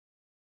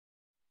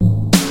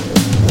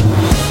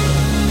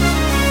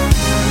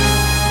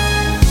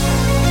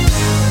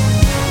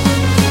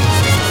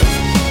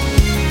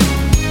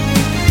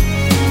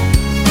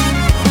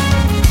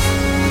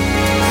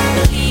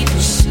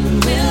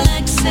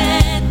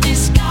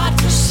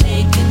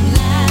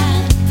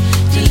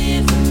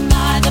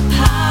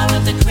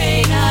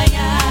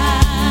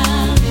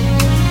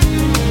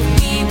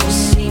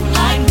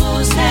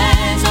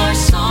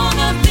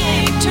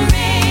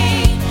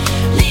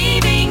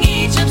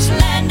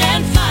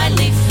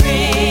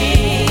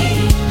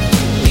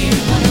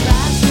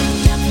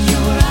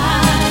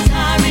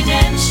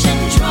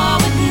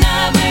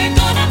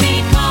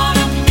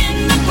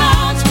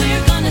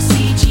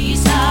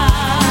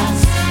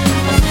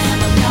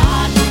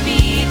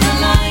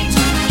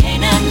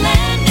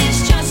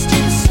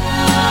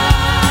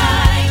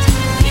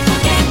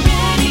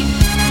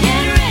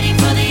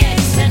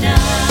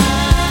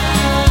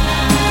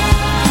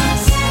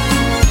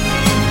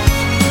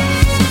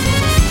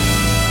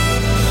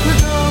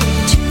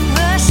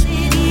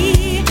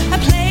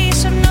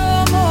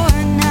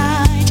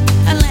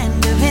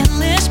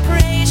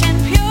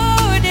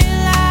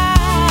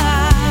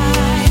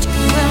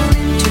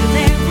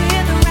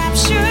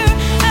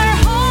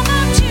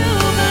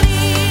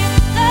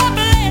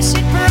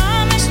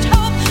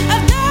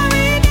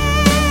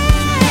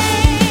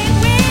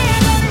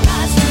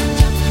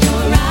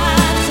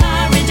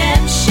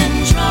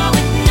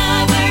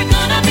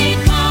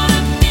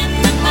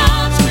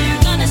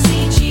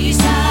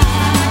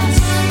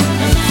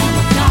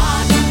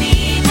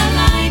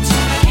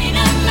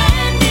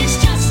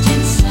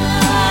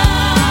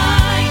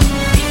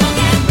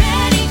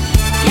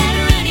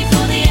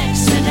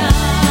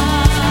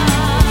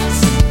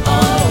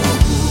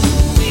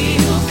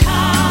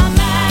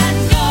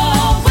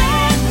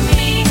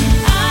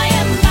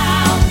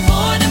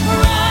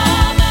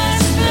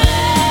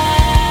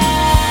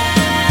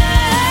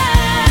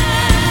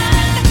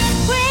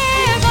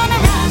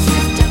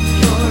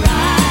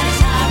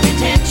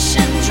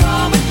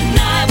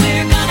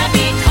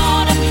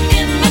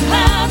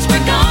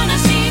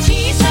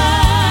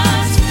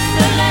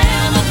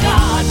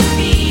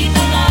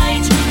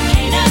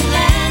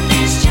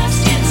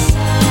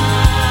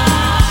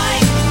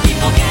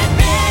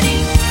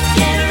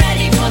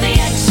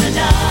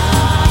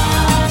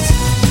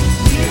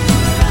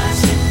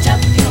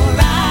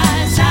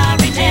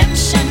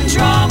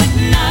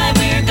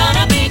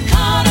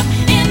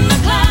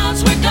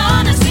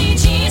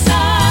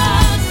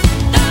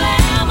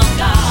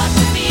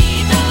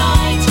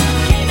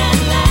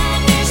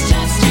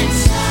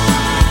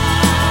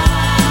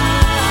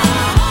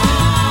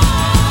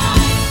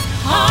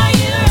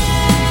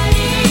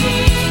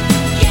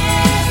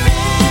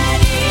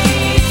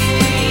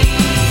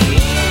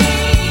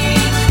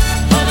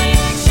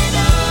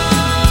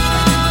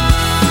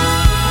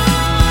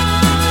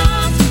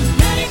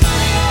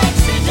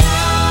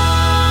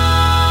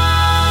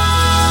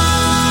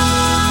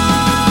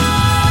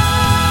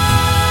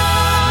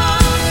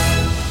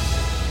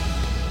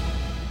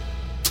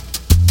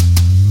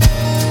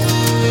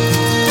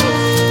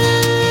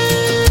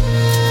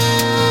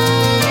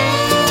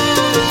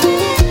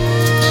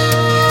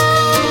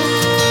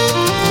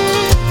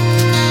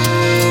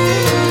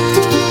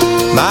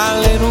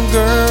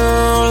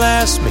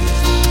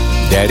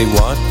Daddy,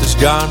 what does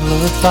God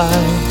look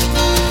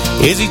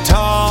like? Is he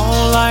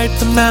tall like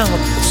the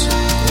mountains?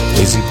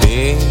 Is he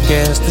big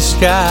as the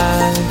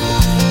sky?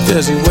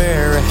 Does he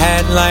wear a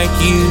hat like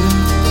you?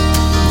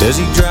 Does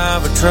he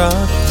drive a truck?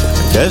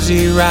 Or does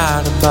he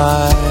ride a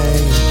bike?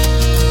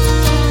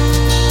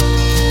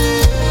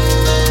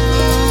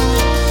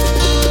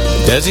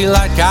 Does he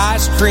like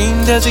ice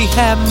cream? Does he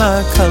have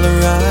my color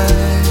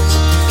eyes?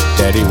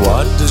 Daddy,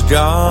 what does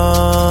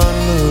God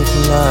look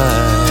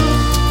like?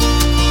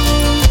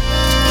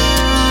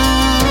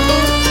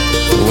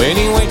 When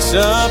he wakes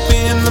up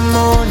in the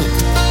morning,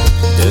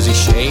 does he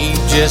shave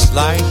just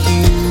like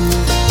you?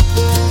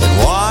 And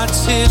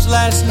what's his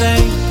last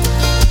name?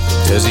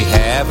 Does he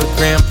have a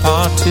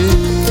grandpa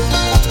too?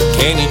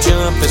 Can he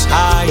jump as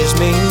high as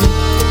me?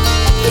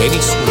 Can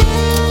he swim?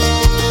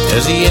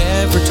 Does he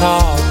ever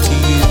talk to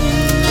you?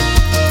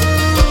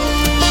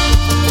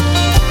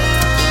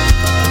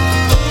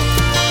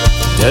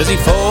 Does he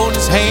fold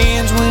his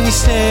hands when he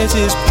says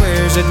his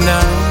prayers at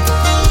night?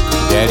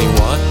 Daddy,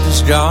 what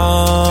does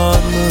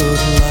God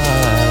look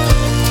like?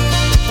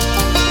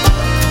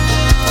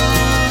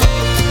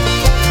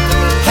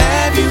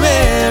 Have you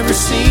ever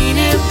seen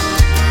him?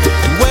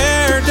 And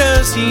where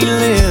does he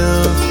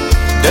live?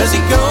 Does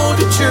he go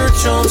to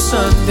church on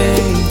Sunday?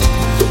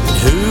 And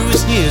who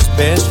is his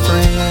best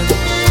friend?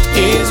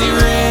 Is he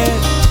red?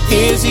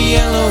 Is he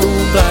yellow,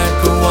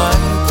 black or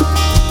white?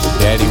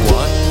 Daddy,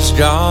 what does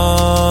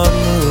God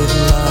look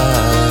like?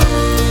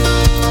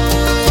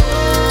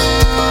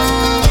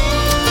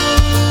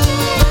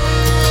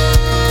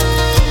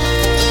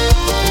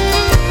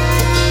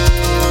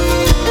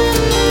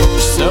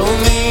 So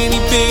many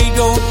big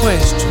old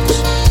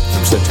questions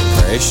from such a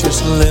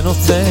precious little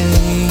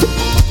thing.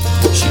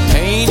 She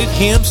painted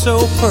him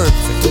so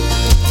perfect,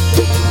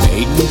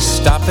 made me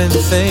stop and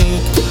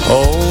think.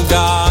 Oh,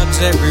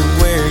 God's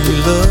everywhere you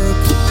look.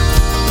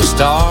 The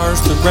stars,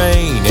 the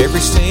rain,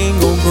 every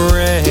single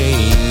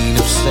grain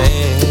of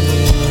sand.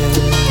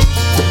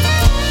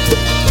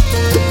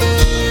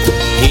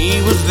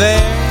 He was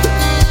there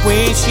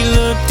when she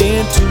looked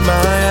into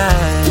my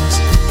eyes.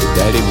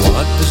 Daddy,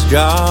 what does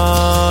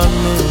God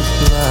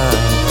look like?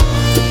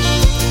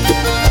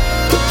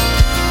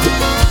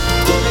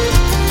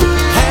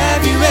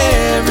 Have you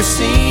ever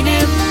seen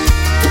him?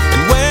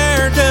 And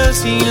where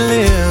does he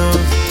live?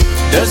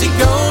 Does he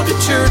go to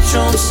church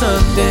on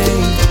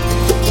Sunday?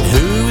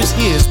 Who is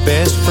his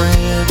best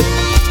friend?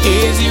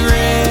 Is he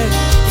red?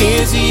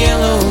 Is he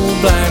yellow,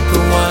 black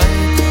or white?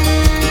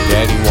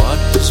 Daddy, what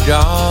does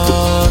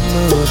God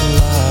look like?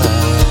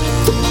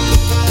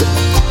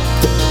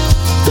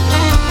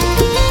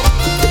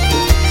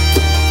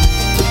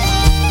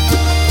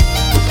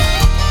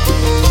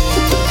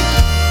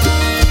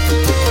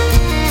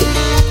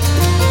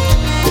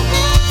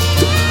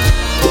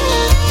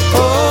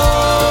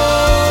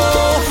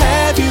 Oh,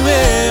 have you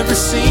ever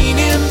seen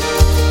him?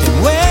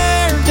 And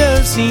where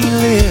does he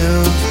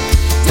live?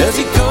 Does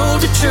he go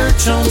to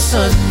church on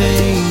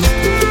Sunday?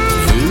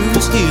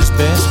 Who's his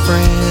best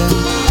friend?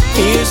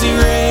 Is he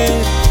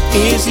red?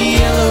 Is he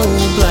yellow,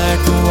 black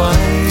or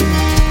white?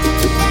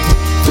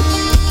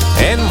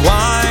 And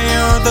why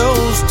are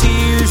those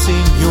tears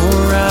in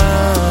your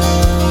eyes?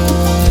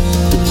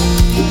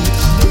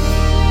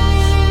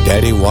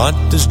 Daddy, what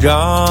does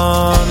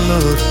God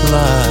look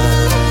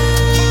like?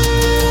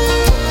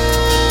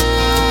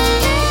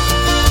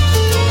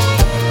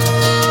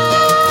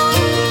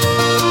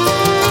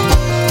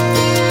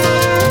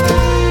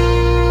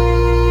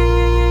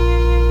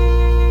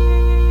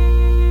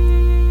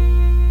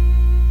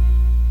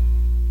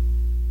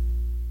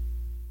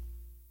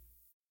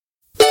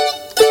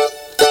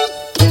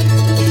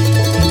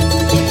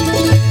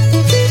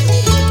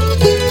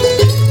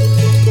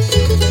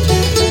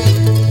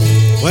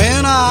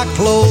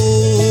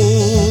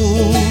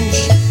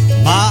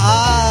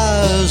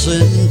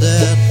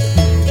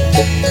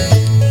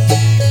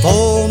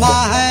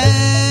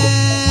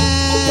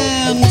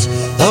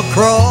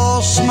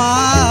 Across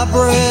my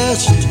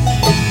breast,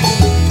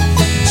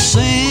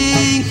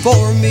 sing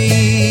for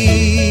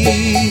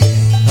me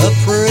a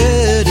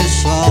pretty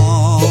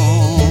song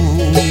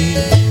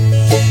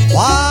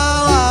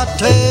while I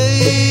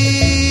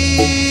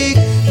take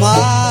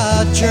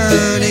my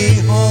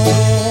journey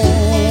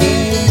home.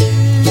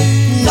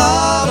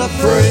 Not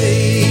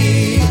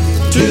afraid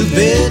to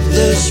bid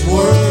this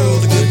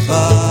world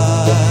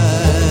goodbye,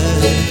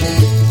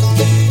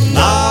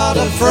 not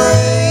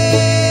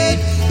afraid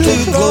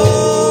to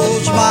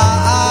close my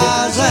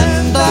eyes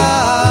and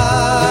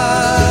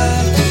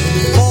die.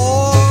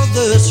 For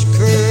this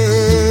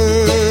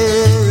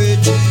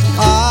courage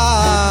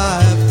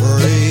I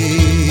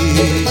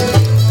pray.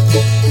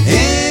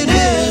 In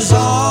his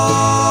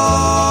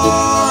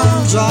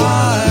arms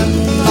I'm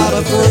not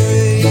afraid.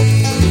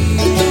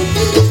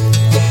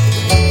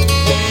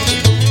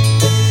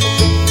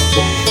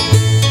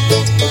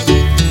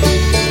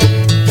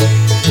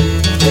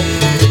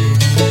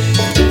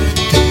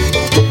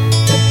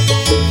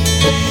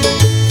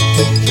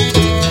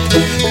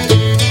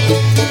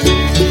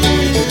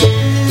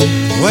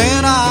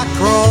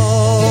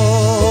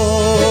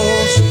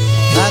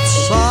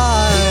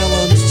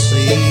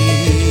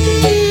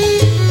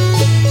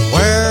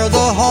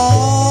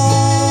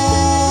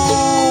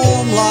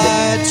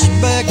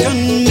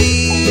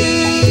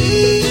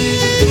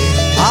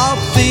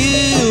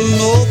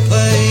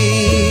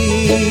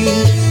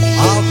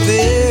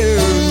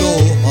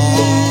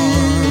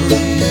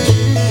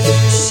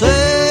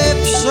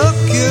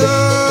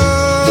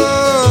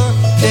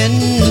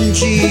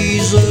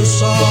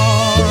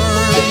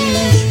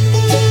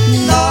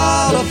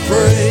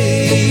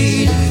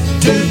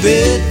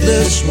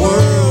 this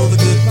world goodbye.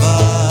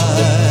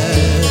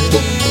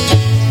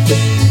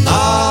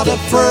 Not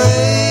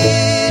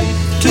afraid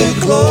to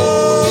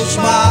close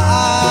my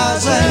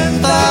eyes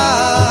and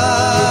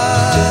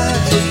die.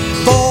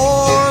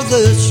 For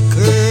this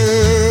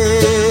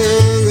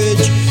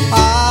courage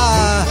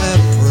I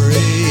have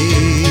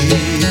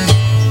prayed.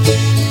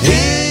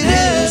 In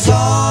His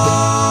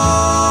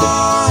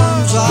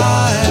arms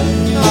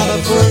I'm not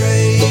afraid.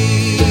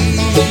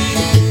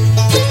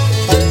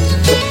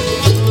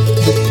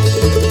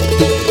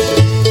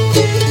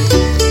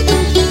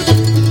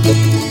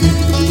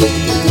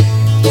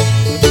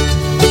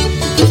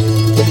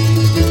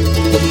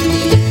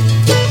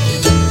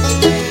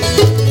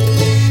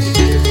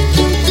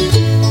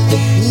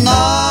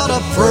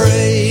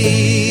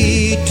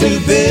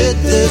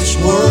 This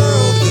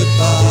world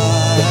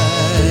goodbye.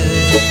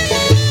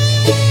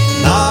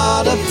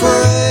 Not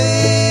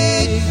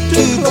afraid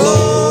to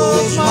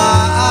close my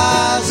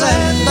eyes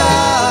and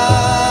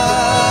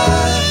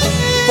die.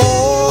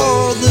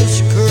 For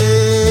this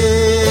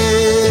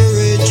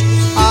courage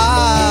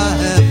I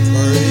have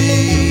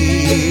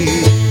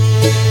prayed.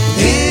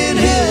 In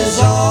His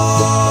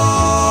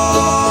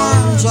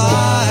arms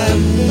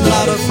I'm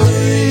not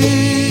afraid.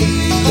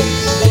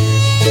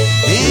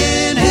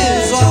 In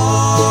His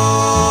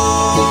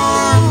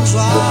arms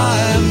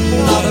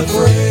I'm not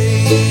afraid.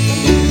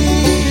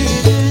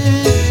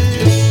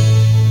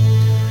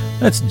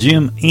 That's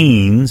Jim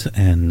Eanes,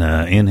 and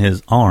In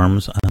His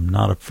Arms I'm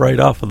Not Afraid,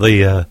 off of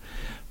the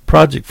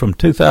project from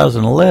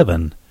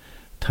 2011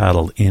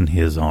 titled In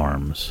His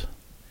Arms.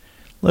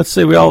 Let's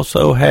see, we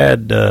also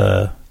had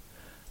a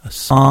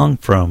song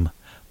from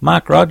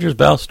Mike Rogers,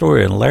 Val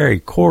Story, and Larry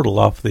Cordell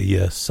off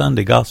the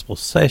Sunday Gospel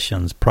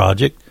Sessions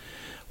project,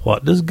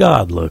 What Does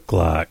God Look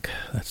Like?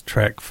 That's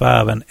track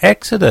 5. And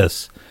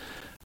Exodus,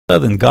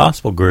 Southern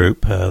Gospel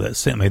group that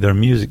sent me their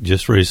music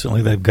just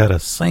recently. They've got a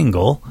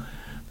single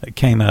that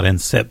came out in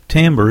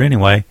September.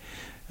 Anyway,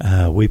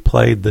 we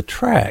played the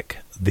track,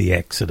 The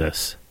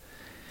Exodus.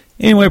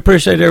 Anyway,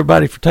 appreciate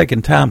everybody for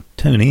taking time to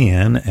tune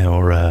in,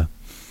 or if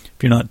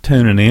you're not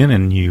tuning in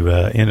and you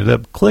ended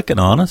up clicking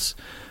on us,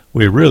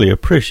 we really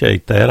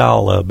appreciate that.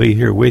 I'll be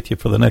here with you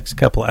for the next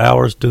couple of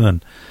hours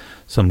doing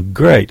some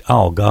great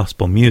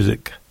all-gospel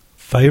music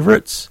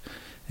favorites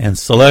and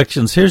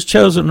selections. Here's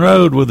Chosen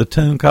Road with a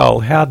tune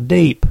called How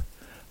Deep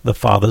the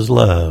Father's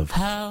Love.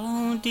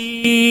 How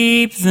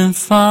deep the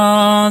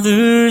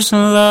Father's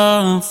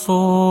love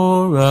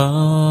for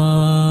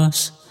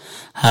us,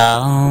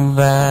 how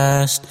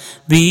vast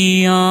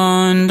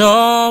beyond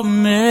all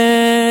measure,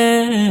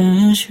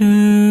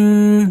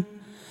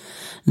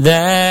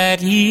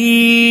 that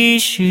He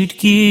should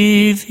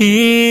give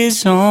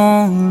His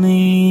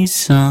only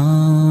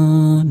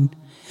Son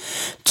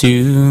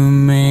to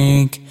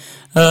make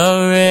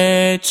a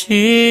wretch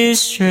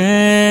His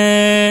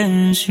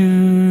treasure.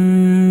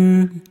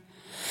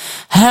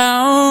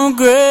 How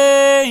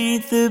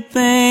great the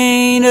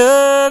pain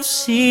of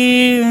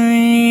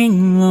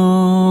searing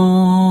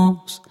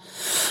loss!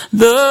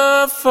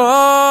 The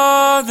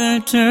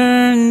Father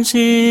turns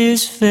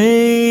His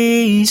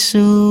face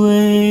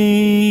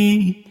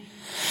away,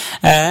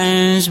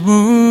 as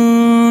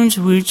wounds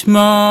which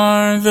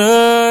mar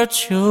the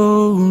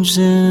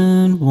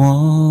chosen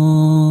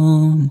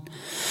one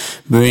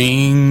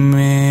bring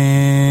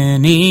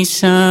many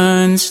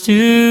sons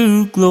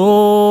to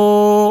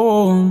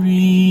glory.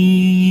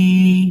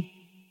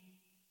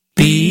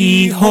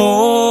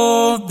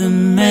 Behold the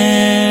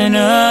man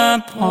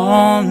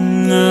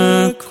upon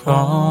the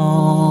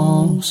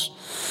cross,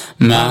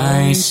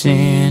 my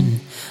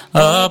sin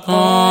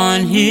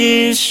upon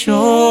His shoulders.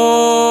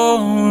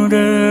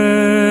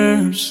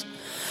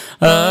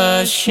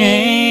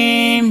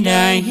 Ashamed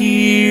I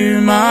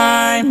hear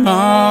my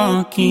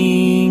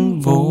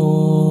mocking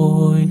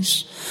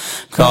voice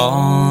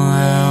call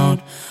out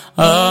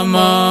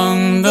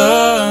among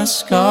the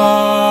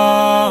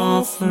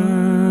scoffers.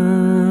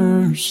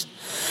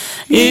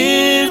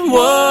 It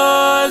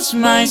was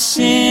my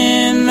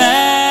sin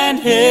that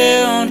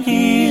held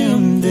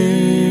Him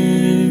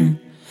there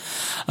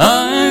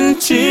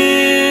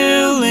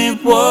until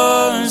it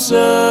was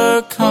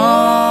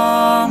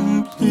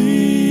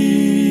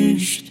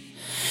accomplished.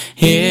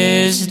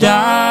 His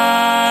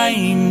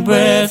dying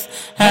breath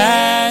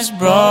has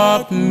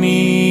brought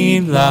me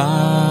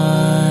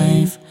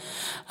life.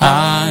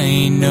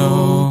 I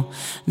know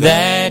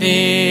that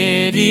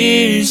it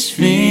is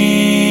finished.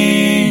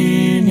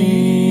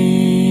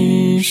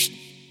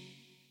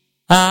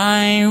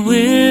 I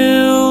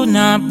will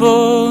not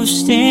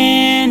boast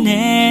in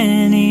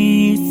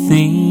anything,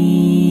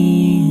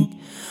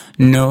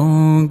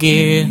 no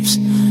gifts,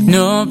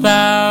 no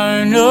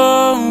power,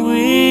 no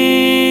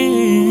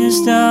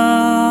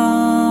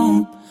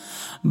wisdom,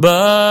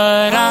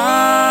 but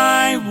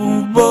I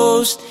will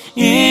boast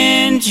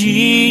in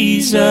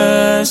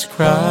Jesus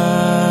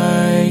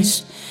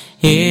Christ,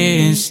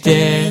 His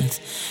death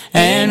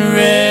and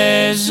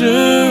resurrection.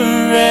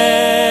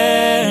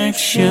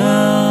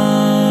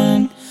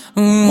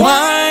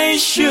 Why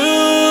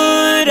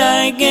should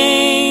I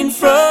gain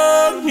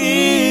from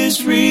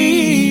His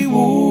redemption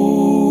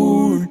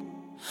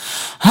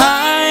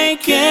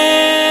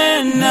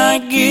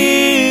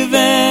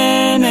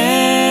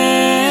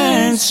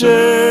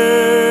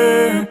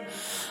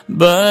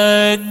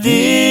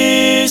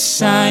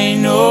this I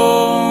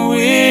know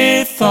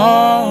with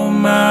all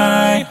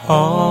my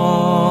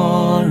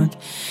heart.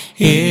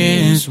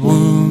 His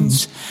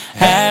wounds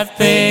have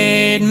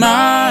paid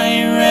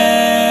my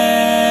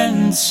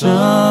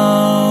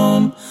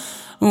ransom.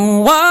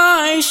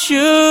 Why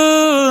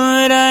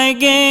should I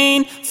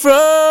gain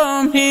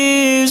from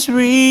his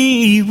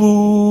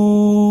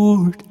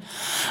reward?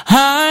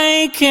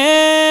 I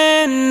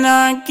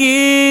cannot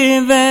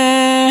give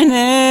an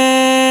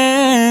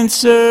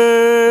answer,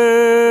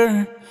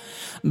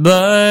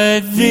 but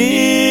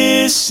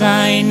this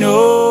I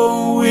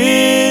know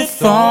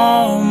with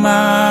all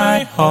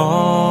my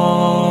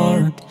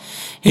heart.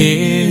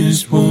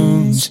 His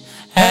wounds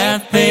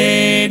have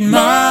paid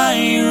my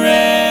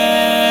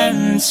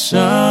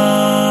ransom.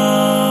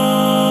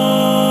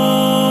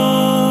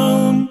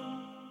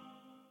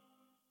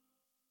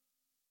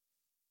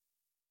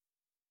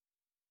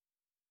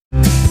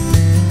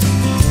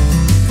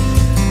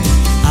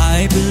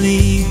 I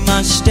believe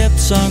my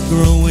steps are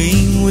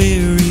growing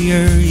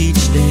wearier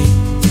each day.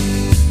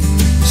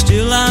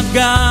 Still I've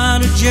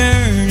got a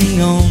journey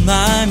on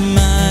my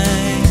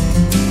mind.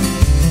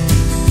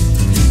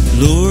 The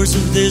lures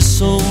of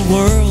this old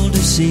world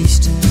have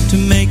ceased to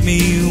make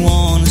me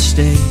want to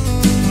stay.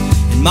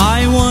 And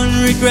my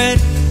one regret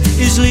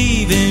is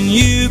leaving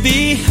you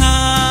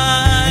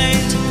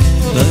behind.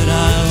 But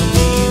I'll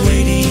be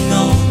waiting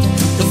on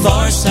the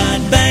far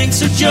side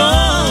banks of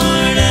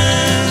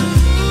Jordan.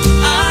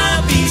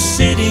 I'll be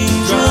sitting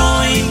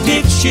drawing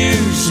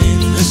pictures in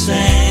the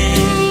sand.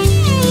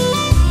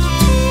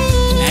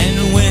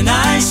 And when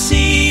I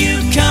see you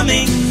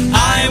coming,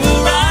 I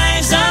will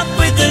rise up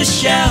with a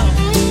shout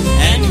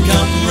and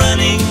come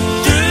running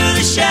through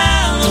the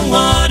shallow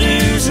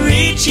waters,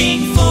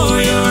 reaching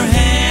for your hand.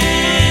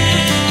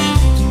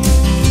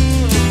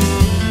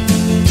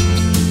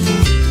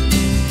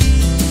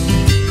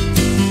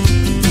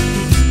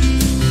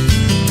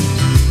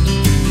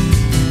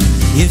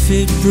 If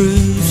it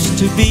proves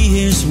to be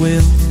his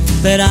will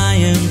that I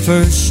am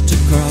first to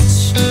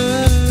cross,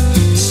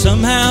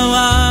 somehow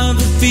I've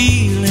a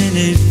feeling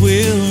it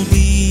will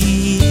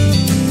be.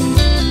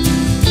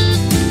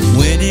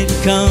 When it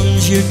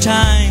comes your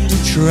time to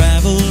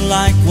travel,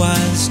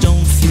 likewise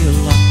don't feel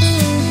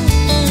lost,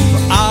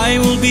 for I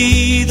will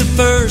be the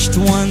first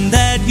one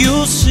that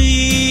you'll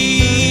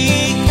see.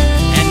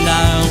 And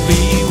I'll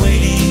be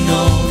waiting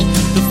on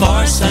the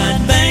far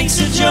side banks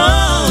of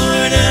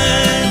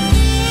Jordan.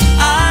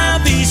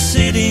 I'll be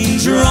sitting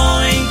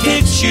drawing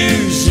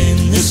pictures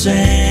in the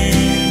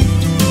sand.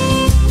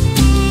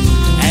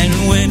 And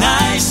when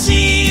I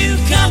see you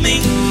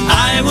coming,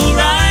 I will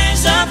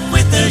rise up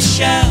with a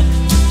shout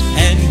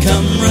and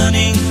come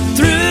running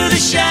through the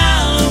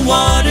shallow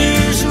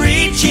waters,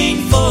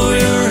 reaching for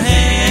your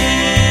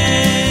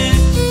hand.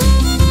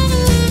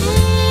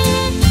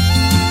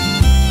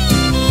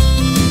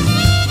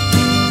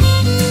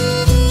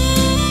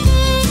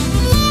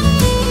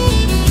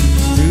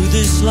 Through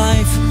this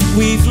life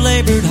we've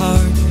labored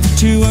hard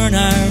to earn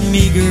our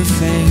meager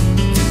fare.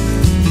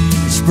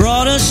 It's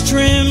brought us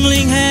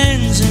trembling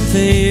hands and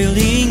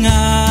failing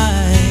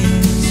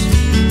eyes.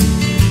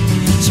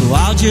 So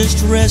I'll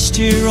just rest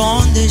here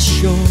on this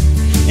shore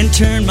and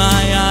turn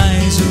my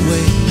eyes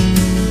away.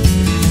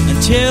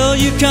 Until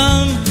you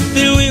come,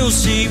 then we'll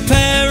see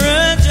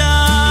paradise.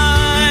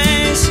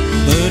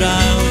 But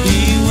I'll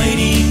be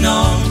waiting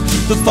on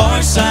the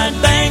far side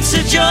banks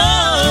of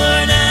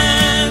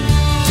Jordan.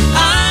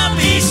 I'll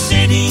be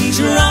sitting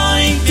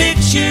drawing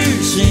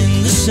pictures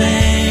in the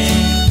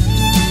sand.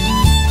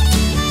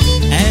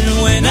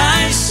 And when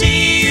I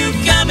see you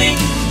coming,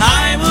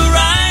 I will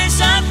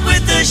rise up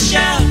with a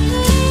shout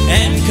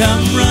and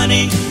come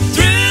running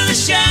through the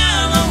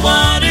shallow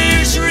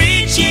waters,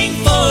 reaching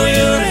for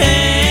your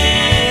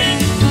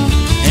hand.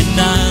 And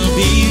I'll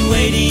be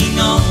waiting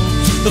on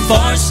the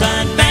far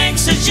side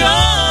banks of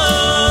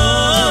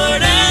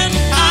Jordan.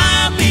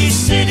 I'll be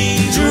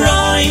sitting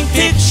drawing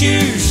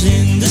pictures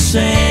in the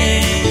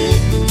sand.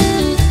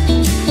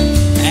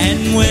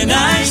 And when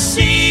I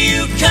see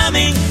you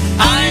coming,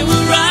 I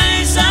will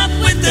rise up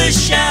with a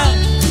shout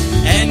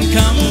and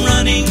come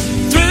running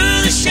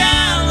through the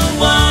shallow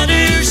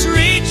waters,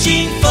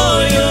 reaching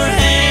for your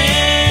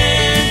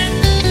hand.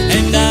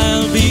 And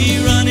I'll be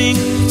running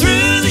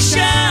through the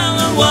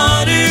shallow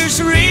waters,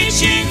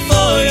 reaching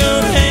for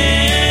your hand.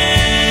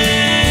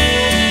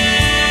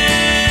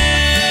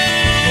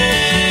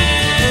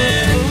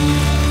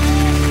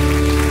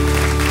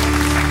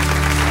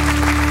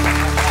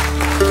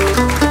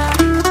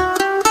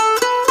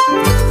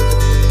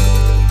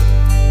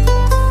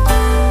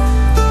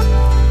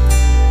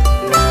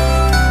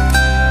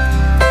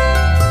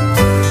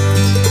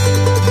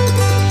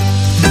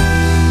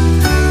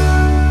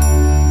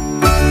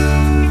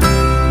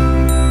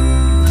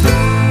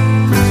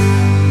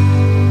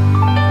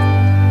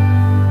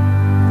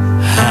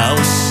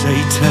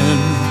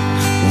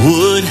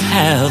 Would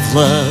have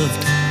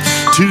loved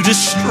to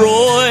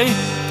destroy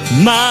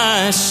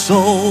my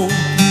soul.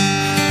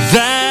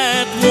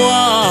 That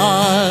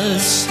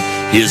was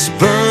his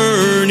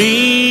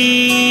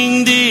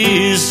burning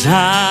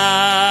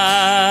desire.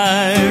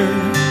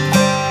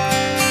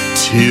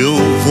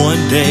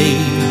 day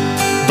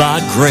by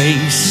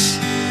grace,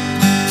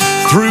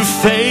 through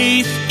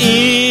faith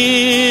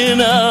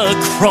in a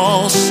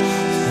cross,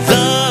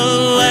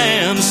 the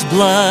Lamb's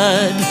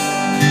blood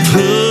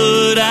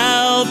put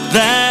out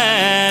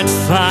that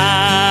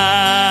fire.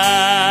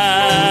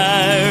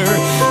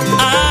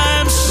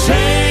 I'm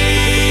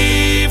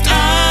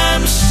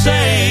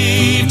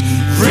saved,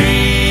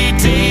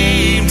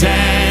 redeemed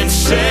and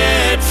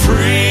set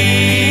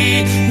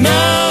free,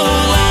 no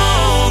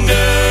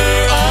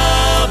longer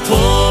a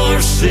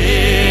poor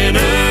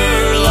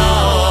sinner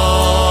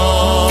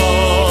lost.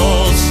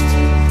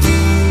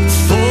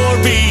 For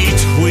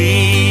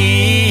between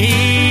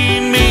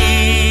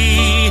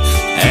me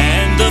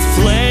and the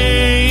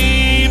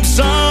flames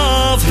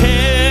of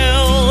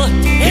hell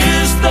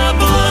is the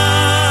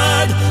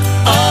blood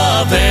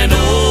of an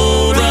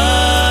old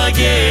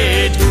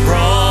rugged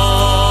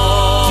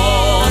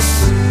cross.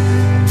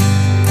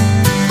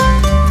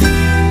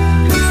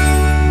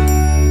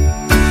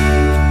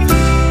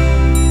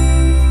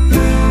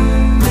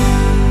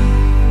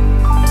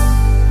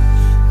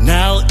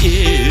 Now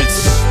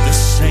it's the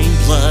same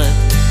blood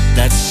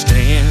that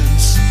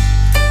stands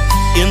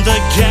in the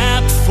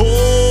gap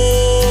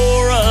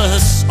for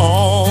us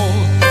all.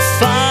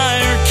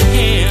 Fire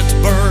can't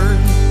burn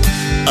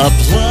a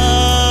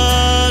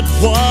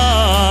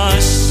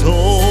blood-washed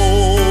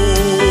soul,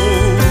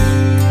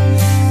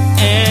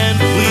 and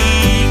we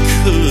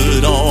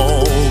could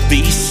all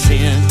be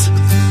sent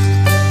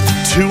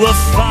to a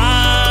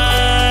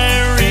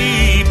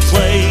fiery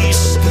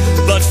place,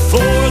 but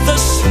for the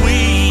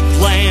sweet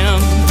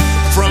Lamb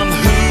from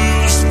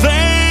whose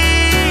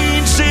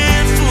veins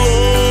it flows.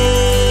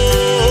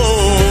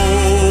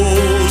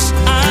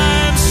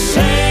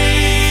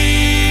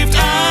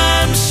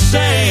 I'm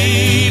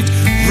saved,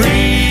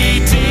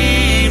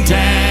 redeemed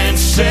and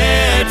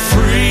set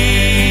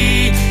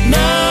free,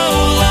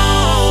 no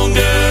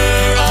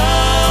longer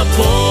a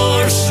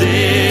poor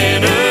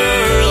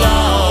sinner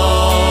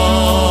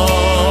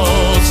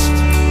lost.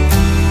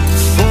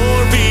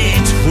 For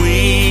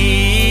between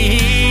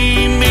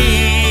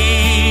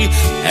me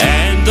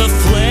and the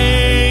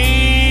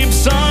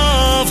flames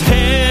of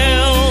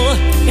hell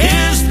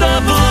is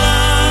the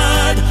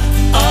blood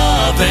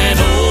of an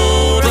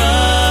old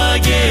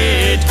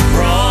rugged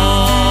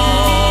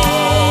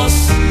cross.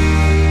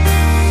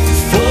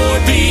 For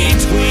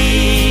between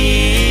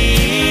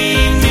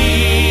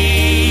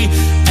me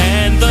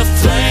and the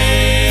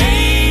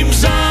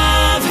flames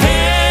of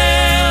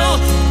hell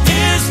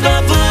is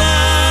the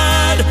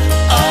blood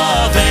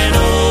of an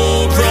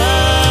old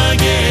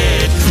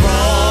rugged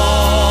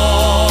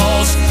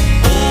cross.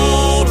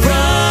 Old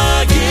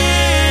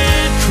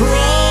rugged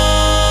cross.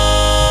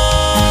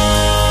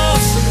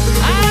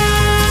 I'm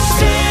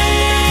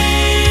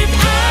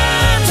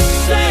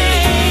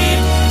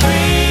saved,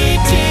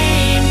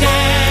 redeemed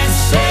and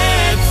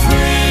set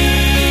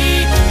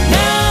free,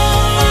 no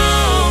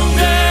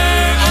longer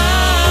a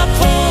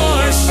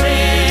poor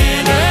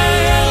sinner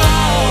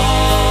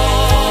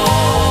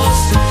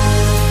lost.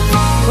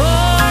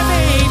 For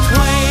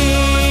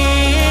between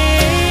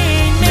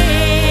me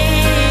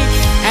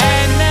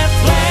and the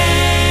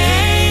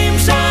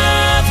flames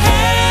of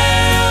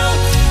hell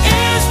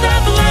is the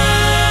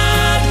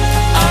blood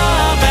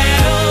of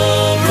an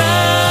old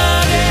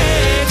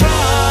rugged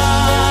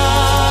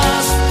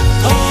cross.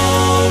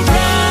 Old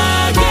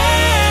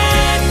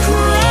rugged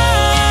cross.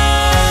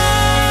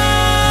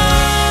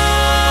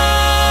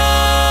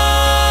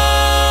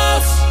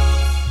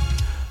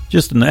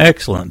 Just an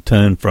excellent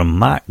tune from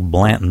Mike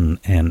Blanton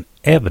and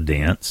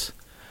Evidence,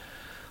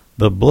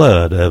 The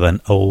Blood of an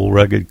Old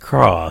Rugged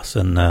Cross,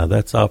 and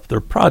that's off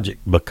their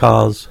project,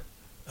 Because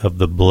of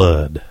the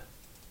Blood.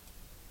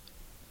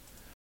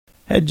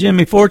 Had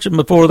Jimmy Fortune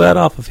before that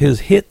off of his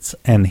Hits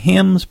and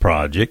Hymns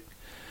project.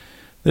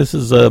 This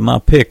is my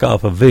pick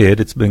off of it.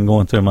 It's been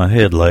going through my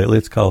head lately.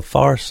 It's called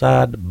Far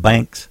Side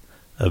Banks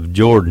of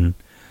Jordan.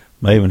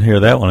 May even hear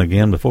that one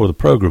again before the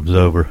program's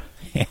over.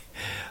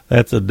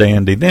 That's a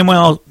dandy. Then we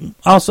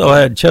also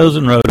had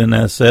Chosen Road in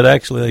that set.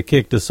 Actually, they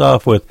kicked us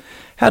off with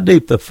How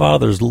Deep the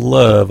Father's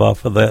Love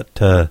off of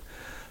that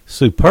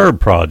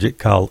superb project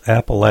called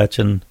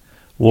Appalachian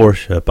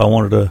Worship. I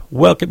wanted to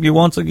welcome you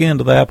once again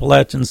to the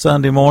Appalachian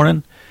Sunday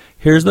morning.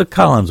 Here's the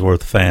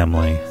Collinsworth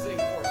family.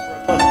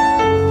 Oh,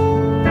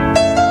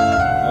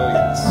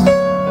 yes.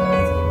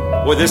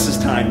 Boy, this is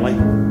timely.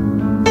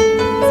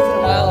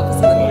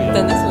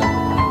 Than this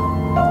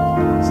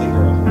one. Sing,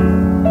 girl.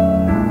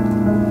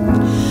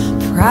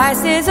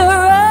 Prices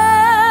are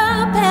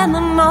up and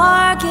the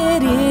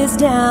market is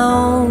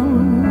down.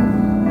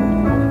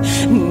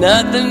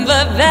 Nothing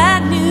but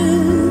bad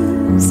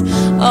news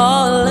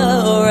all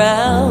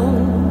around.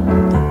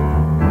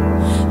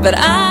 But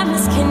I'm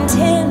as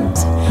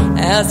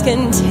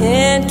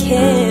content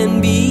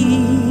can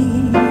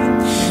be.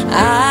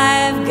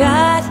 I've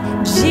got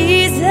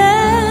Jesus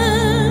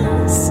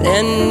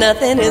and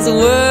nothing is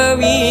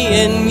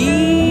worrying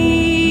me.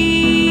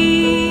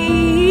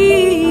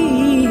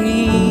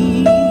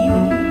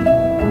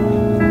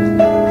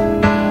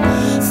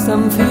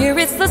 Some fear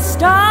it's the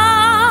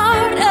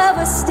start of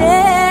a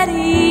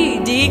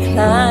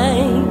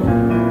decline.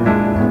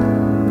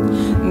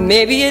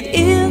 Maybe it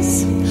is,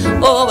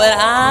 oh, but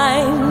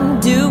I'm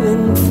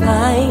doing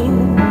fine.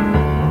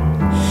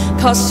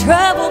 'Cause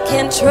trouble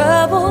can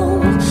trouble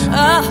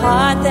a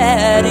heart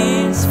that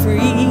is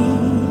free.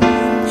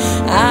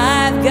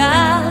 I've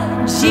got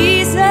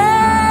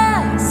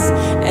Jesus,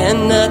 and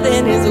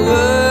nothing is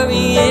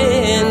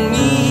worrying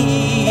me.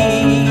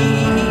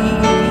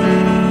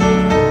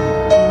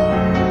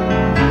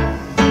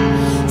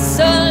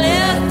 So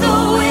let the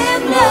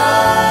wind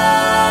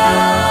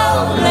blow,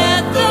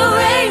 let the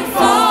rain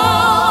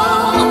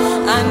fall.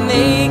 I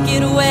may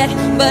get wet,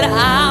 but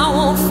I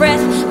won't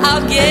fret.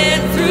 I'll get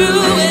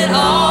through it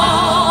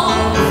all.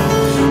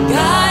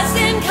 God's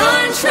in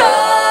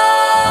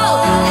control,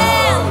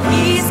 and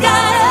He's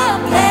got a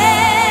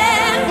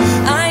plan.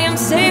 I am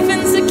safe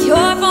and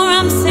secure, for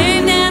I'm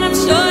saved, and I'm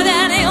sure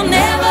that He'll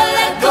never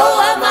let go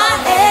of my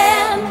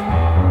hand.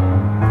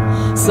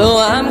 So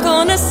I'm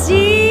gonna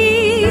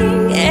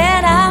sing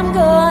and I'm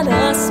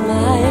gonna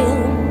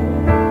smile.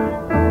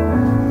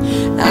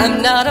 I'm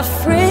not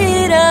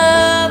afraid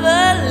of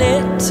a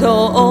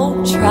little old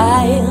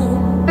trial.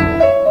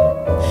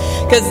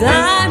 'Cause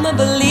I'm a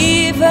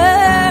believer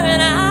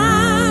and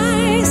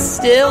I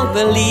still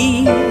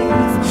believe.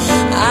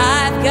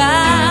 I've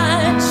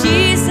got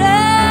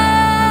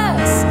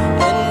Jesus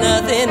and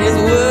nothing is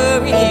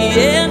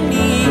worrying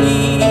me.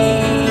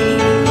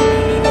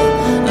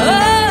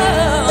 Oh,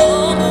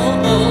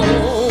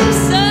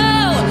 so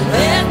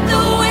let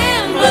the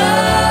wind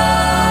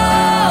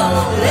blow,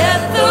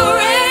 let the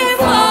rain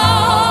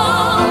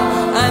fall.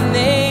 I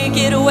may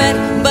get wet,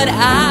 but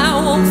I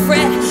won't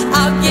fret.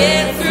 I'll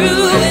get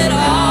through it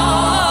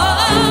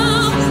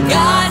all.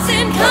 God's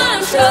in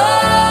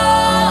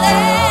control,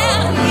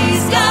 and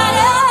He's got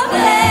a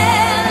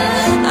plan.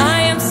 I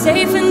am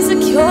safe and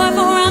secure,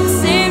 for I'm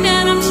saved,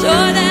 and I'm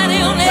sure that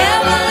He'll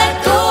never let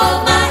go of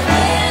my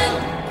hand.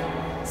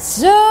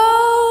 So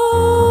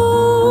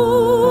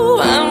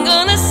I'm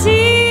gonna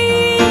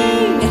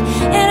sing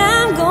and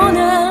I'm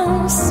gonna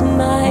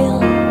smile.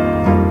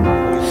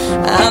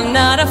 I'm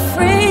not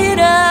afraid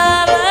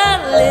of a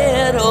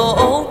little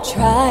old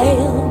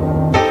trial.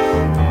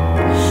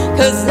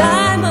 'Cause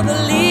I'm a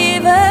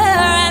believer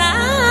and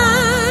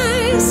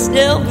I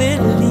still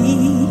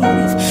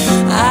believe.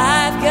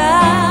 I've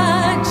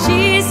got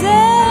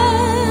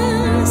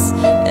Jesus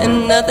and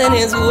nothing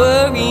is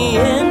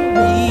worrying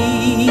me.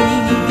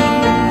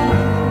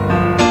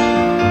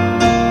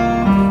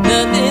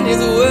 Nothing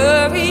is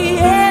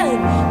worrying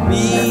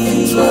me.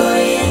 Nothing's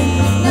worrying,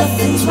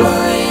 nothing's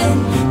worrying,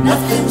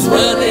 nothing's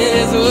worrying. Nothing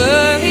is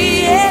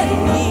worrying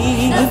me.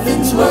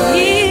 Nothing's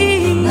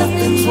worrying,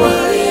 nothing's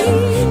worrying,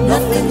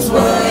 nothing's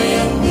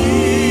worrying me.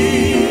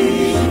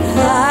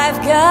 I've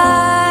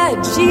got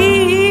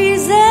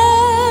Jesus.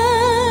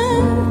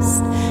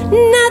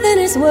 Nothing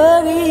is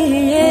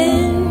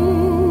worrying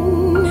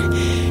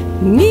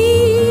me.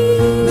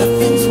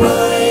 Nothing's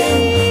worrying,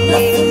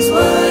 nothing's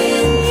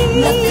worrying,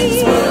 nothing's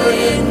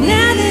worrying.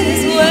 Nothing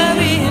is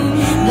worrying,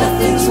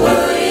 nothing's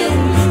worrying,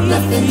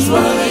 nothing's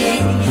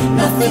worrying,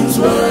 nothing's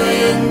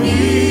worrying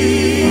me.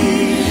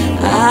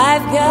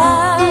 I've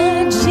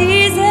got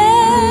Jesus,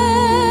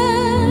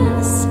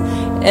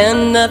 and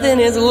nothing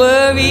is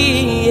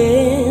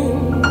worrying,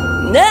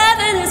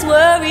 nothing is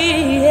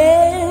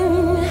worrying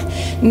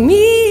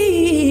me.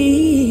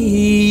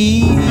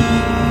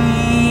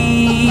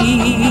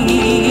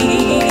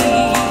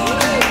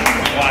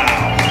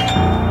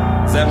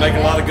 Does that make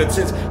a lot of good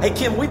sense? Hey,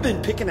 Kim, we've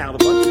been picking out a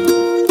bunch of...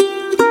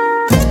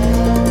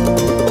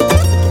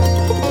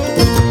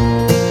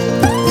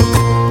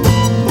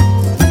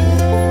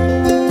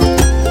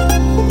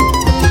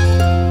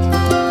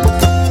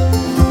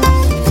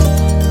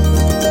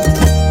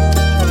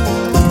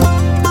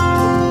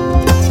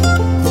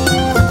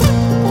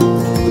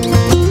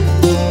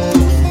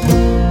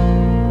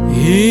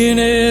 In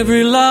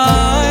every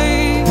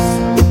life,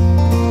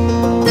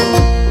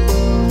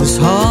 there's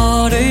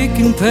heartache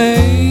and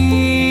pain.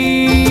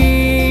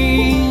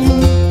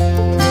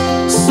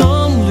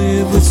 Some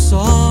live with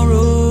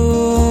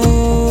sorrow,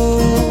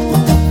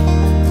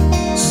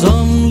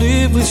 some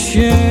live with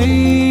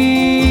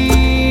shame.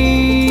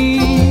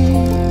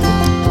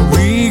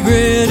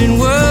 Regret and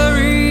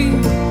worry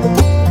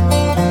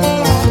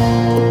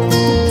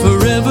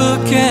forever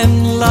can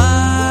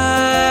last.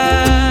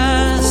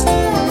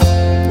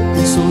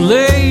 So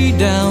lay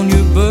down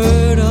your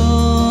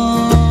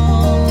burdens,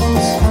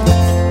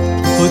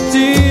 put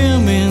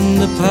them in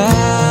the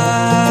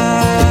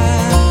past,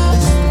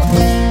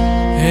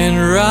 and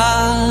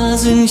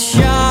rise and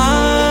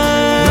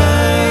shine.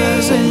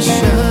 Rise and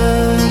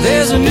shine.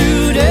 There's a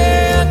new day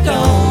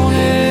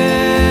dawning.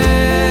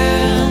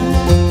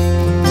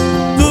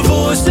 The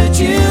voice that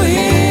you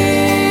hear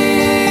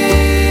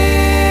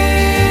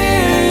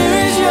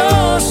is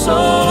your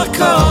soul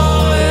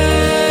calling.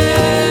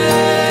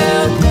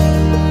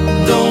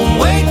 Don't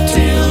wait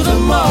till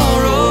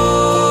tomorrow.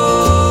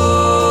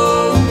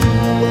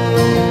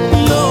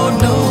 Lord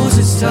knows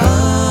it's time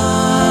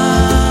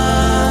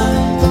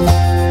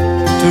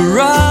to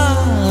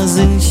rise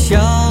and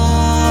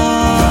shine.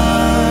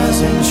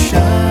 and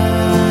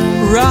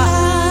shine.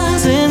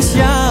 Rise and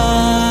shine.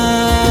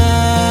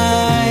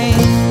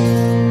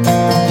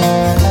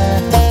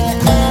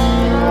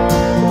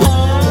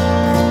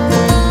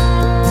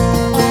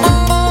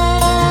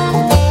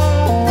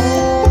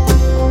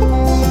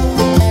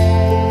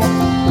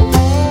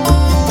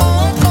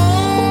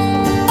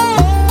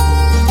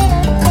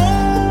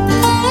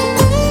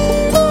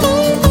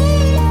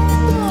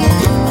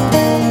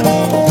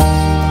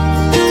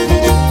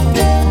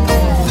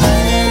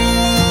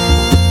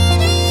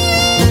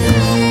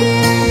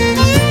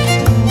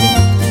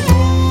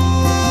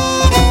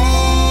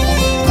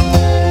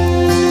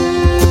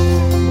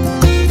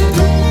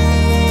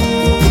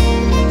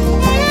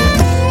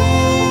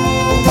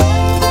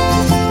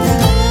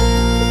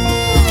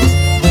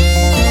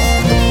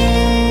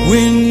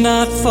 When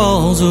night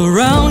falls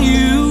around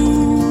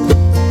you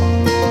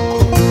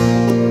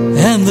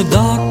and the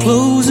dark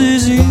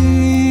closes in,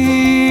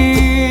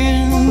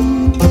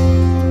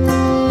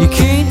 you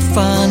can't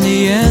find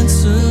the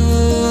answer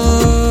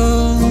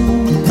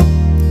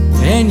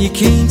and you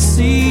can't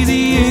see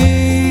the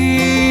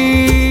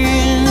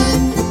end.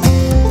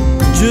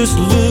 Just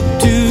look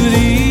to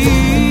the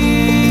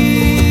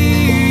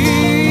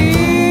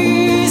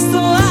east,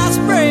 the light's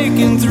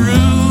breaking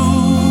through.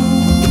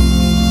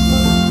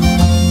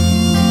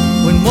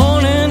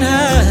 Morning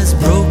has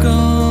broken,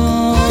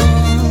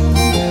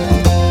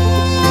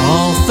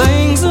 all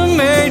things are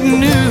made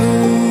new,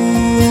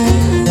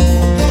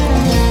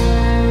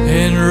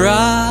 and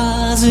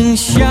rise and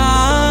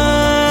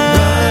shine,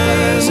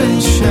 rise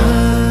and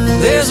shine.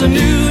 There's a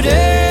new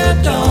day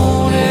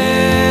dawning.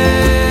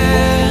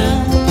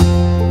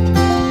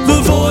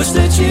 The voice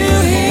that you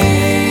hear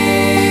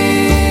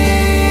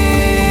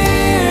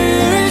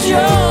is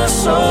your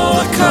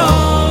soul calling.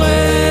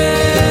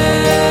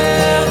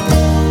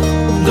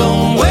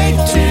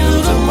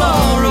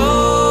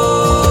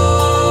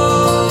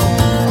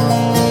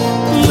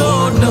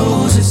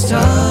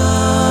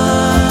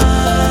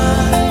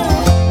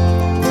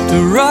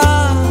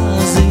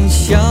 Rise and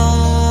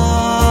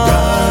shine,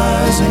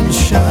 rise and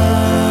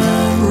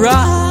shine,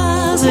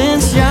 rise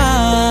and shine.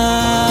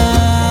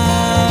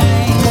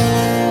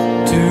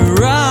 To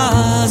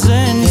rise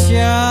and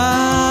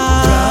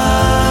shine,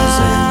 rise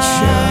and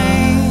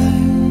shine.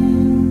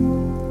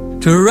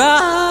 To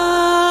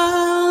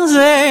rise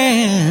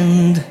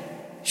and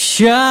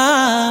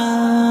shine.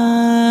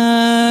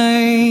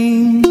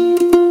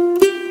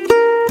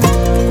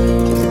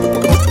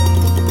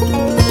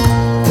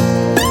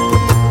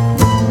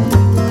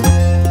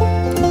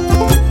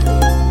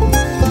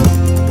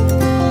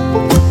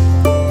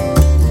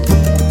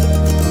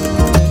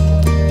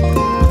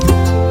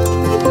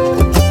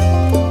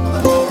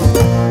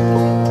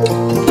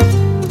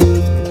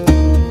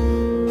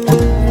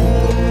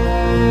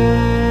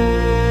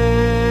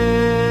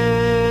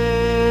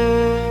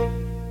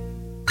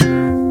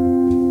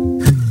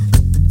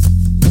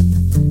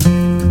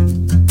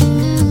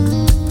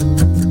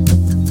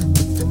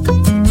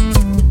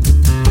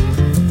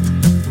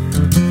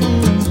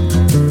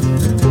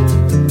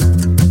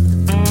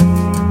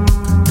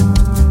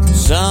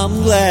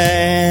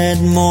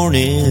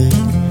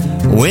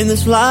 When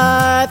this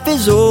life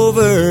is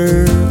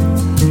over,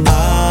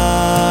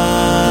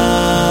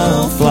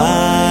 I'll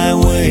fly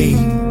away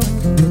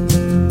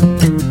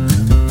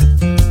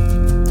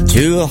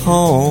to a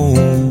home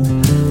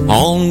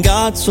on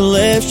God's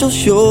celestial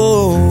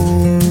shore.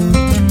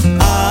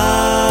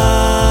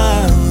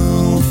 I'll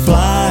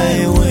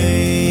fly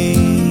away.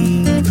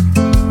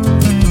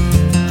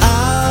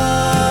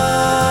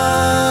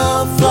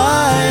 I'll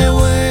fly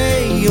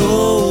away,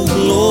 oh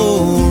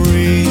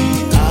glory.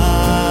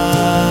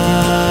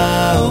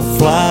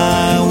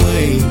 Fly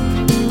away.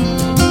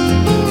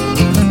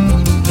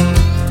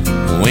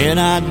 When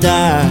I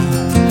die,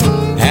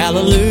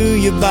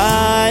 hallelujah,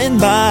 by and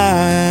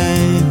by,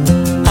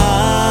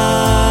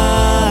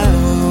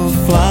 I'll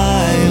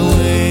fly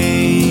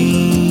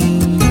away.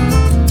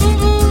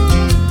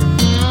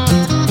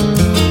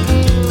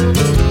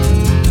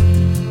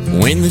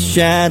 When the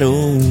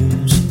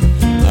shadows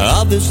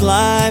of this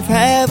life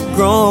have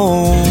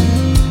grown,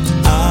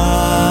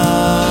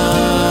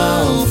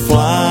 I'll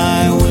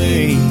fly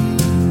away.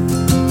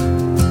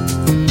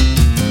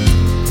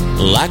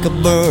 Like a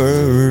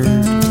bird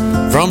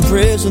from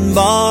prison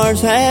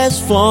bars has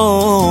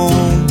flown,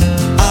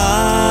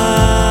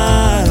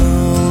 I'll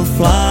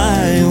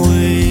fly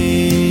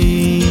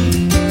away.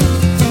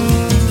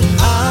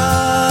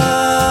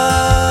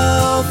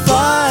 I'll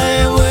fly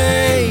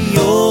away,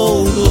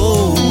 oh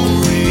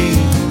glory.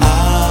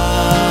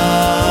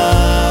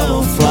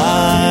 I'll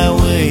fly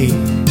away.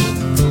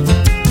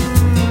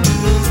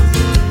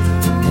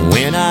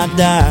 When I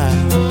die,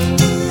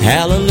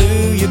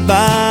 hallelujah,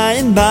 by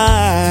and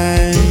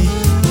by,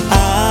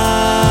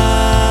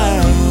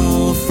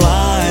 I'll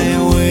fly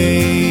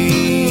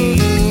away.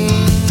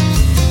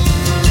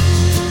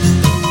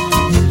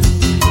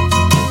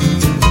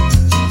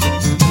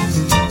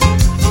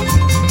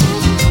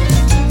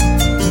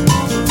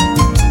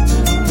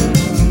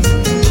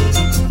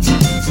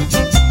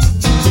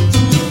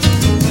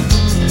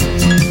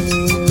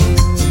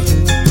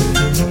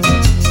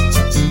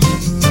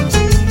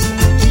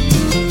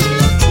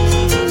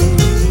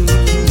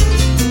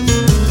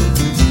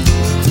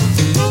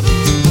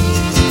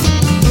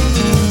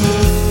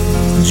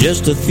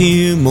 just a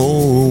few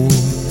more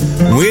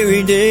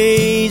weary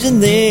days,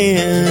 and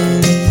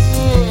then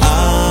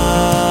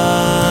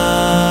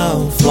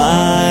I'll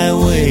fly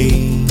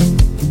away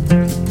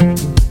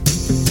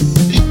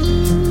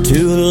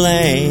to a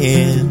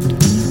land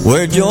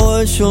where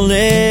joy shall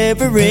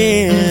never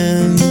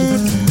end.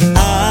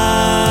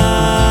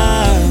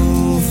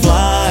 I'll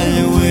fly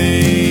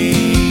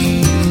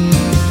away.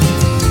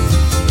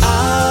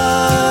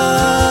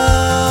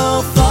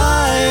 I'll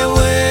fly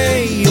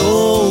away,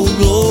 oh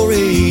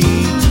glory.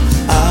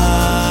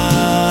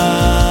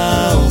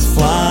 I'll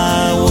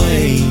fly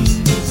away.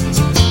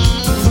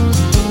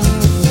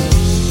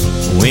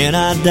 When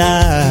I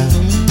die,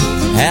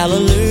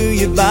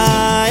 hallelujah,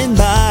 by and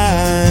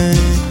by,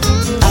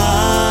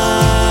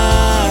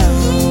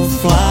 I'll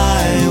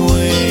fly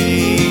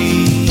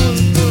away.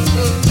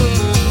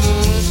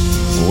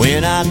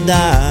 When I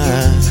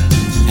die,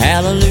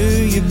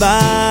 hallelujah,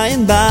 by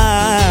and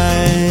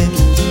by,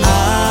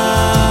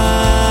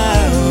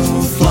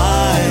 I'll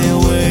fly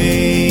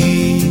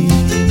away.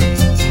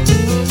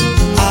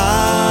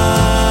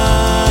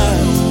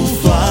 I'll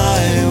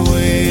fly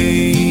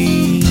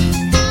away.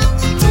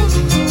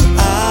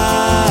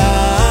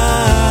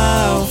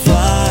 I'll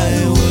fly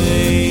away.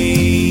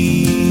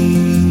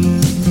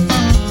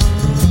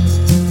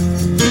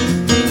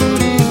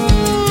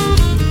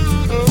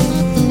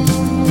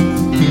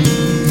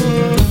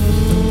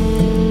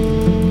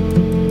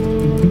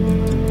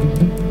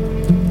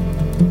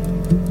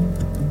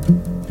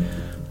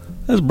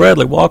 That's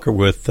Bradley Walker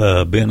with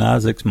Ben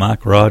Isaacs,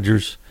 Mike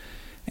Rogers,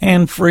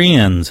 and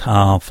Friends,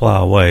 I'll Fly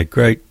Away.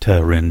 Great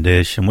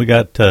rendition. We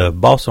got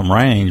Balsam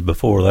Range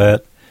before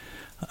that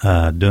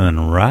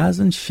doing Rise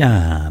and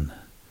Shine.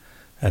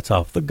 That's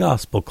off the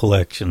Gospel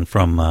Collection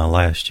from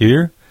last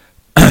year.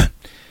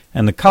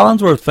 And the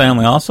Collinsworth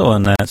family also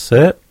in that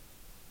set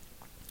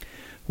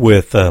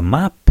with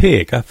my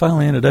pick. I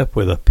finally ended up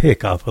with a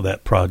pick off of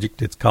that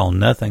project. It's called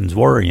Nothing's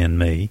Worrying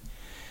Me.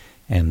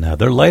 And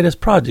their latest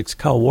project's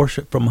called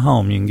Worship from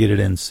Home. You can get it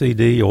in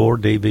CD or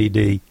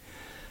DVD,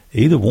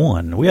 either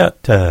one. We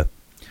got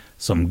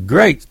some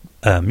great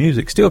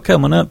music still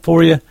coming up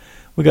for you.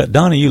 We got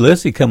Donnie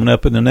Ulysses coming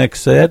up in the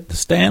next set, the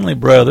Stanley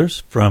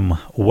Brothers from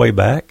way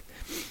back,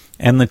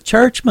 and the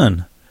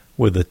Churchmen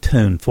with a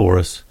tune for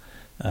us,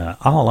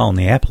 all on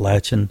the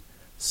Appalachian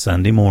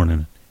Sunday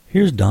morning.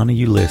 Here's Donnie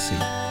Ulysses.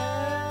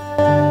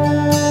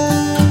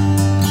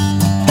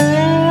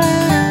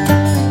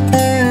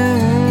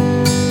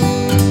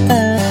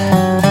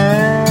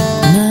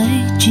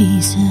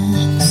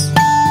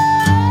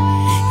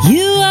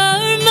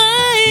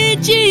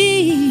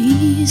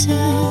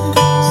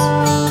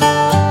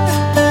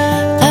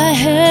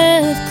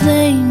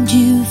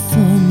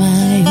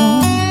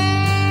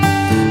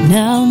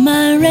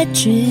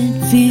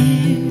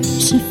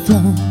 Fears have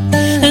flown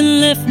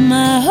and left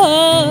my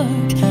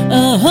heart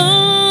a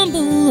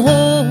humble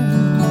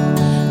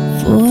home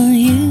for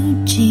you,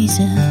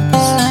 Jesus,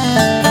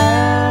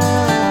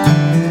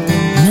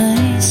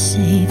 my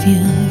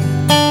Savior.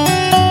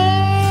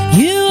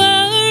 You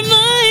are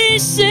my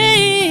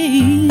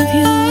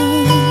Savior.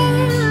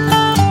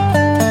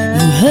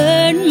 You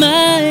heard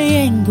my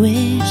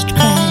anguished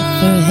cry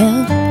for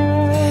help,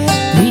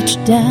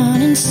 reached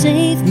down and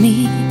saved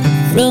me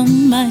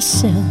from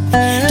myself,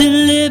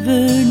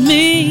 delivered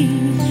me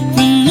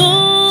from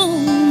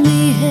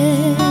lonely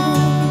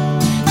hell.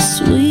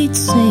 Sweet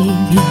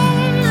Savior,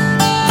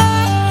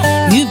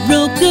 you've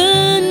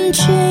broken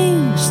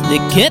chains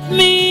that kept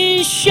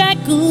me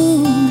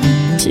shackled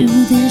to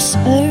this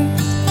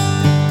earth.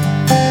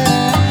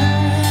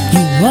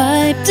 You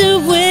wiped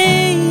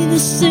away the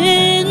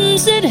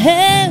sins that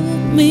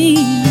held me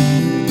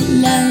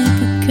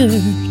like a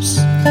curse.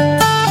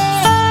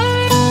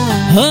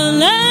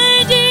 All I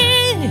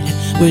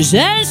was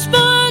ask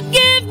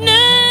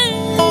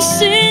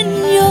forgiveness in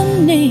your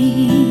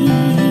name.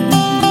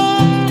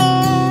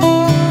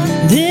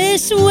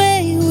 This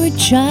wayward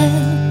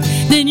child,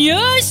 then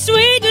your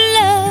sweet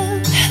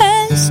love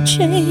has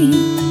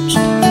changed.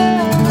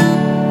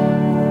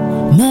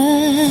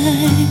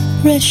 My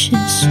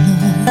precious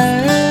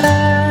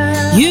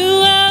Lord,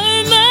 you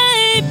are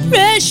my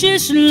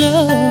precious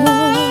Lord.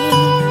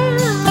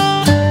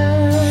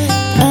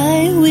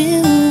 I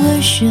will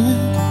worship you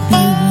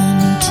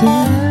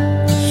until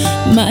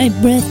my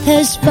breath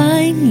has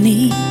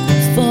finally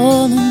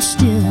fallen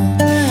still.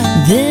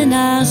 Then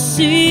I'll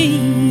see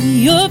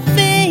your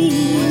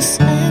face,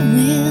 I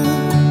will,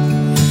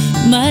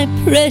 my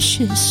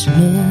precious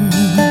Lord.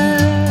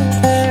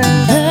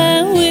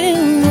 I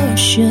will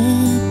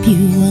worship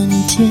you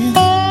until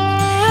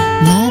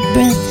my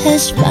breath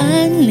has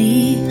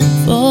finally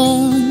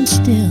fallen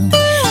still.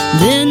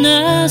 Then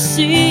I'll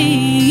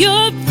see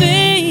your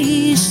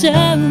face,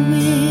 I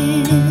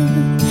will,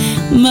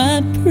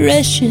 my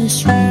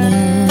precious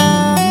Lord.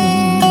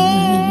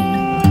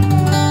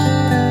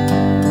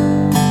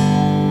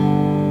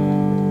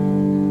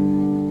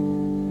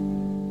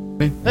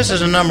 This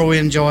is a number we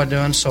enjoy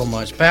doing so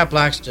much. Pap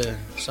likes to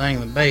sing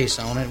the bass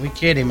on it. We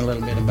kid him a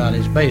little bit about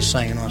his bass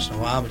singing once in a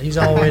while, but he's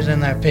always in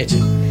there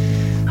pitching.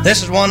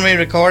 This is one we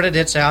recorded.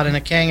 It's out in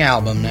a King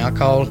album now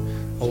called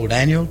Old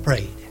Daniel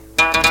Prayed.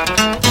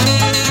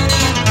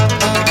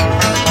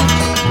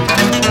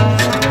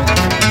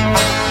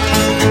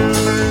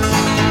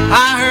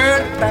 I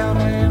heard about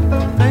him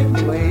one day,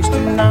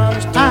 wasting all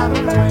his time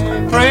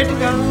away. Prayed to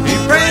God. He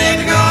prayed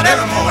to God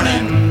every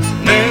morning,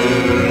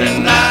 noon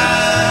and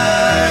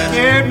night.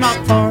 Cared not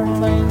for the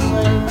things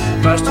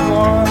away. Trusted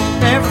one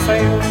never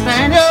failed.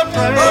 Daniel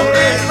prayed. Oh,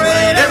 Daniel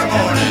prayed every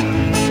morning,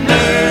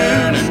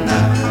 noon and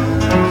night.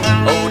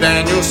 Oh,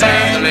 Daniel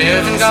sang the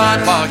living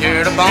God while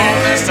here upon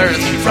this earth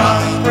he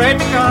trod. Prayed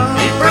to God.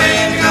 He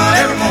prayed to God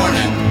every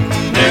morning,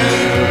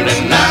 noon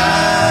and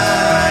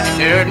night.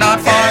 He cared not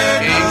for the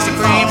king's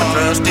decree, but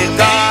trusted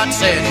God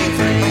set him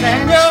free.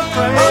 Daniel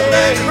prayed. Oh,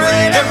 Daniel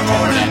prayed every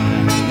morning,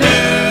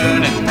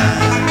 noon and night.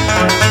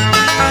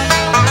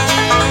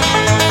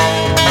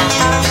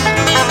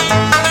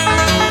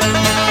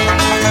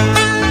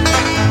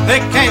 They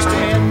cast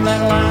him in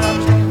that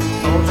lion's den.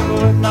 Those who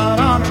would not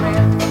honor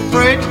him.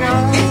 Prayed to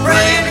God. He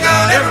prayed to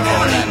God every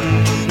morning,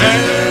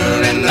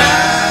 noon and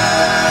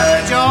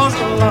night. Jaws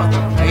were locked,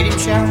 made him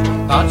shout.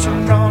 God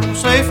should brought him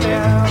safely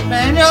out.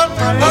 Daniel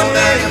prayed. Oh,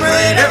 Daniel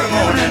prayed every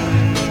morning,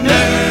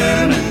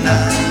 noon and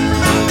night.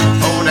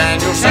 Oh,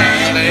 Daniel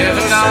sang the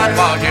living God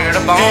while here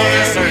upon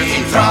this earth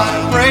he trod.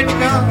 Prayed to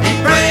God. He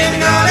prayed to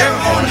God every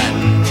morning,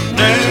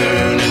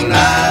 noon and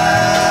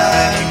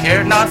night. He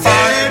cared not for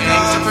the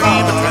king's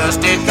decree, but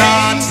trusted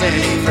God set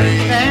him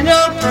free.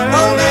 Daniel prayed.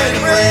 Oh,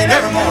 Daniel prayed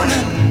every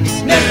morning,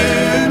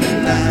 noon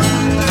and night.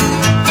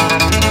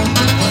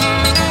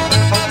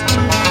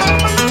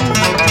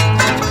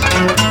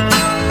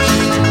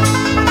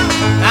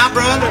 Now,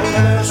 brother,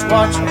 let us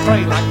watch and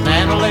pray like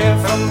Daniel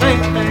lived from day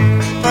to day.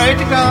 Prayed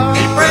to God.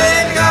 He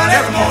prayed to God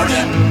every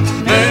morning,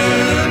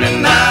 noon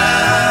and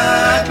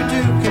night. To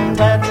do can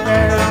bad to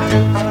there and do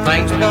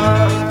things that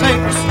God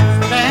make us.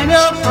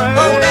 Daniel prayed.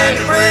 Oh,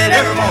 Daniel prayed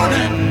every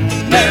morning,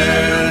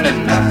 noon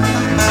and night.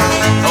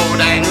 Oh,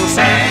 Daniel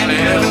sang the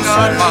living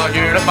God while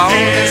here upon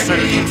this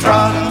earth he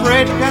trod.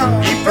 Prayed to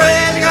God. He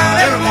prayed to God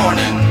every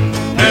morning,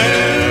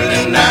 noon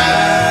and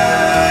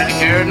night. He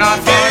cared not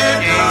for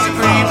the king's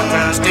decree, but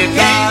trusted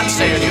God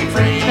set him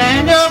free.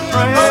 Daniel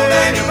prayed. Oh,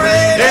 Daniel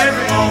prayed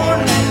every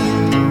morning,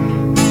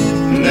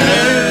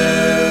 noon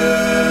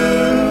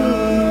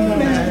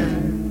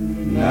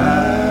and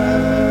night.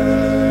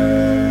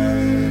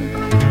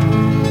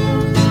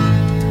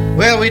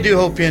 Well, we do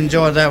hope you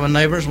enjoyed that one,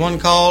 neighbors. One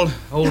called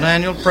Old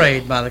Daniel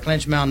Prayed by the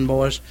Clinch Mountain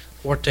Boys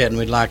Quartet. And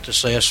we'd like to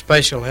say a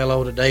special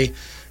hello today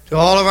to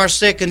all of our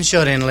sick and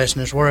shut-in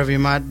listeners, wherever you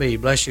might be.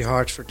 Bless your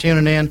hearts for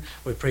tuning in.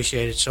 We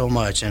appreciate it so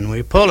much. And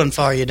we're pulling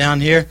for you down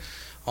here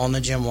on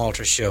the Jim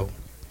Walters Show.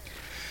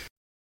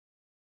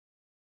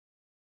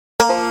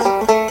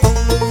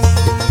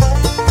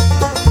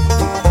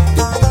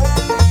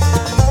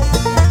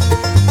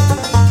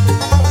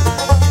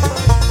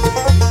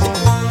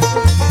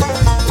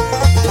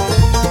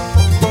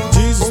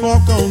 Jesus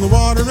walked on the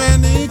water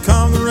and he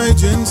calmed the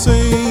raging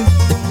sea.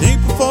 He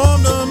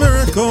performed a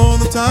miracle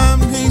the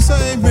time he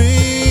saved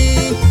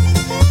me.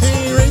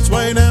 He reached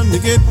way down to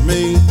get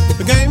me,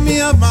 forgave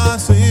me of my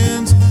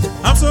sins.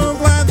 I'm so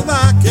glad that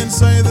I can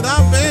say that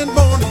I've been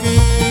born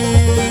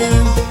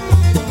again.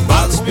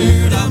 By the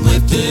Spirit I'm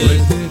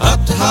lifted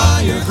up to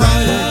higher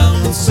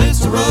ground. Since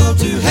the road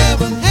to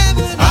heaven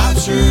I've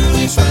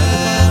surely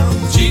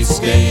found. Jesus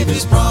gave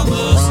his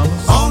promise,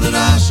 on it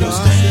I shall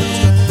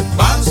stand.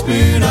 By the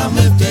Spirit I'm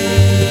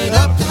lifted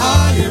up to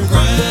higher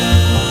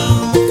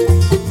ground.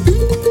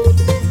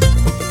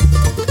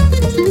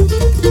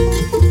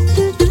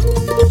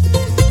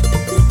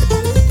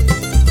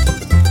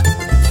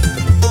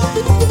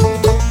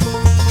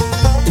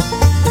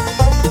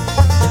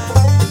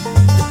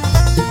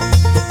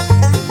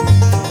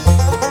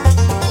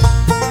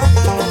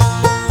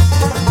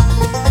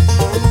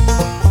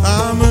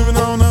 I'm moving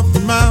on up the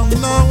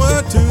mountain,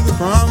 onward to the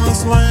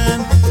promised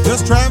land.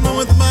 Just traveling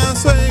with my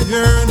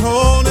Savior and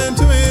holding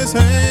to his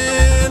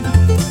hand.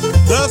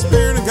 The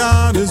Spirit of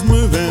God is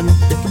moving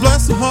to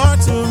bless the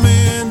hearts of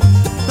men.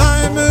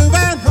 I am moving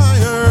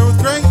higher with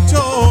great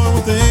joy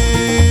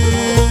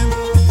within.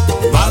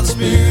 By the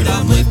Spirit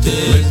I'm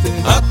lifted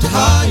up to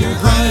higher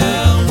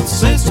ground.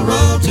 Since the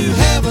road to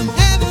heaven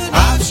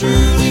I've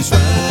surely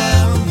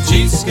found.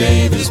 Jesus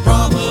gave his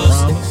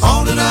promise,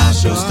 on it I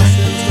shall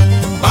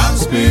stand. By the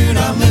Spirit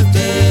I'm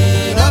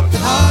lifted up to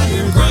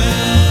higher ground.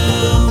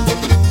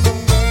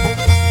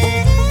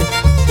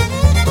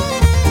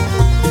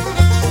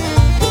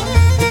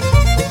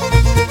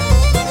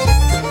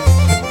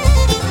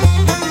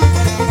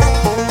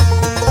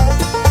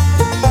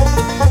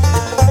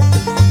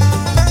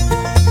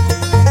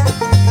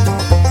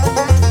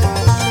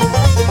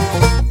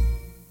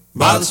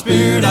 By the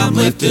Spirit I'm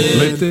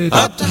lifted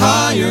up to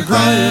higher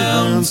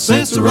ground.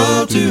 Since the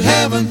road to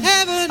heaven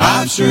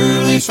I've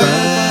surely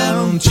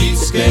found.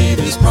 Jesus gave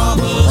his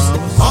promise,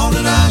 on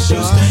it I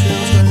shall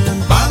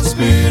stand. By the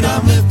Spirit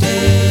I'm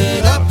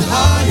lifted up to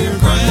higher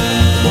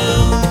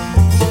ground.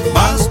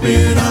 By the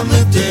Spirit I'm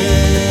lifted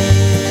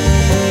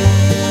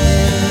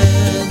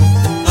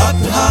up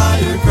to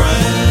higher ground.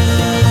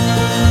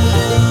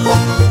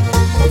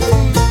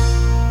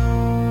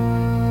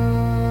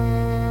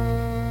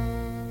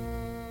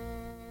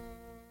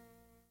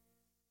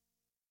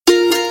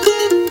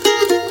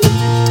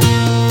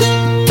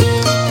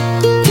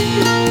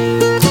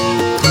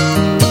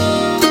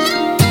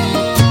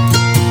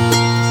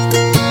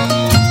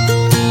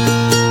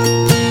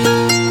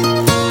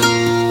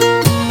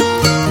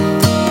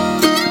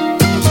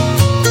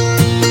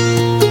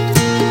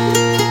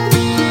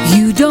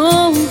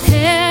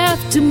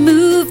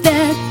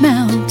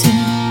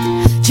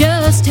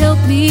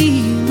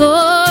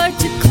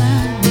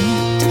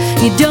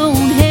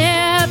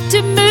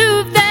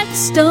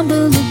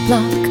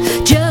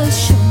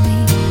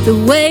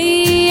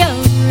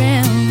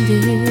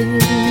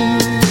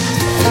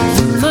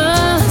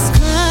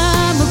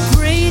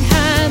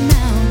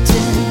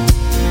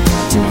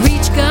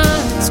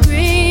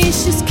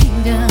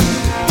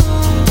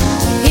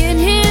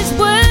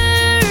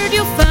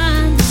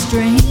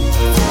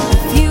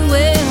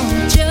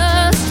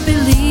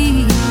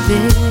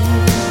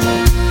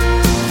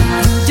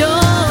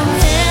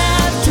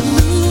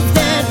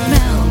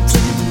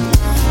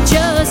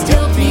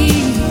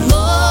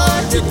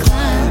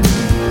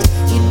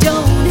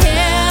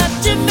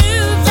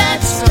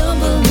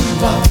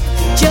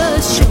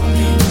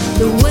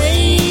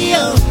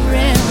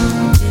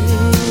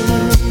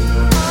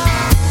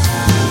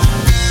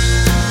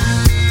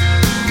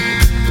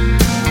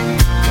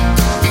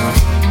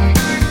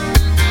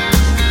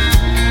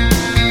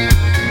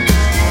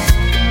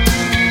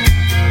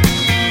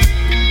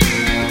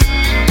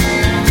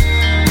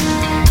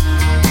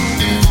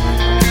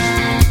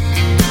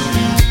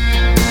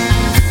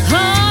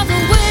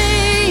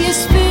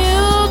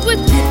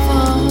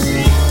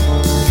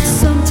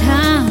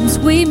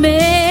 we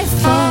may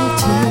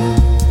falter,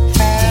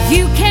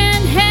 you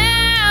can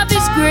have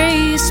His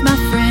grace, my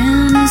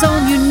friends,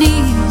 on your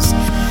knees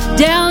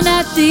down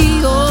at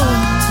the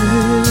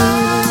altar.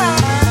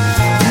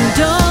 You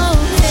don't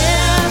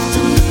have to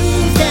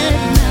move that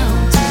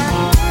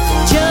mountain,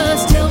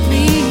 just help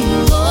me,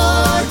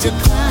 Lord, to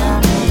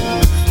climb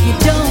it. You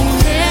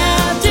don't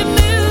have to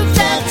move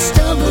that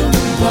stumbling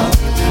block,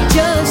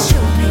 just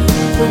show me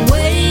the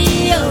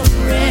way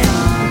around.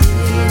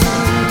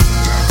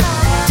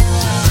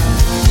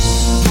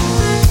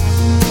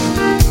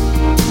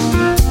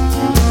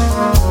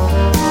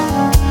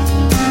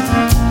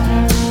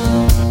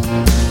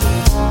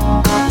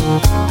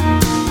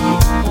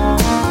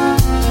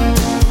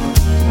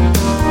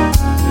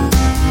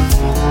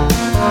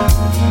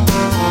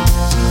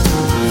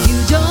 You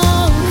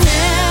don't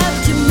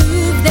have to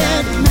move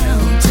that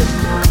mountain,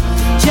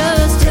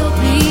 just help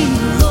me,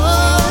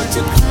 Lord,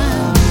 to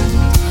climb.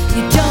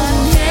 You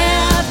don't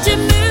have to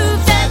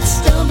move that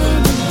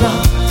stumbling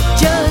block,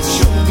 just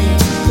show me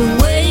the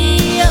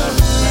way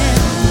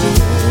around it.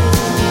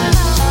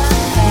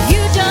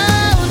 You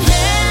don't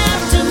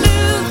have to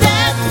move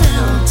that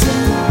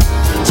mountain,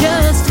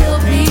 just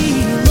help me,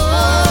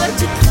 Lord,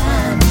 to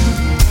climb.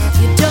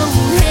 You don't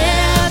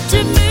have to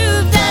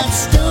move that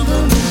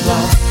stumbling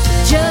block,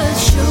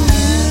 just show me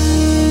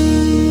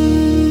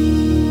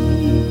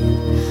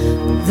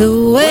the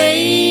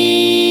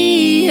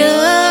way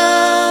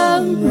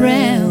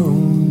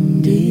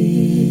around it.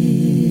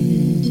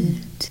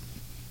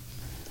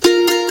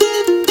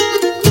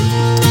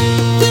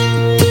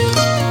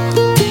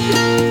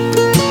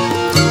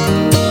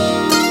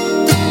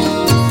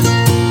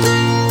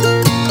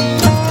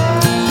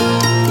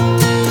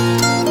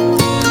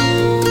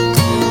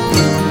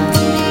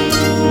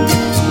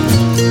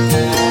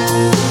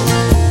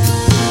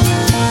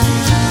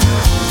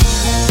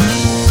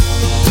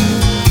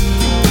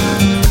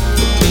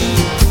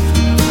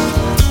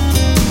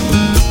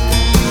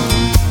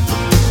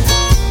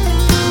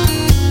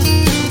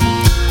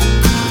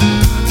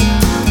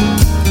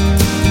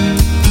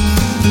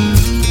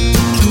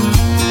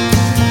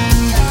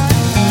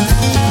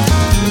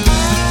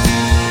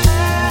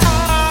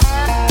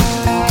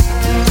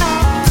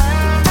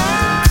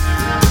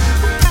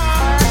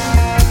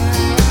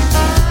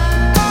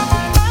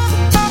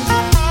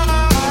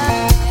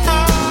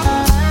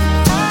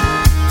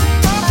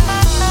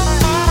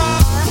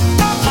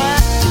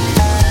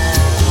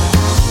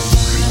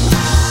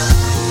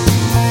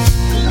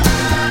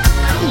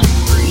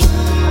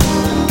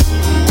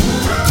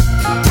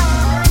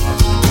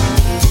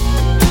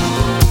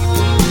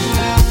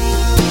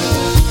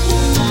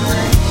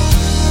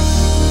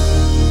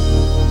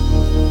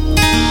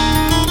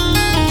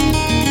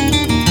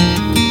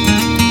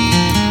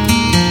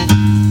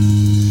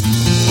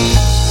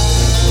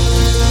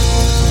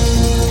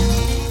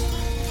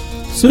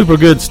 Super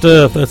good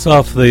stuff. That's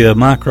off the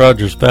Mike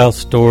Rogers Spouse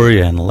Story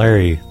and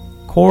Larry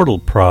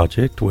Cordell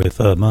project with,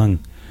 among,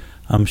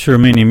 I'm sure,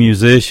 many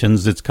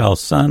musicians. It's called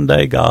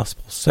Sunday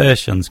Gospel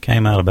Sessions.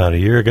 Came out about a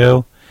year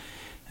ago.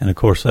 And, of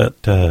course,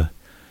 that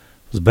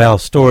was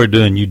Val's Story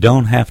doing You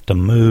Don't Have to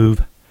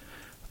Move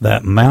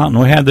That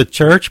Mountain. We had the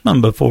Churchmen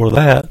before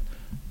that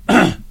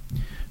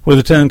with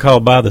a tune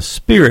called By the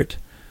Spirit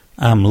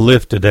I'm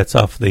Lifted. That's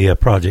off the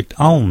project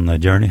On the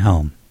Journey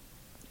Home.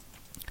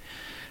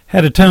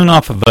 Had a tune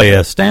off of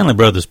a Stanley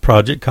Brothers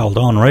project called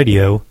On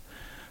Radio.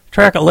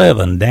 Track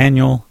 11,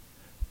 Daniel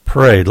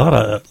Prayed. A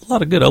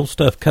lot of good old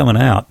stuff coming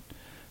out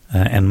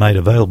and made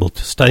available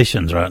to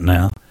stations right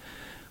now.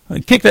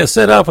 Kick that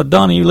set off with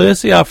Donnie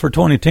Ulysses off for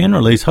 2010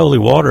 release, Holy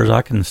Waters.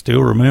 I can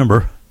still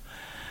remember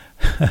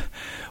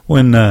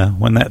when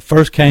that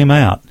first came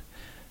out.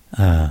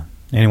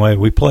 Anyway,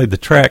 we played the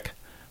track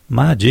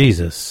My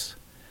Jesus,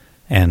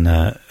 and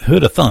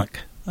who'd have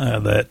thunk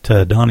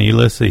that Donnie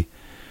Ulysses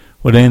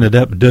would have ended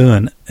up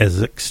doing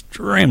as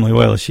extremely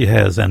well as she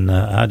has, and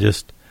I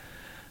just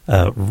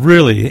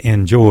really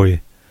enjoy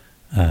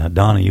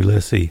Donnie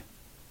Ulysses'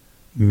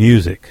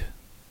 music.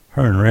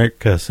 Her and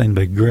Rick seem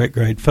to be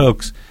great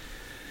folks.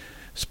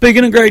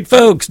 Speaking of great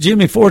folks,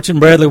 Jimmy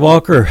Fortune, Bradley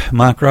Walker,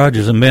 Mike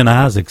Rogers, and Ben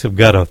Isaacs have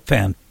got a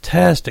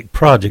fantastic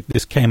project.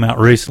 This came out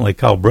recently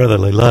called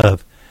Brotherly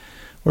Love.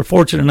 We're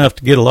fortunate enough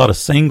to get a lot of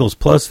singles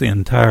plus the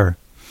entire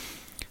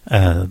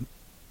end-to-end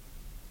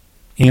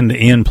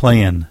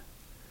playing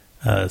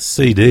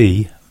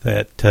CD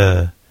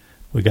that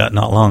we got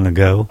not long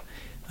ago.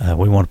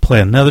 We want to play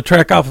another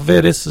track off of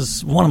it. This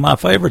is one of my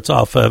favorites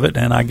off of it,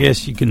 and I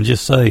guess you can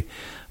just say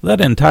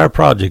that entire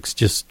project's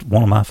just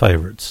one of my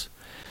favorites.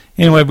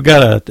 Anyway, we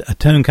got a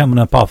tune coming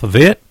up off of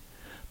it.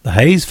 The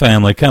Hayes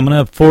Family coming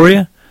up for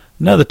you.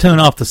 Another tune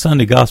off the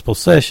Sunday Gospel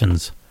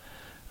Sessions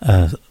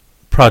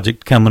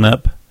project coming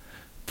up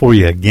for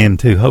you again,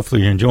 too.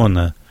 Hopefully you're enjoying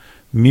the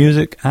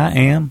music. I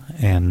am,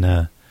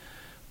 and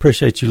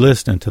appreciate you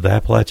listening to the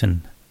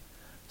Appalachian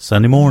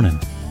Sunday Morning.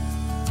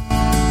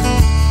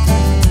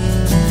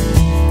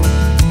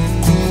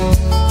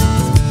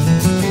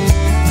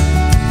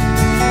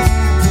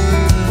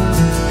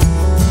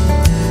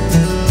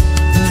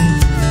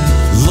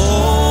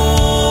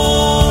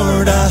 Lord,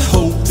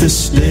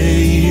 this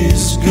day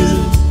is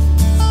good.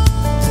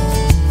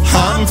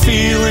 I'm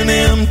feeling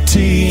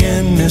empty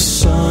and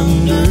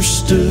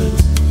misunderstood.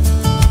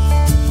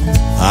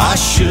 I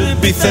should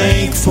be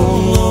thankful,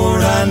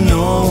 Lord, I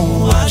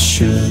know I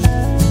should.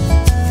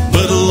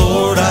 But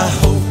Lord, I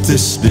hope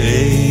this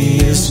day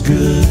is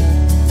good.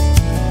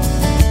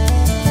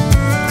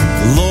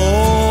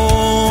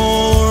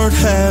 Lord,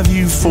 have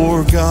you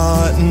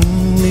forgotten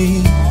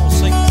me?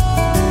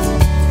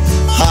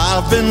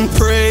 I've been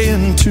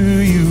praying to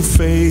you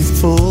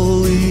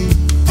faithfully.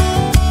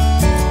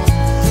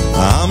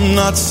 I'm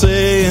not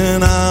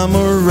saying I'm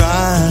a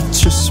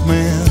righteous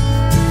man,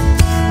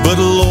 but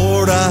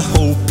Lord, I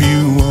hope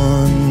you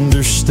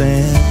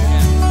understand.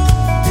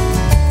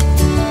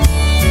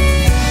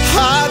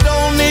 I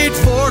don't need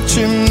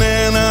fortune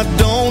and I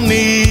don't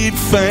need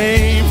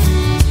fame.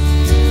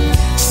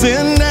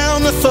 Send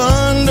down the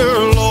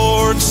thunder,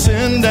 Lord,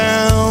 send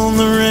down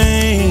the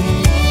rain.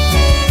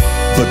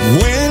 But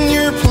when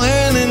you're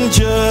planning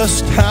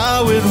just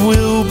how it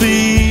will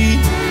be,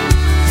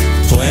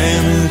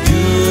 plan a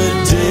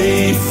good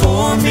day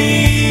for me.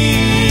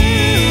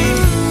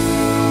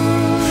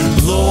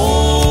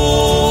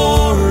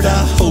 Lord,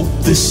 I hope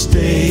this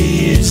day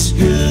is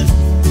good.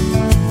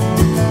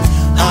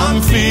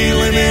 I'm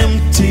feeling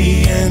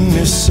empty and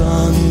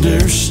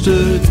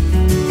misunderstood.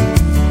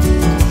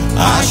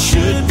 I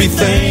should be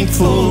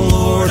thankful,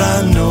 Lord,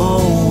 I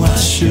know I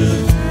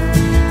should.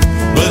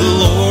 But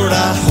Lord,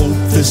 I hope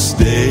this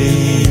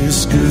day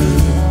is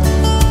good.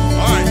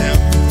 All right now.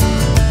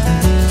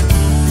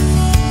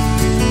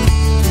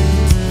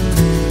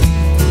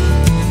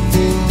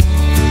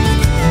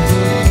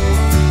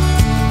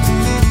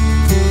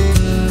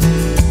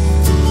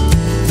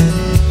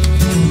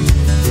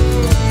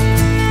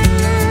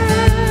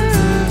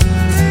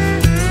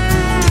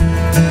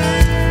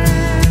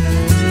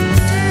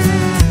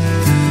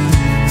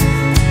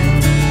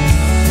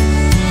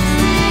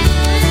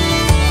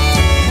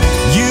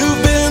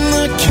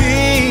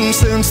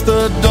 Since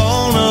the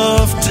dawn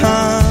of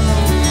time,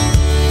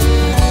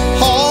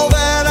 all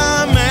that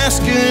I'm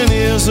asking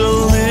is a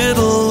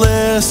little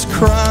less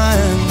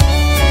crying.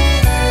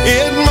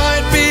 It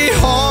might be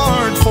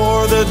hard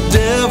for the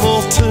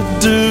devil to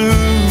do,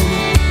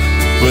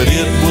 but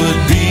it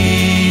would be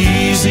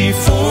easy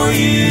for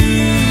you.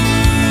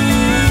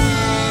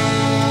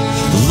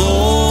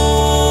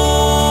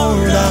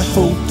 Lord, I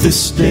hope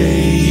this day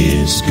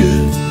is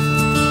good.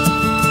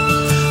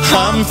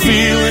 I'm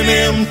feeling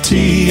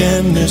empty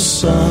and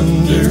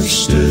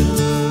misunderstood.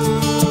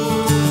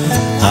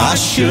 I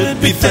should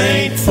be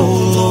thankful,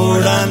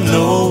 Lord, I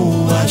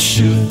know I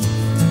should.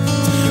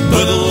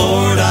 But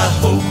Lord, I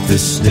hope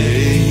this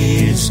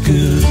day is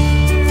good.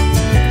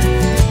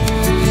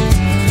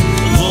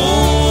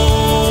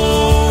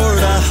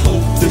 Lord, I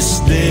hope this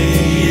day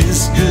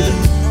is good.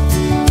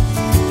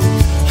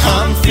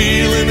 I'm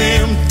feeling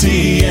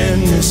empty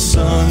and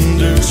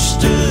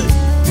misunderstood.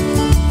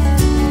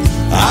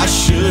 I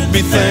should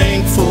be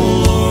thankful,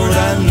 Lord,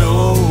 I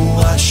know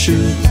I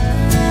should.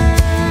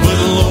 But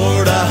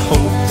Lord, I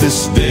hope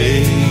this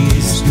day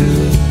is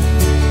good.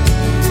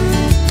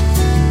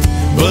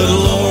 But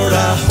Lord,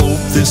 I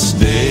hope this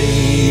day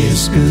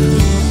is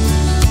good.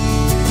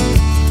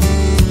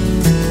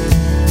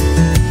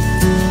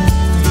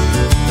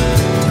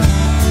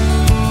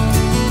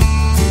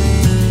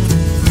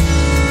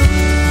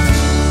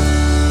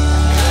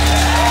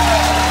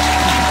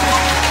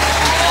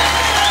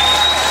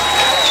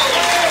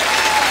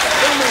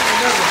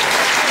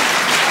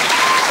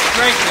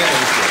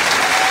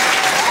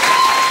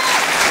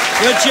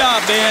 Good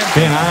job, Ben.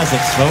 Ben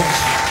Isaacs, folks.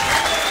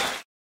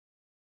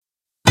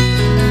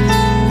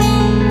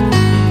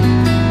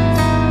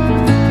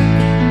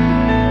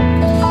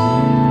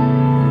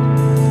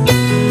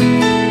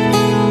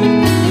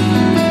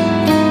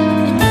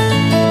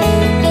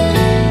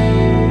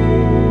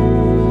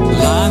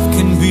 Life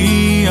can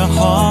be a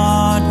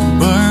hot,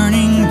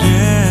 burning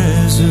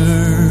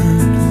desert.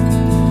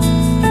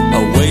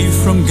 Away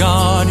from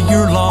God,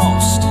 you're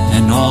lost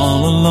and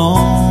all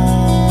alone.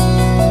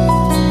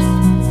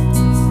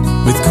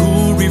 With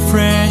cool,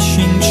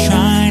 refreshing,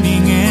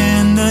 shining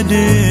in the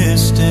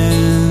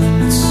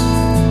distance.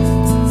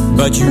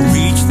 But you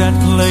reach that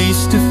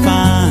place to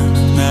find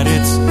that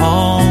it's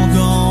all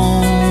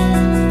gone.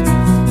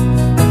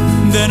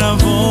 Then a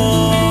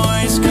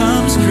voice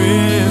comes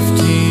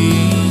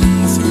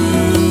drifting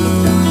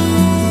through.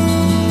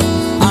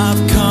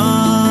 I've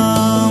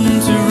come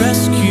to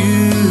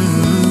rescue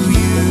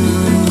you.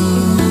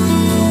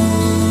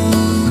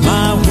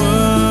 My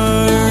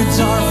words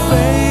are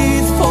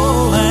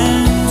faithful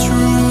and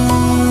dream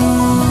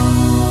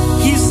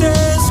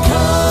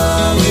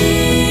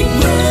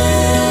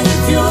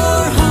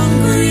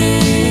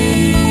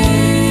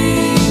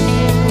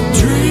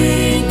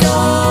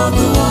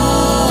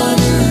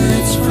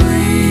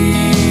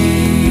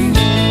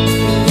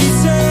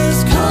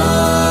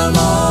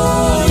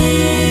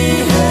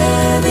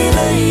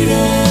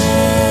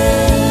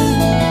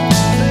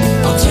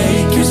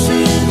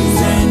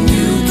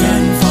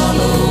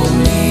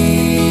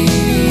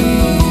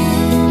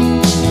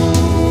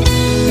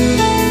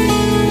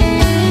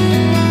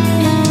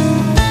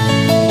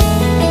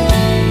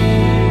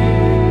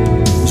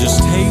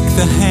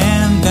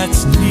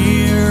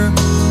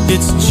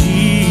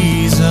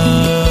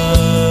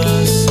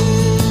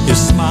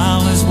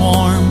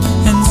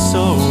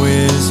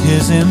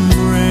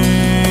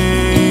embrace.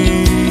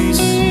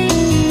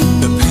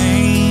 The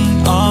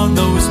pain of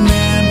those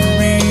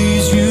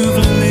memories you've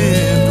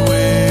lived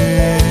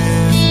with,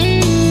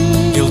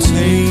 He'll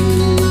take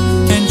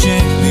and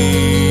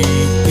gently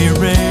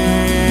erase.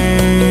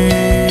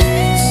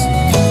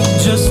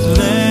 Just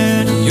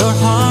let your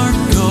heart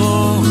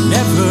go,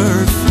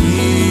 never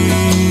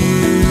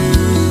fear.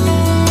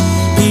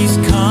 He's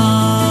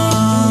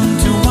come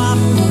to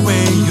wipe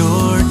away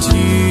your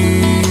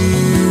tears.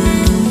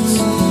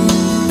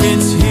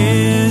 It's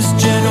His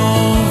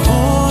gentle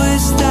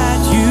voice that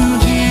you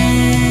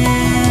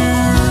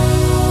hear.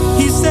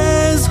 He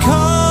says,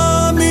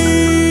 come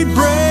eat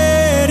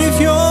bread if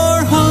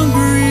you're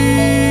hungry.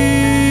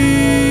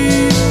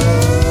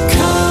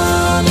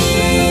 Come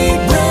eat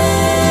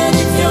bread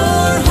if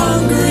you're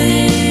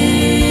hungry.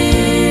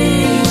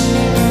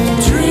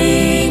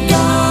 Drink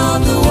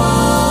of the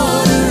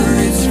water,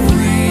 it's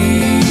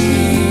free.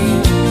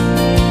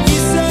 He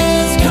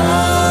says,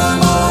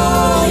 come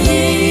all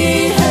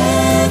ye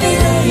heavy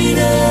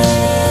laden.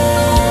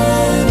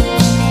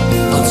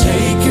 I'll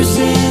take your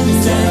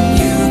sins and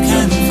you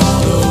can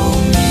follow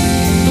me.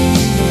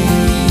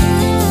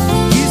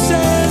 He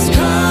says,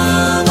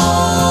 come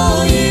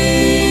all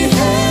ye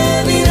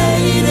heavy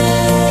laden.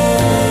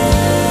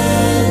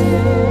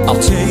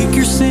 I'll take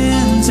your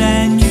sins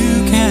and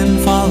you can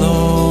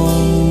follow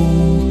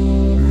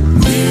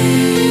me.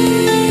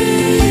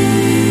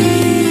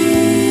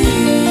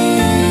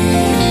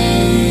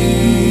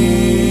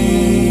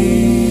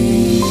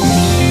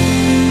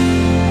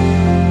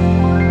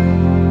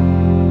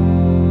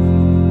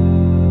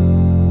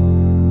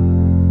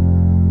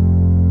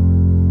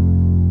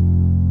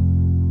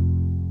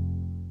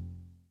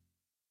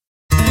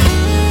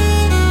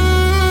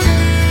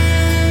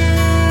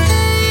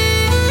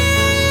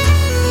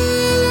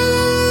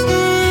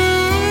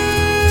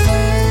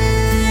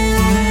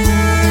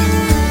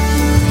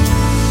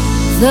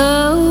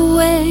 The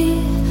way,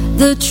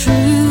 the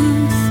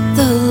truth,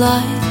 the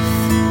life.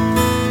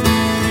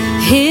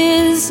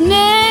 His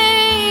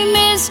name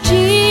is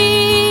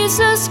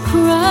Jesus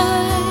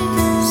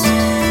Christ.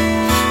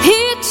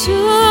 He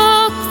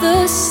took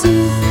the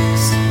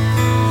sins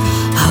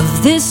of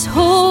this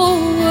whole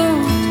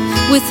world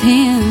with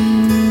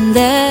Him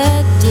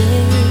that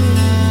day.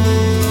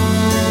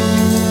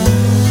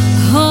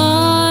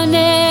 On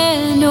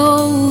an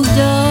old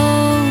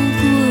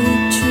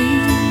dogwood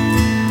tree,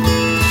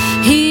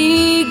 He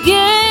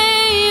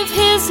gave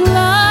His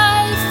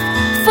life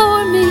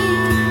for me.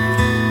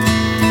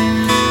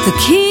 The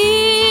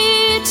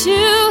key to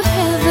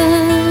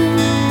heaven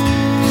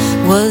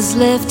was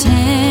left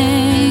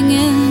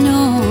hanging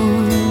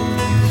on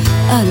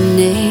a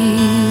nail.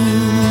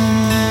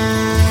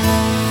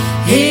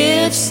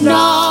 It's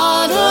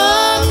not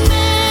a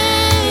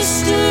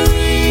mystery.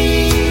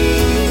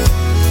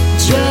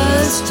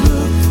 Just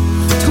look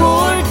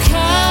toward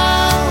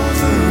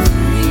Calvary.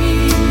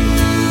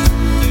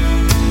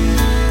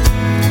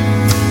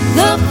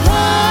 The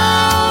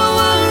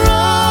power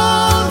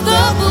of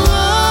the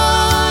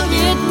blood,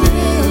 it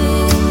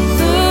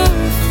never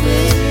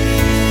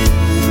fails.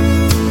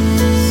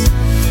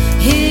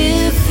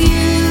 If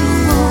you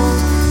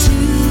want to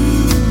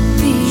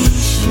be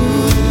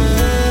sure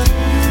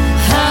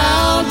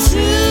how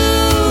to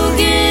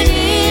get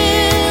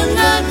in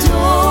the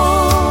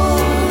door,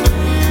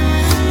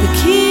 the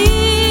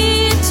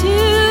key to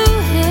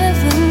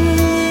heaven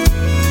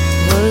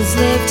was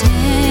left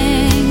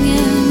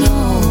hanging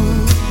on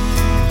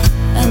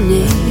a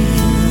nail.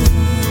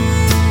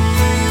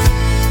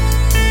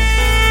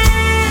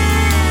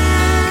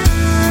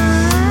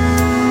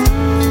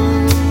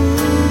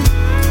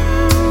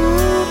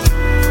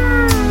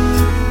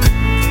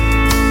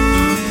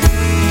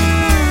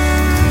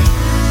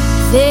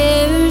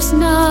 There's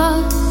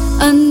not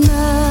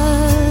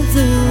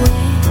another way.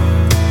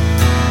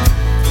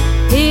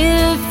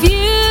 If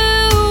you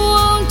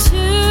want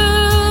to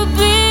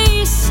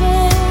be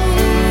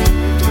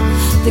saved,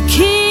 the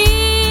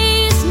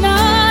key's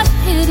not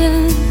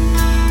hidden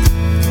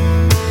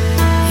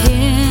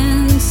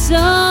in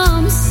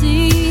some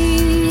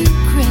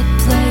secret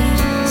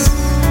place.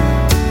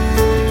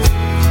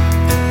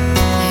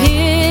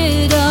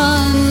 It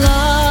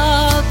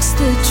unlocks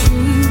the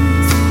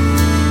truth,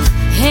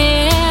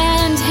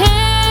 and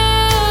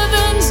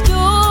heaven's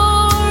door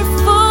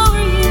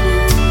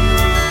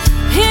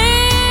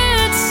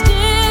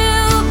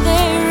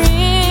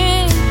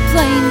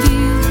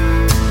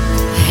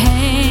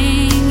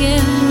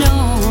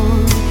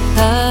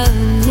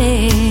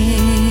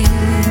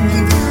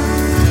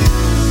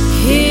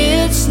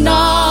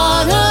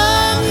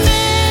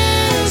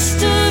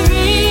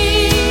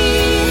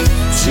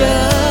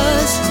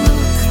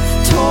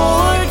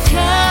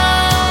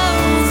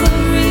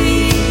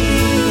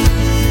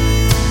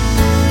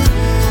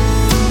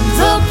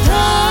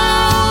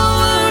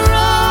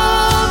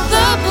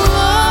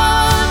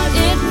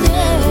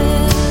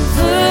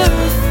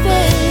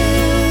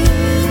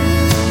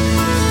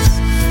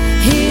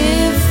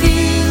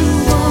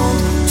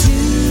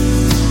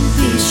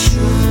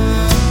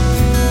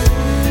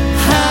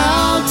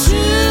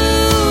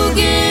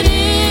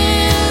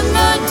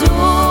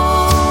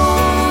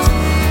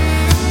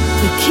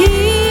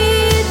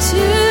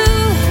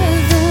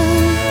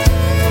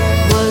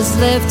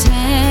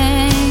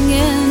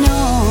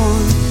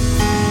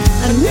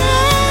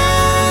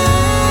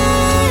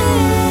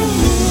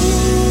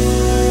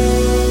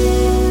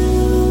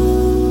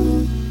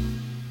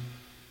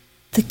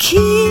The key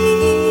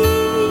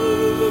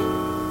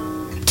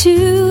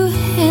to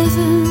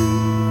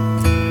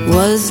heaven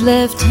was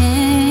left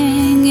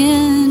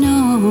hanging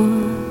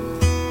on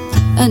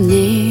a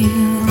nail.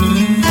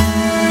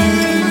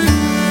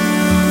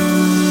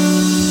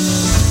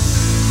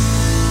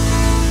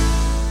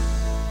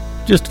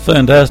 Just a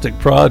fantastic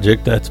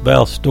project. That's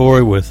Val's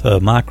story with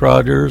Mike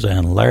Rogers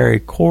and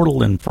Larry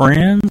Cordell and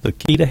friends, The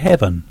Key to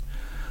Heaven,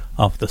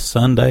 off the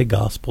Sunday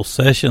Gospel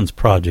Sessions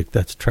project.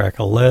 That's track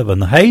 11.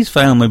 The Hayes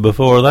Family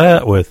before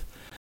that with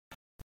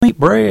Sweet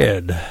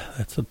Bread.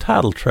 That's the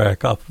title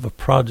track off of a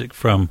project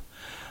from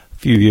a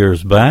few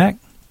years back.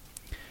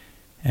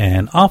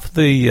 And off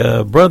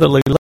the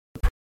Brotherly Love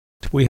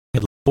project, we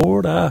had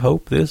Lord, I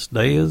Hope This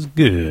Day Is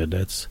Good.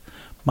 That's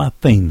my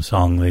theme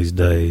song these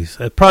days.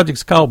 That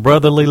project's called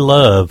Brotherly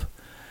Love,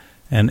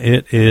 and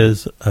it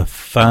is a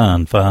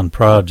fine, fine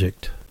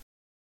project.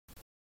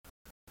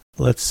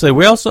 Let's see.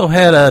 We also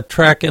had a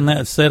track in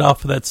that set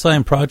off of that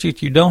same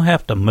project, You Don't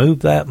Have to Move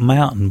That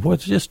Mountain. Boy,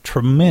 it's just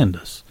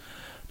tremendous.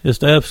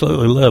 Just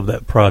absolutely love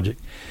that project.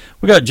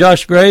 We got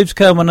Josh Graves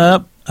coming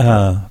up,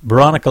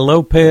 Veronica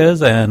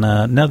Lopez, and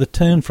another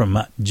tune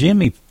from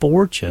Jimmy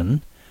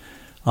Fortune.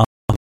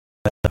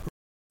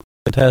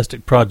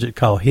 Fantastic project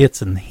called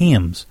Hits and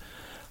Hymns.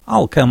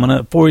 All coming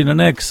up for you in the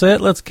next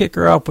set. Let's kick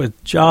her off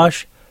with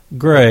Josh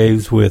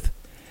Graves with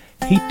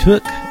He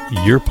Took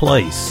Your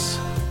Place.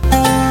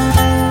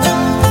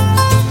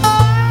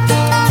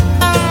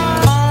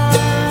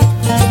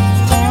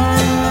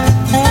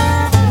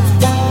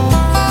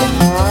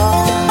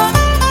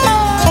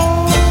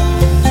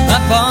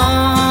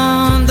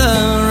 Upon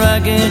the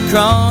rugged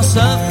cross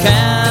of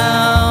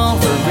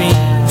Calvary,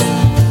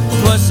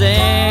 'twas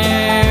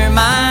there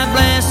my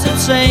blessed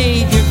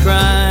Savior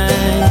cried,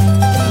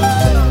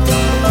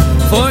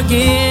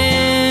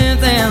 forgive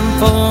them,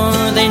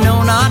 for they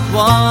know not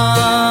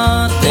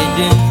what they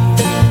do.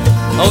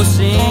 O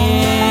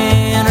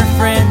sinner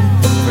friend,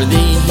 for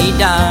thee he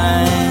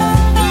died.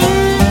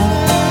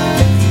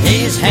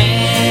 His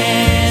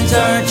hands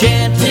are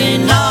gently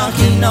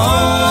knocking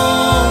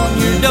on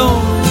your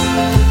door.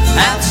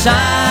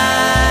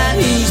 Outside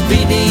he's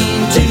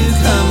beating to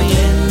come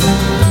in.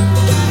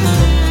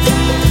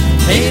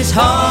 His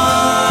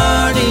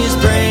heart is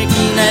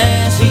breaking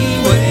as he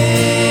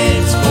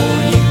waits for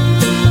you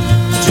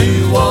to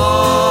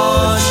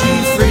wash you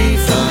free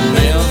from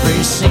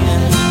every sin.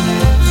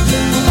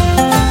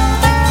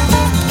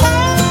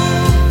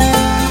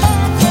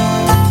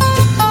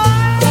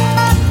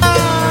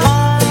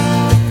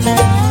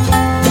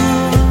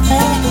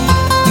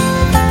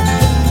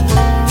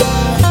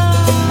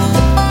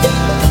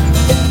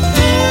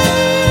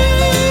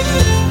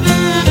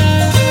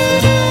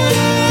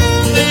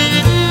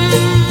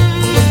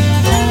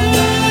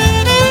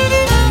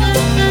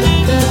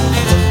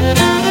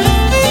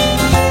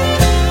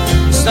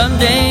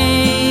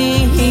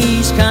 Someday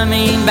he's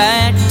coming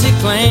back to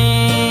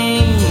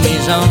claim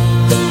his own.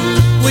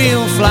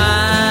 We'll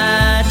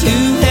fly to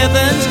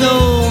heaven's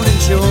golden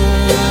shore.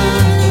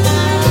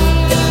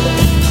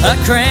 A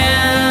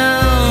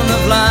crown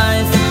of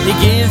life he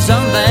gives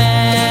on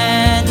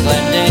that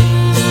glad day.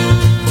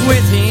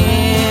 With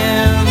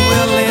him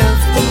we'll live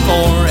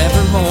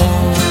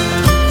forevermore.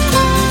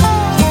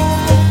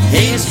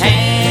 His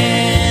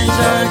hands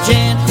are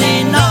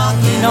gently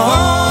knocking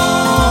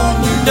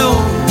on your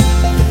door.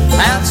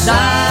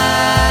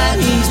 Outside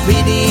he's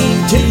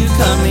beating to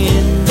come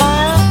in.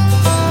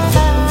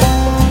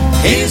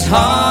 His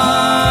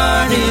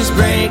heart is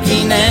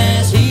breaking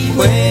as he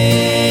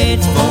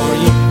waits for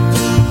you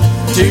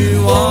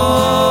to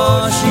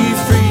wash you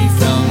free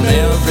from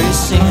every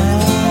sin.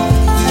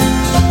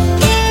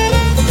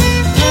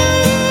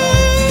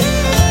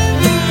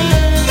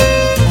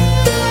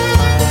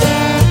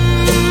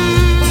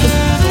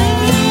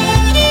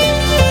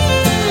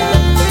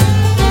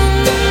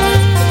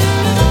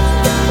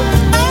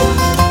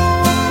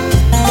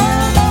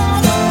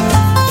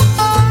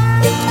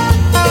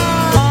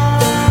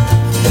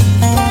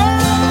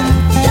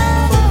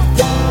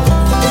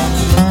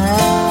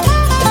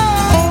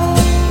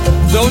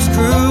 Those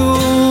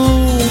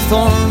cruel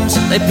thorns,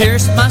 they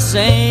pierced my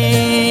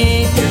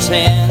Savior's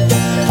hand.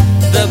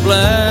 The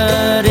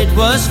blood, it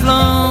was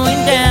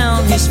flowing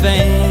down his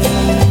face.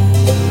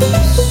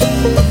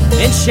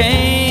 In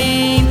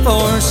shame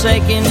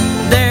forsaken,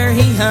 there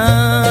he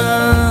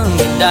hung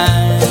and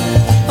died.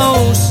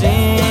 Oh,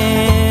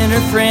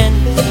 sinner friend,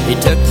 he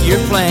took your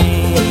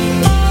place.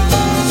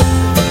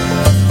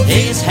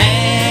 His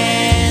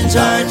hands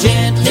are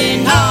gently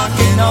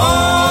knocking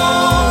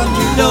on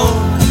your door.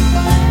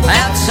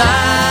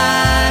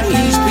 Outside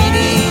he's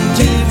beating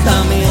to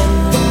come in.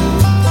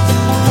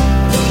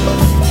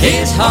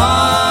 His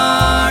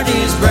heart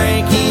is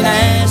breaking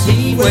as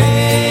he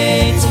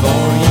waits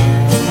for you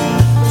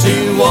to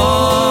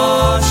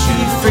wash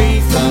you free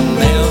from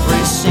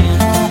every sin.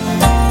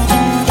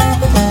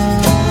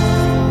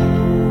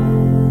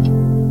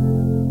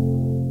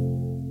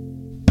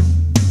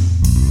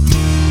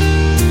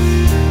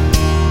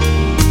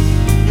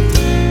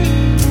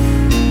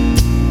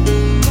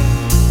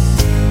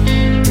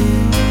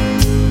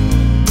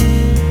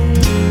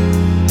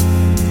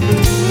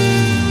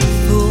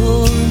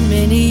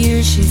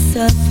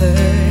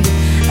 suffered,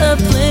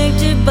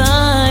 afflicted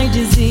by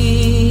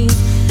disease.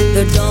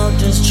 The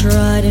doctors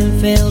tried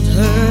and failed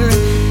her.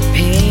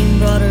 Pain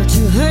brought her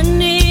to her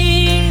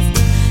knees.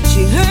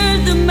 She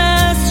heard the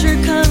master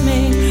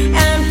coming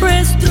and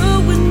pressed through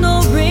with no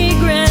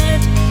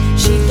regret.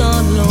 She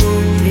thought,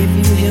 Lord, if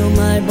you heal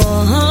my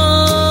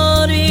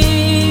body,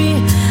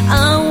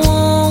 I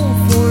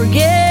won't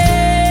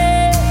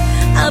forget.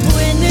 I've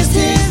witnessed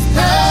His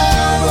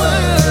power,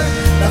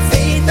 by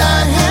faith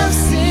I have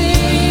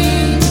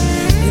seen.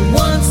 In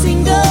one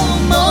single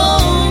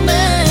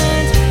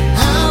moment,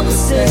 I was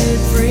set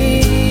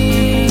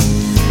free.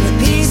 The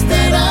peace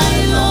that I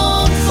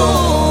longed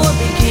for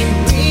became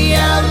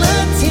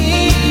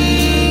reality.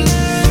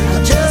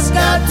 I've just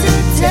got to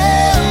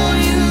tell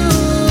you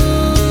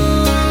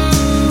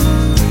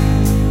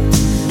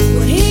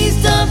what He's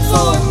done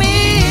for me.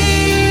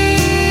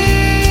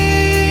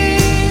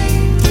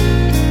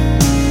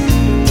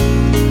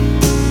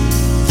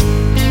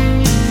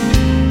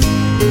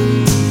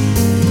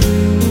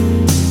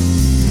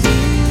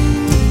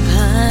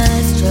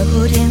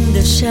 In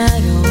the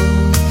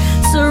shadows,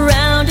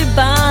 surrounded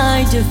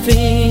by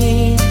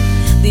defeat,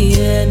 the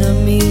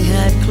enemy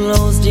had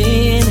closed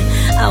in.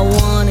 I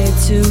wanted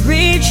to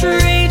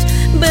retreat,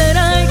 but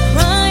I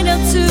cried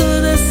out to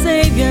the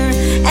Savior,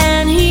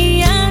 and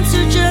He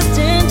answered just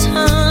in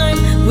time.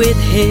 With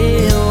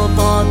help,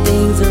 all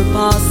things are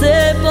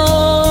possible.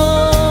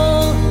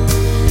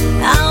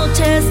 I'll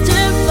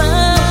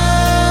testify.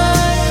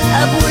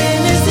 I've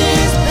witnessed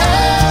His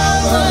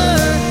power,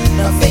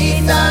 the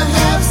faith I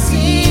have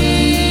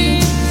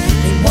seen.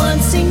 In one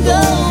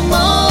single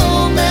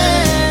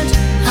moment,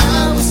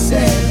 I was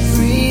set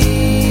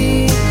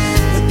free.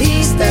 The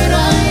peace that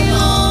I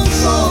longed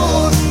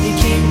for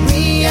became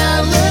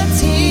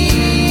reality.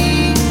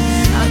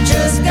 I've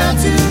just got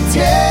to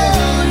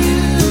tell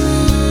you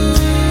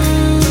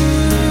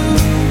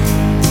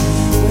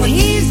what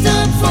He's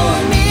done for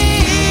me.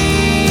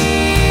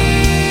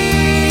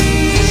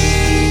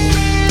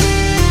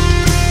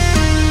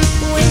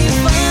 When you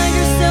find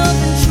yourself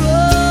in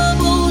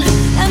trouble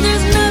and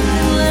there's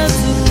nothing left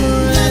to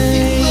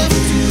pray,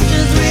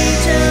 just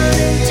reach out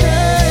and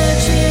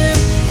touch Him,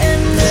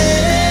 and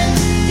then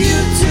you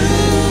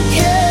too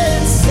can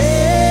say,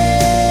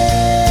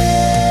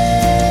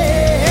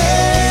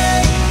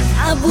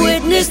 I've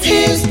witnessed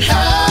His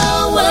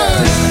power,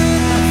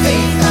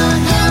 faith I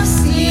have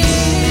seen.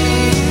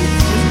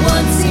 In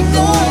one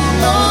single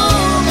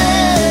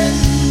moment,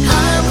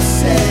 I was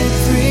set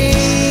free.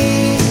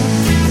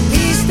 The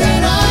peace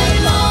that I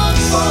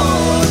longed for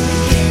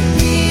became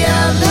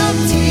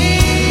reality.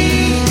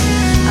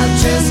 I've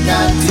just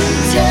got to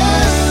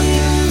tell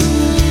you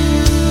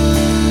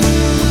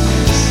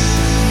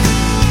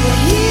what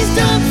He's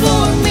done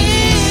for me.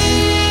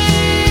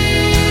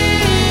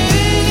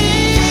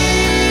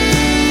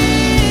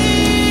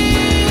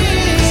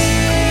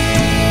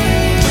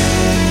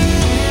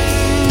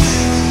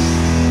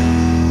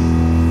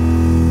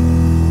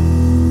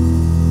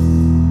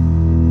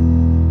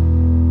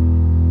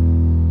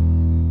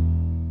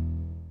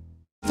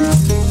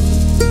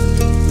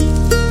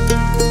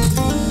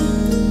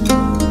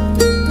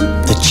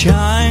 The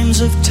chimes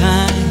of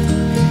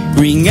time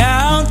ring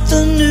out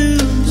the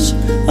news.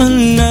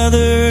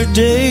 Another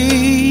day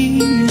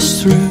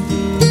is through.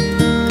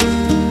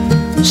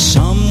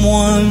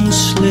 Someone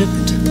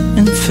slipped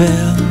and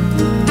fell.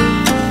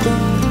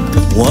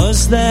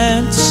 Was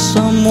that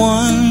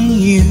someone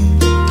you?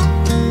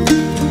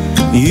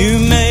 You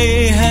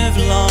may have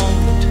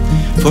longed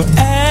for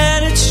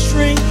added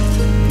strength,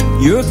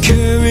 your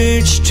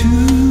courage to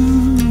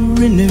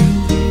renew.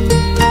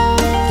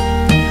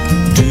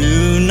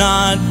 Do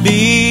not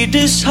be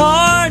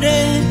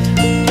disheartened,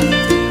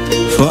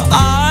 for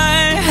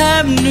I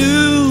have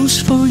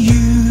news for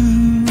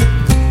you.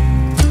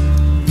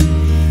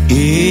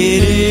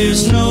 It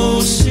is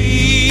no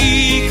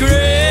secret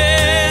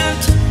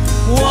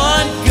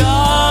what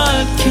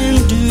God can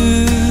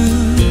do,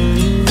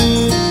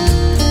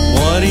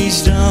 what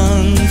He's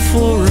done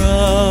for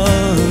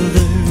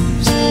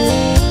others,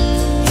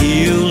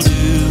 He'll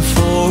do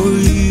for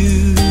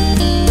you.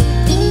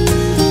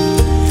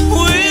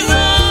 With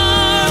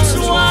arms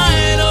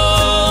wide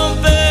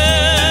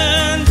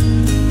open,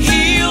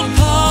 He'll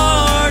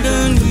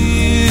pardon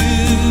you.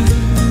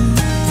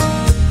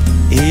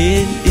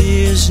 It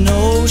is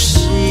no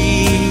secret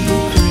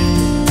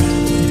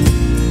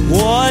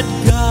what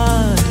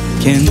God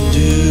can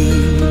do.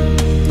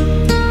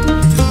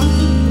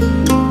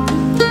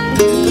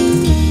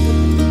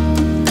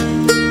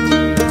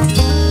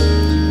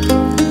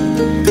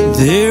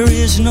 There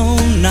is no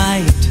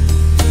night,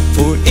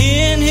 for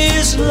in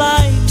His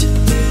light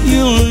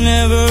you'll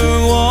never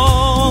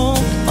walk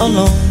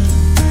alone.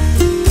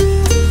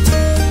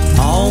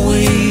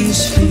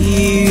 Always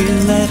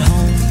feel at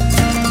home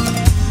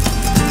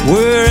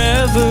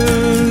wherever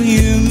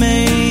you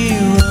may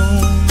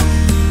roam.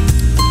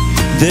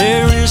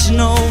 There is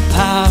no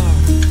power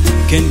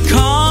can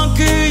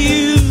conquer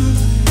you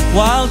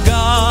while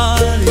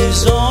God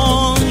is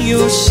on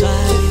your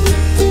side.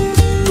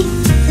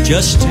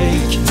 Just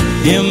take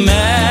him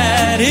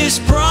at his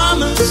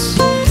promise.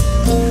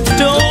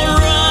 Don't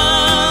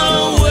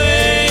run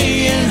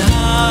away and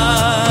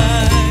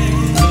hide.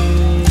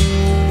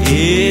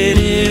 It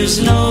is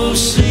no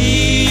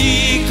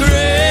secret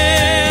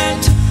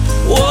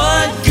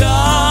what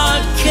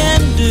God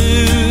can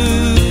do,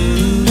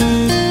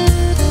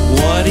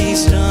 what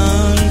He's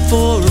done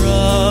for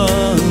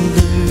others,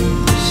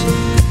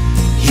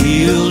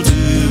 He'll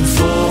do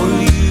for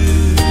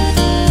you.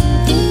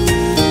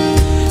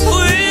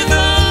 With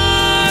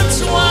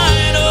arms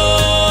wide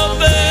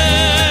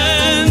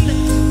open,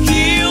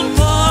 He'll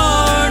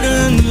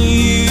pardon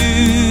you.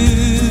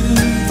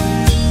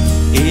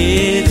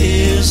 It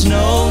is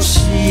no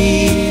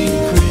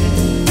secret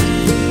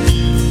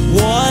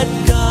what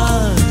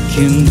God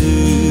can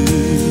do.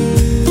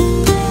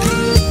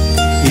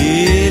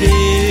 It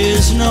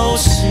is no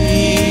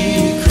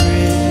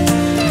secret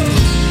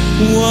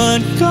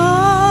what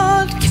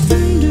God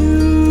can do.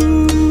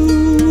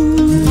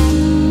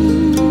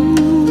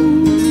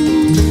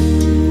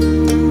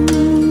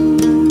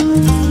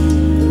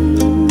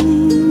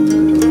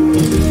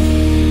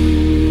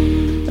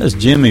 That's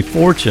Jimmy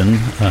Fortune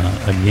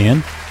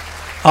again,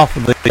 off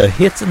of the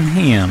Hits and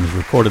Hymns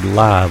recorded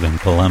live in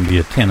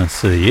Columbia,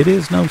 Tennessee. It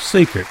Is No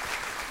Secret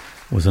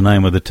was the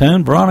name of the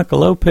tune. Veronica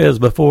Lopez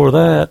before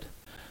that,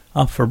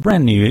 off her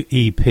brand new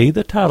EP,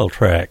 the title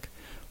track,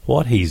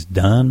 What He's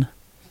Done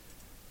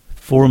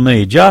For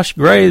Me. Josh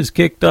Graves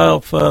kicked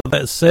off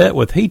that set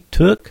with He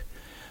Took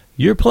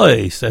Your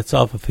Place. That's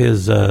off of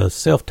his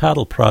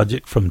self-titled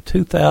project from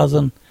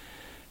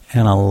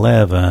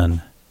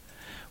 2011.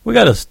 We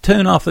got a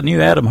tune off the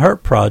new Adam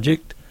Hurt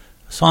project,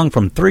 a song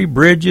from Three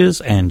Bridges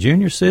and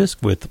Junior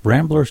Sisk with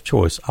Rambler's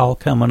Choice, all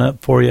coming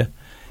up for you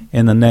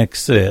in the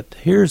next set.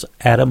 Here's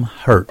Adam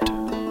Hurt.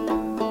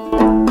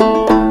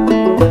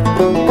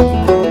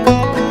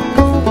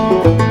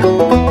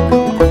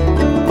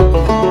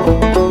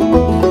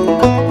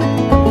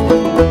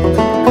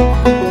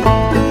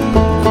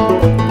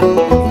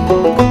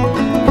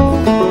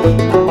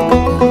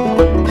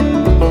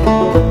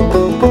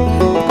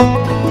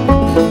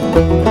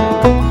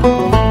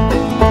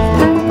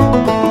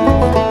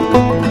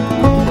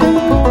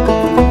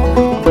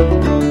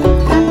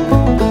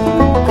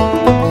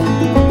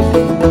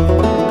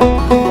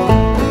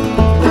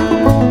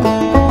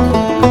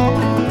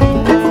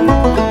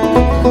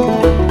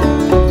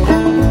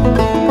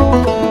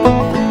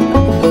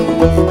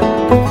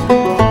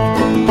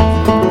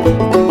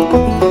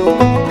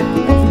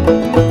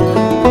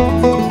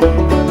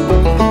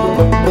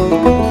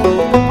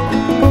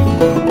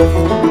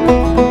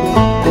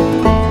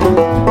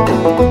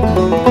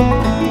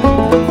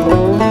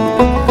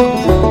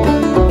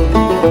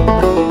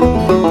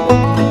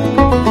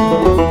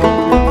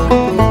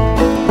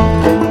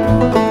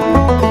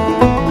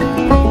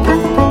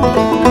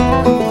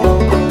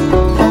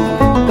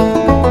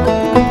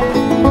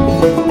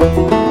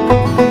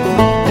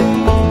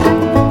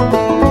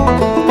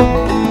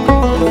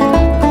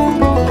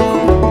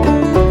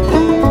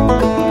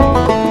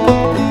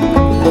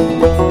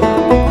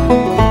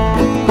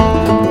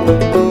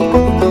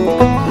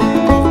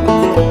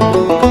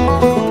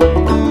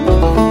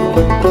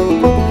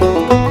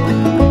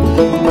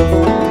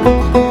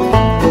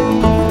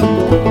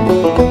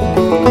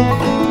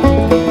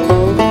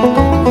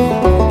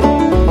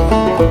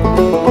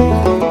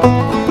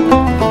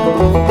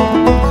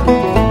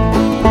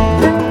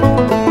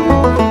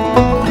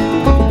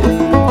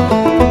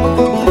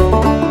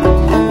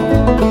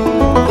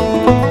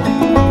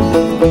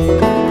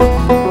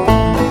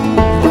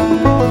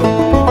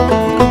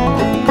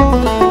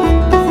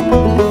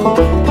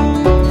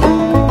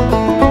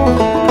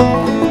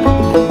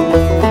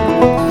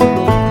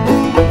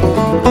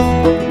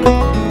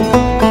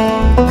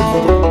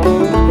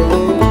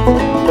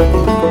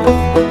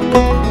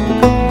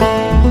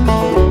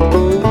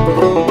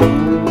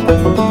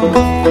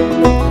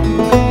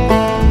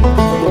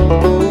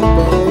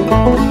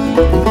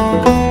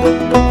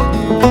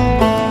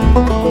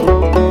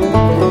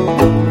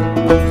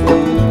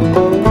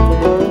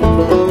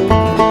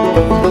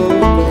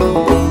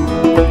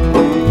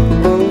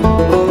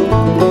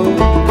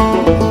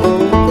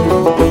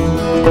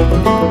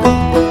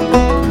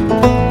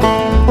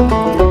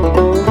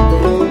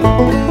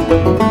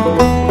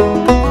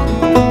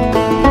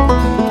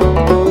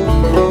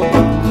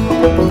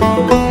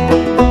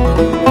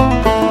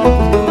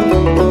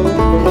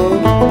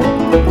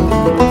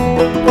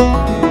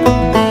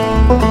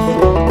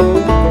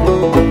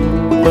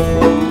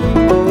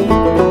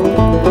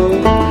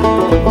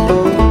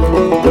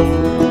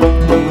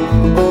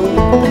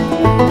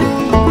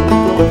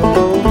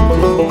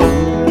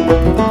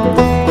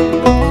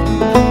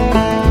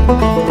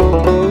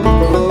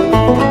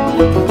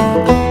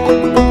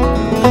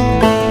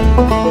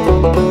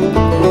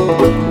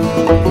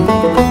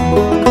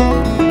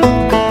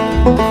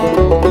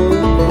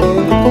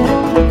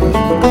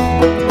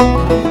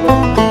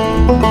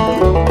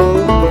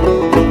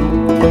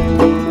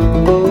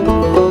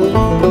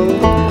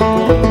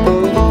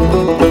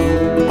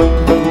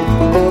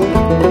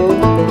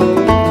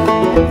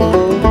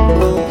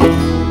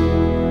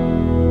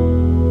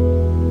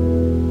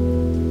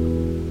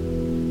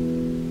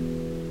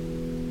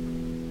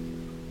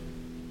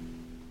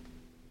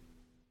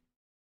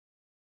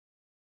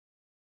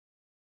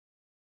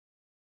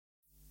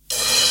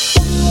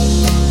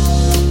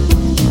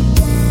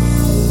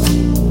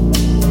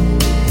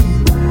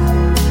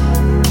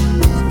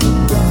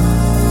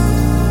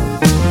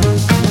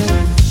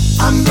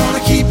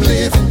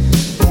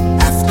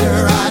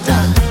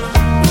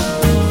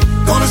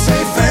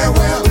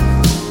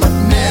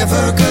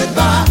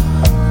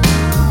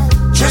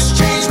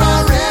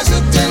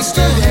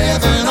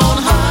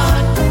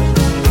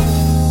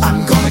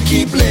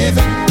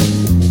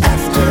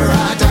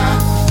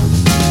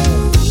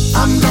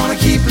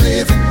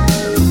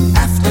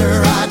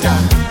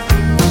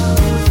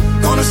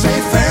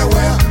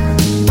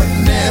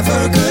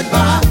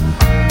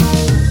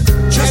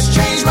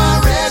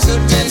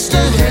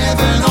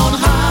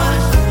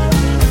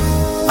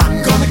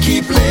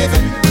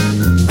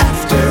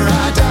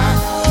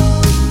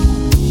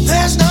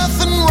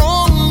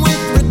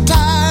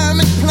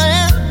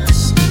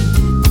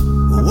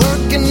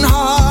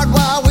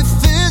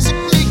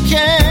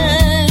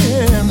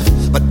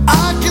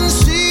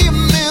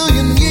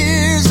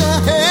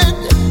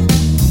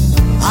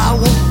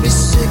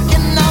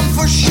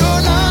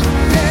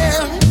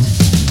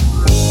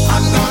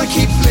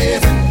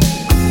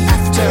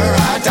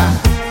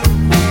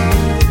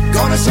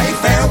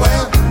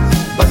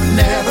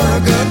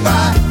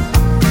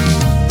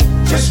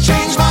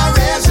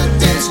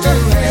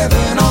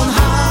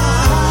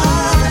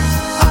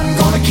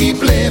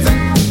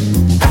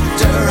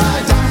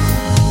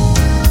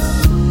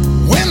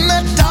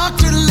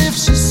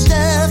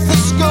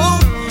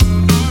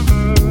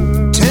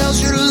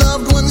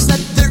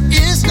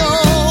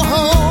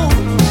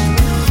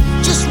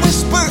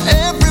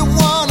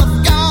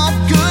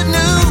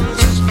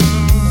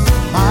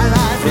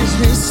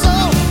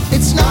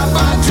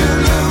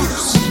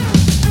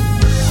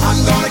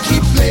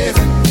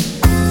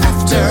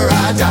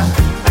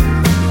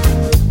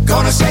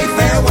 Gonna say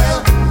farewell,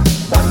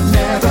 but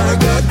never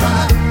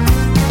goodbye.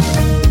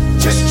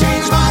 Just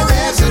change my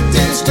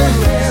residence to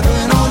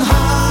heaven on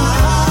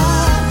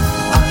high.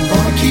 I'm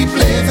gonna keep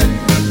living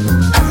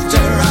after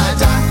I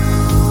die.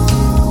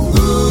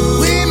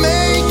 We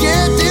may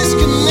get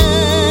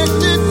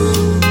disconnected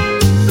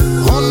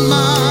on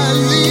my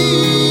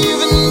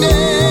leaving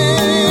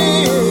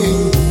day,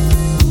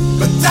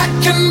 but that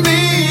can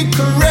be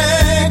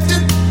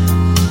corrected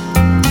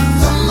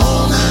the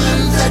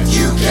moment that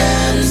you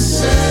can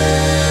say,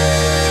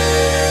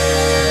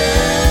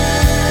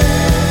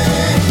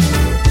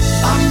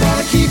 I'm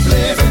gonna keep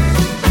living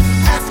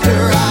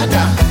after I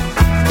die.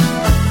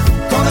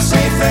 Gonna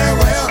say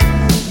farewell,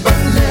 but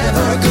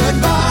never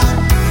goodbye.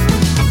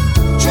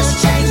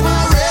 Just change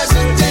my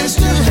residence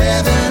to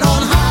heaven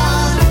on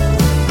high.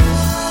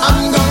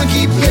 I'm gonna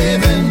keep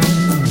living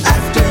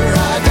after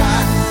I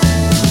die.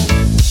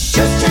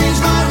 Just change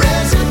my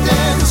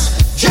residence.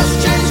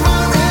 Just change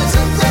my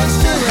residence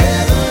to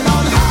heaven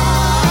on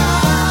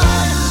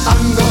high.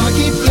 I'm gonna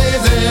keep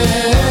living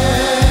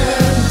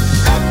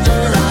after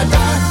I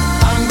die.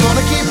 I'm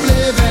gonna keep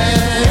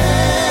living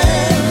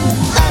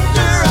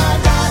after I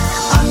die.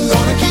 I'm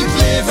gonna keep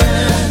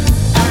living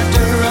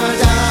after I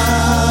die.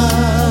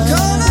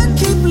 Gonna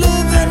keep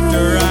living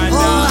after I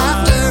die.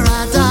 After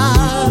I die.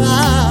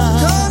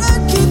 Gonna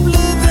keep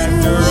living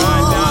after I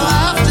die.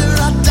 After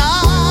I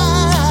die.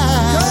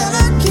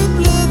 Gonna keep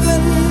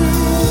living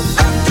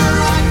after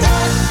I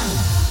die.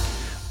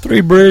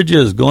 Three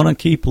Bridges, Gonna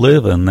Keep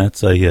Living.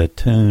 That's a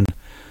tune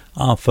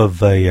off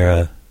of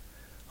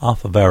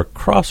our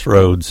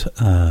Crossroads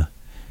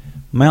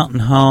Mountain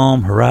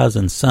Home,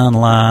 Horizon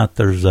Sunlight.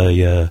 There's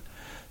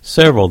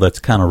several that's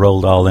kind of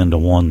rolled all into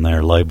one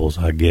there, labels,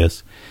 I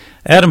guess.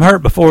 Adam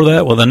Hurt before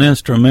that with an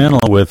instrumental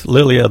with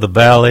Lily of the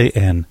Valley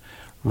and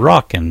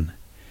Rockin'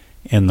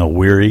 in the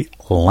Weary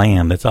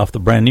Land. That's off the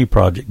brand new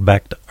project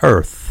Back to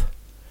Earth.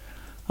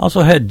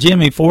 Also had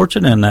Jimmy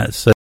Fortune in that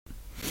set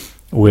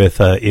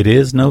with It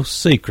Is No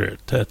Secret.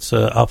 That's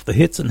off the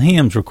Hits and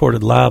Hymns,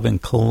 recorded live in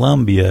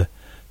Columbia,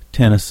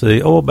 Tennessee,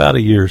 about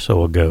a year or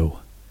so ago.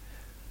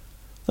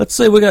 Let's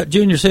see, we got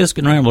Junior Sisk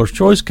and Rambler's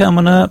Choice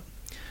coming up.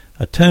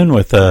 A tune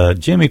with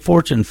Jimmy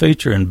Fortune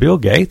featuring Bill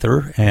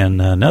Gaither,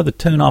 and another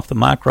tune off the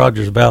Mike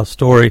Rogers Vow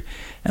Story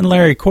and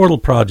Larry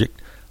Cordell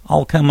project,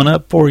 all coming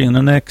up for you in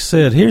the next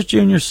set. Here's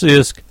Junior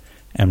Sisk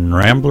and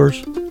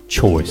Rambler's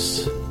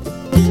Choice.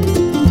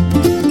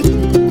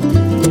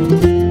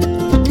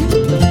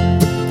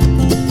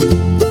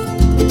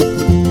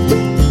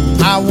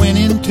 I went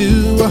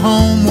into a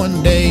home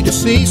one day to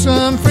see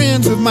some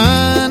friends of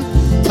mine.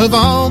 Of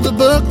all the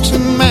books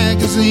and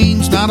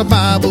magazines, not a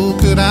Bible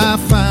could I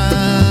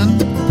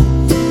find.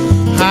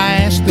 I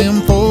asked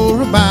them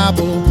for a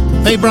Bible,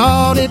 they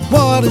brought it,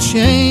 what a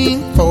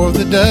shame. For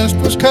the dust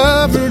was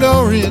covered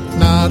o'er it,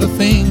 not a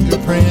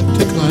fingerprint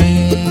to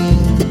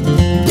claim.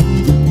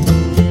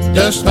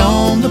 Dust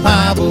on the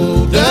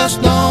Bible,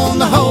 dust on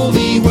the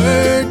Holy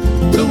Word,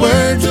 the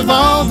words of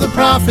all the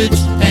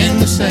prophets and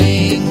the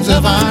sayings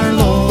of our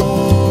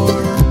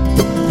Lord.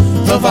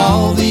 Of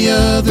all the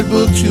other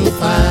books you'll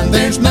find,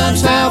 there's none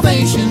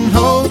salvation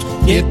holds.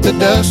 Get the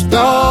dust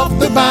off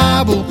the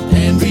Bible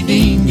and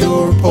redeem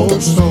your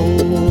poor soul.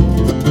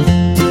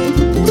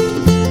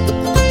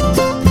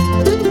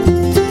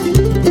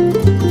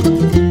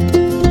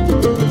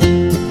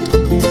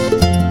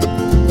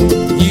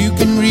 You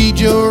can read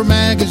your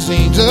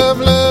magazines of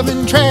love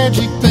and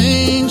tragic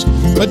things,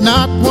 but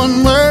not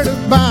one word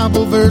of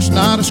Bible verse,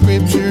 not a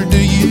scripture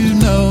do you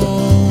know.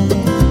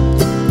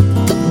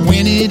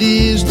 When it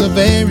is the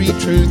very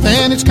truth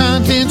and its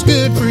content's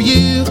good for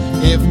you,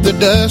 if the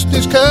dust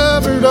is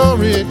covered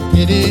o'er it,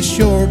 it is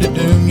sure to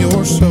doom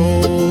your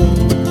soul.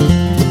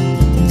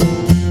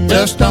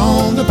 Dust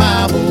on the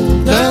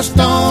Bible, dust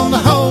on the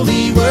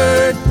Holy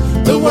Word,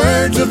 the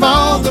words of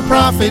all the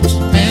prophets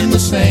and the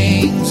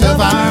sayings of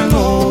our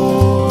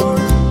Lord.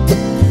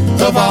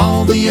 Of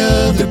all the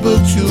other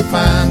books you'll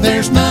find,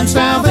 there's none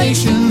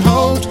salvation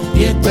holds.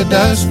 Get the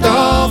dust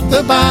off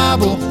the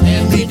Bible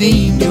and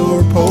redeem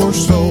your poor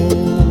soul.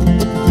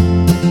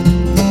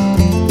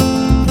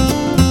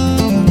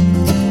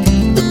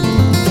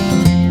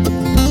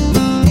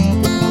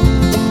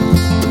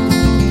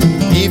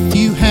 If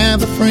you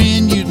have a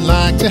friend you'd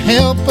like to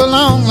help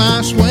along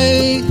life's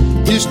way,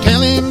 just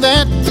tell him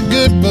that the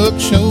good book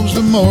shows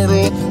the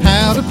mortal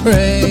how to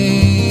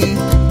pray.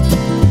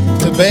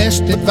 The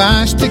best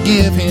advice to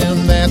give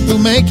him that will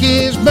make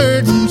his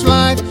burdens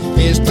light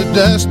is to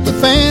dust the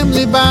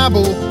family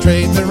Bible,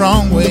 trade the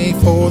wrong way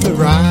for the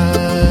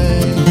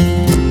right.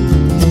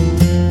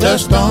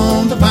 Dust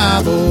on the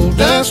Bible,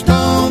 dust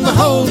on the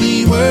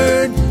Holy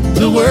Word,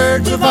 the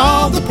words of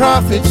all the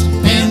prophets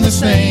and the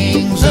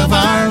sayings of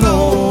our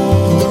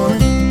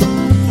Lord.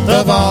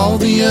 Of all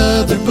the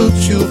other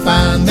books you'll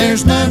find,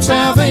 there's none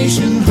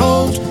salvation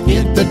holds.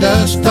 Get the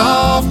dust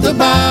off the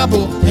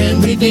Bible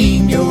and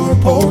redeem your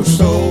poor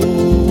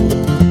soul.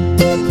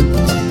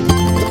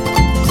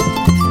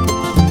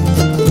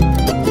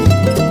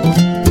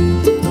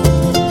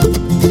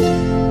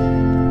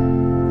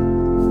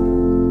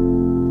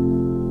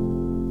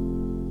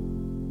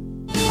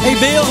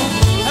 Bill,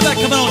 how about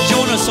coming on and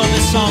join us on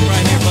this song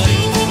right here, buddy?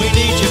 We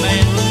need you,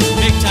 man,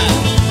 big time.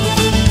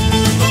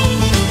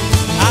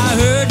 I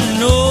heard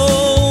an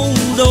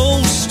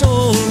old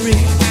story,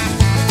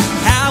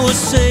 how a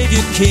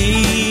Savior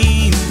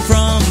came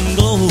from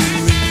glory,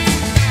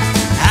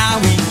 how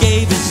he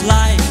gave his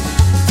life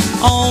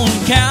on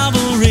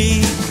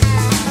Calvary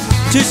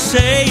to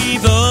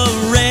save a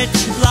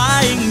wretch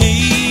like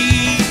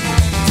me.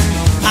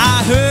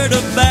 I heard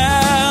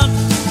about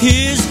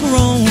his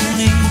groaning,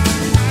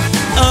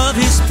 of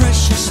his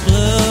precious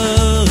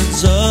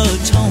blood's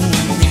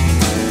atoning.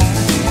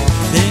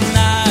 Then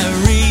I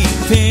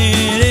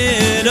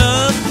repented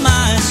of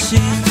my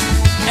sin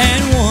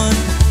and won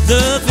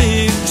the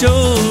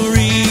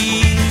victory.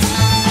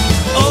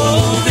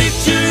 Oh,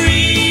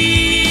 victory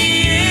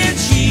in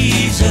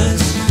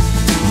Jesus,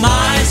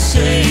 my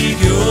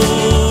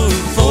Savior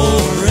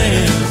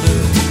forever.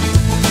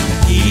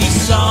 He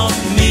sought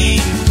me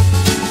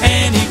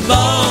and he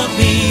bought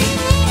me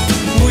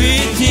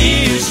with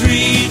his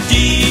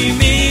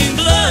redeeming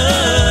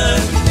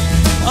blood.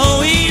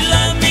 Oh, he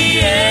loved me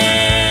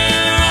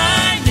ere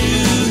I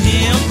knew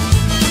him,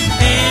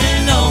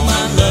 and all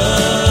my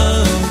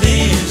love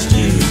is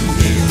to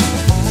him.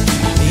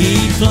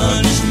 He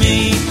plunged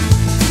me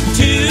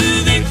to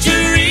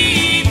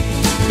victory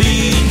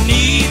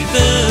beneath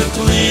the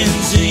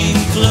cleansing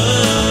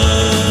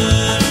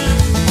flood.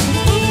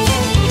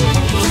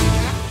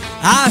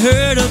 I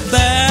heard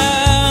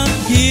about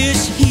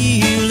his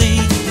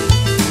healing,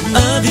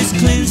 of his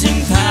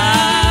cleansing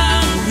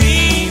power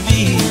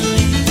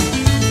revealing,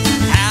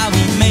 how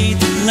he made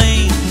the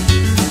lame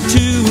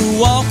to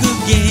walk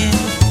again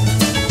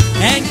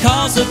and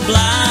cause the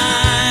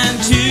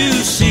blind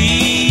to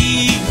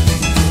see.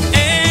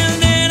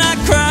 And then I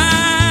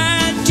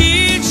cried,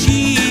 dear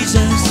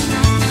Jesus,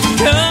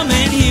 come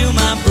and heal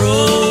my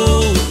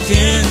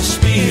broken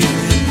spirit.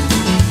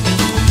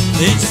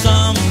 Then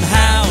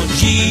somehow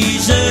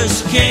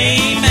Jesus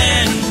came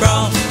and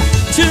brought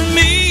to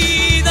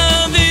me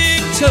the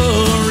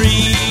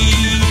victory.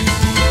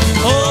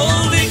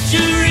 Oh,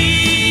 victory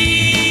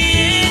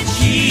in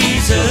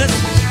Jesus,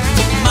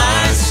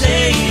 my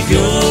Savior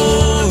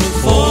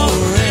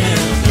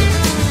forever.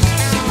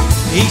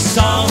 He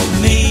saw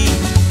me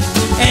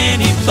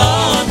and he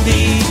bought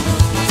me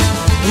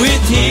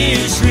with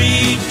his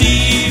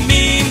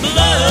redeeming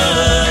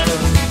blood.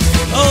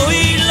 Oh,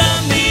 he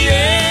loved me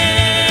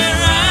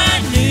ere I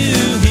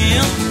knew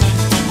him,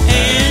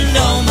 and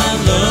all my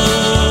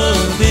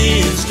love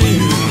is to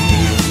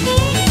him.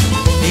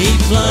 He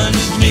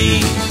plunged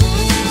me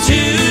to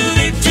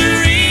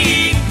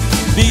victory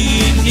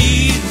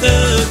beneath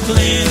the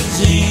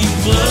cleansing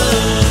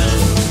flood.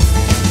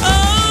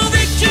 Oh,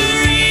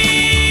 victory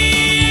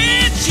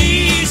in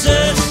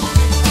Jesus,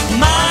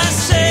 my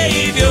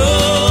Savior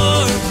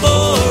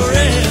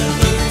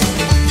forever.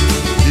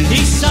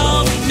 He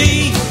sought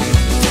me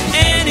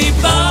and he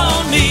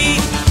bought me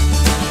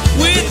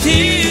with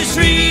his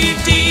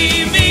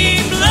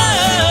redeeming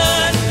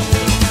blood.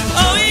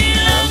 Oh, he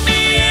loved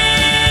me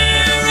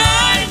ere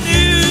I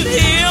knew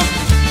him,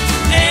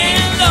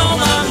 and all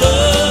my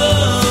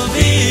love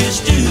is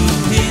to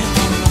him.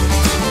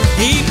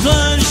 He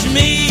plunged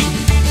me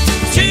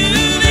to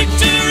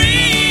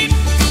victory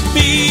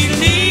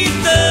beneath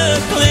the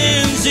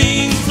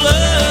cleansing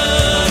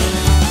flood.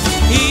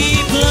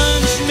 He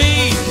plunged me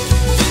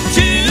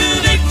to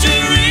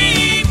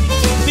victory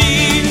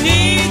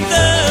beneath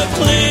the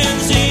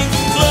cleansing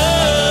flood.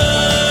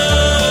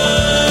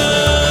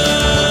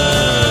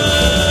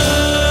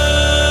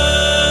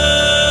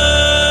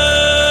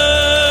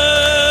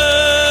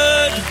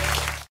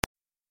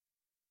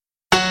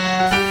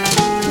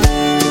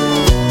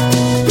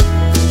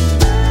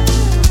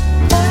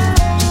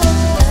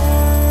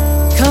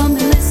 Come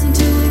and listen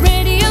to a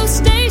radio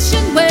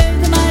station where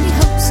the mighty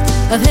host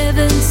of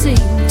heaven sing.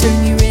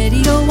 Turn your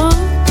radio on.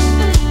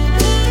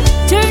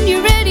 Turn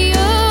your radio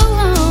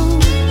on.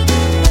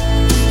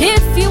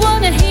 If you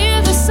want to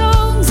hear the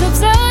songs of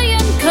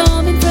Zion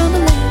coming from a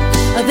land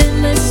of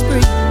endless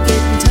spring,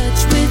 get in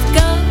touch with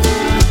God.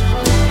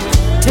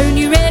 Turn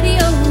your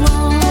radio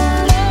on.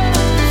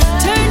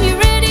 Turn your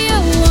radio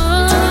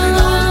on.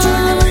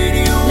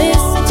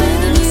 Listen to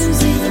the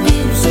music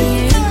in the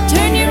air.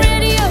 Turn your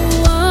radio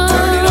on.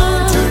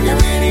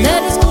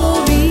 Let His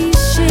glory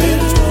share.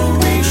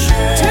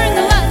 Turn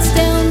the lights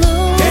down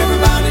low.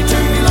 Everybody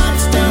turn your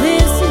lights down.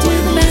 Listen to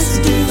the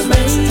Master's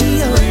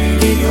radio.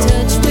 Get in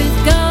touch with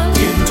God.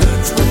 Get in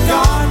touch with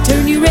God.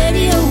 Turn your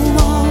radio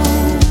on.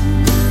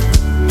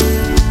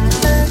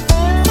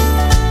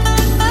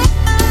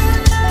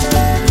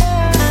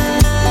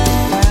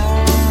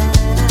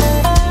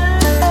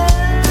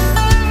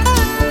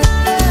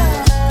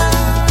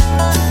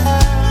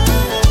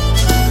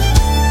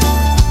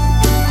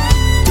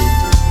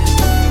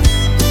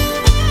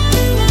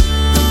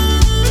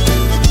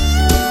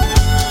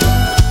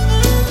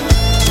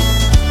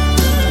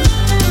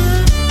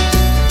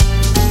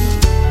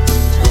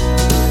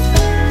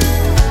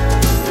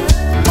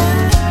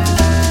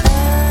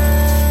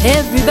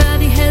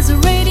 Everybody has a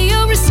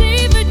radio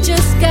receiver,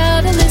 just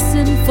gotta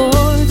listen for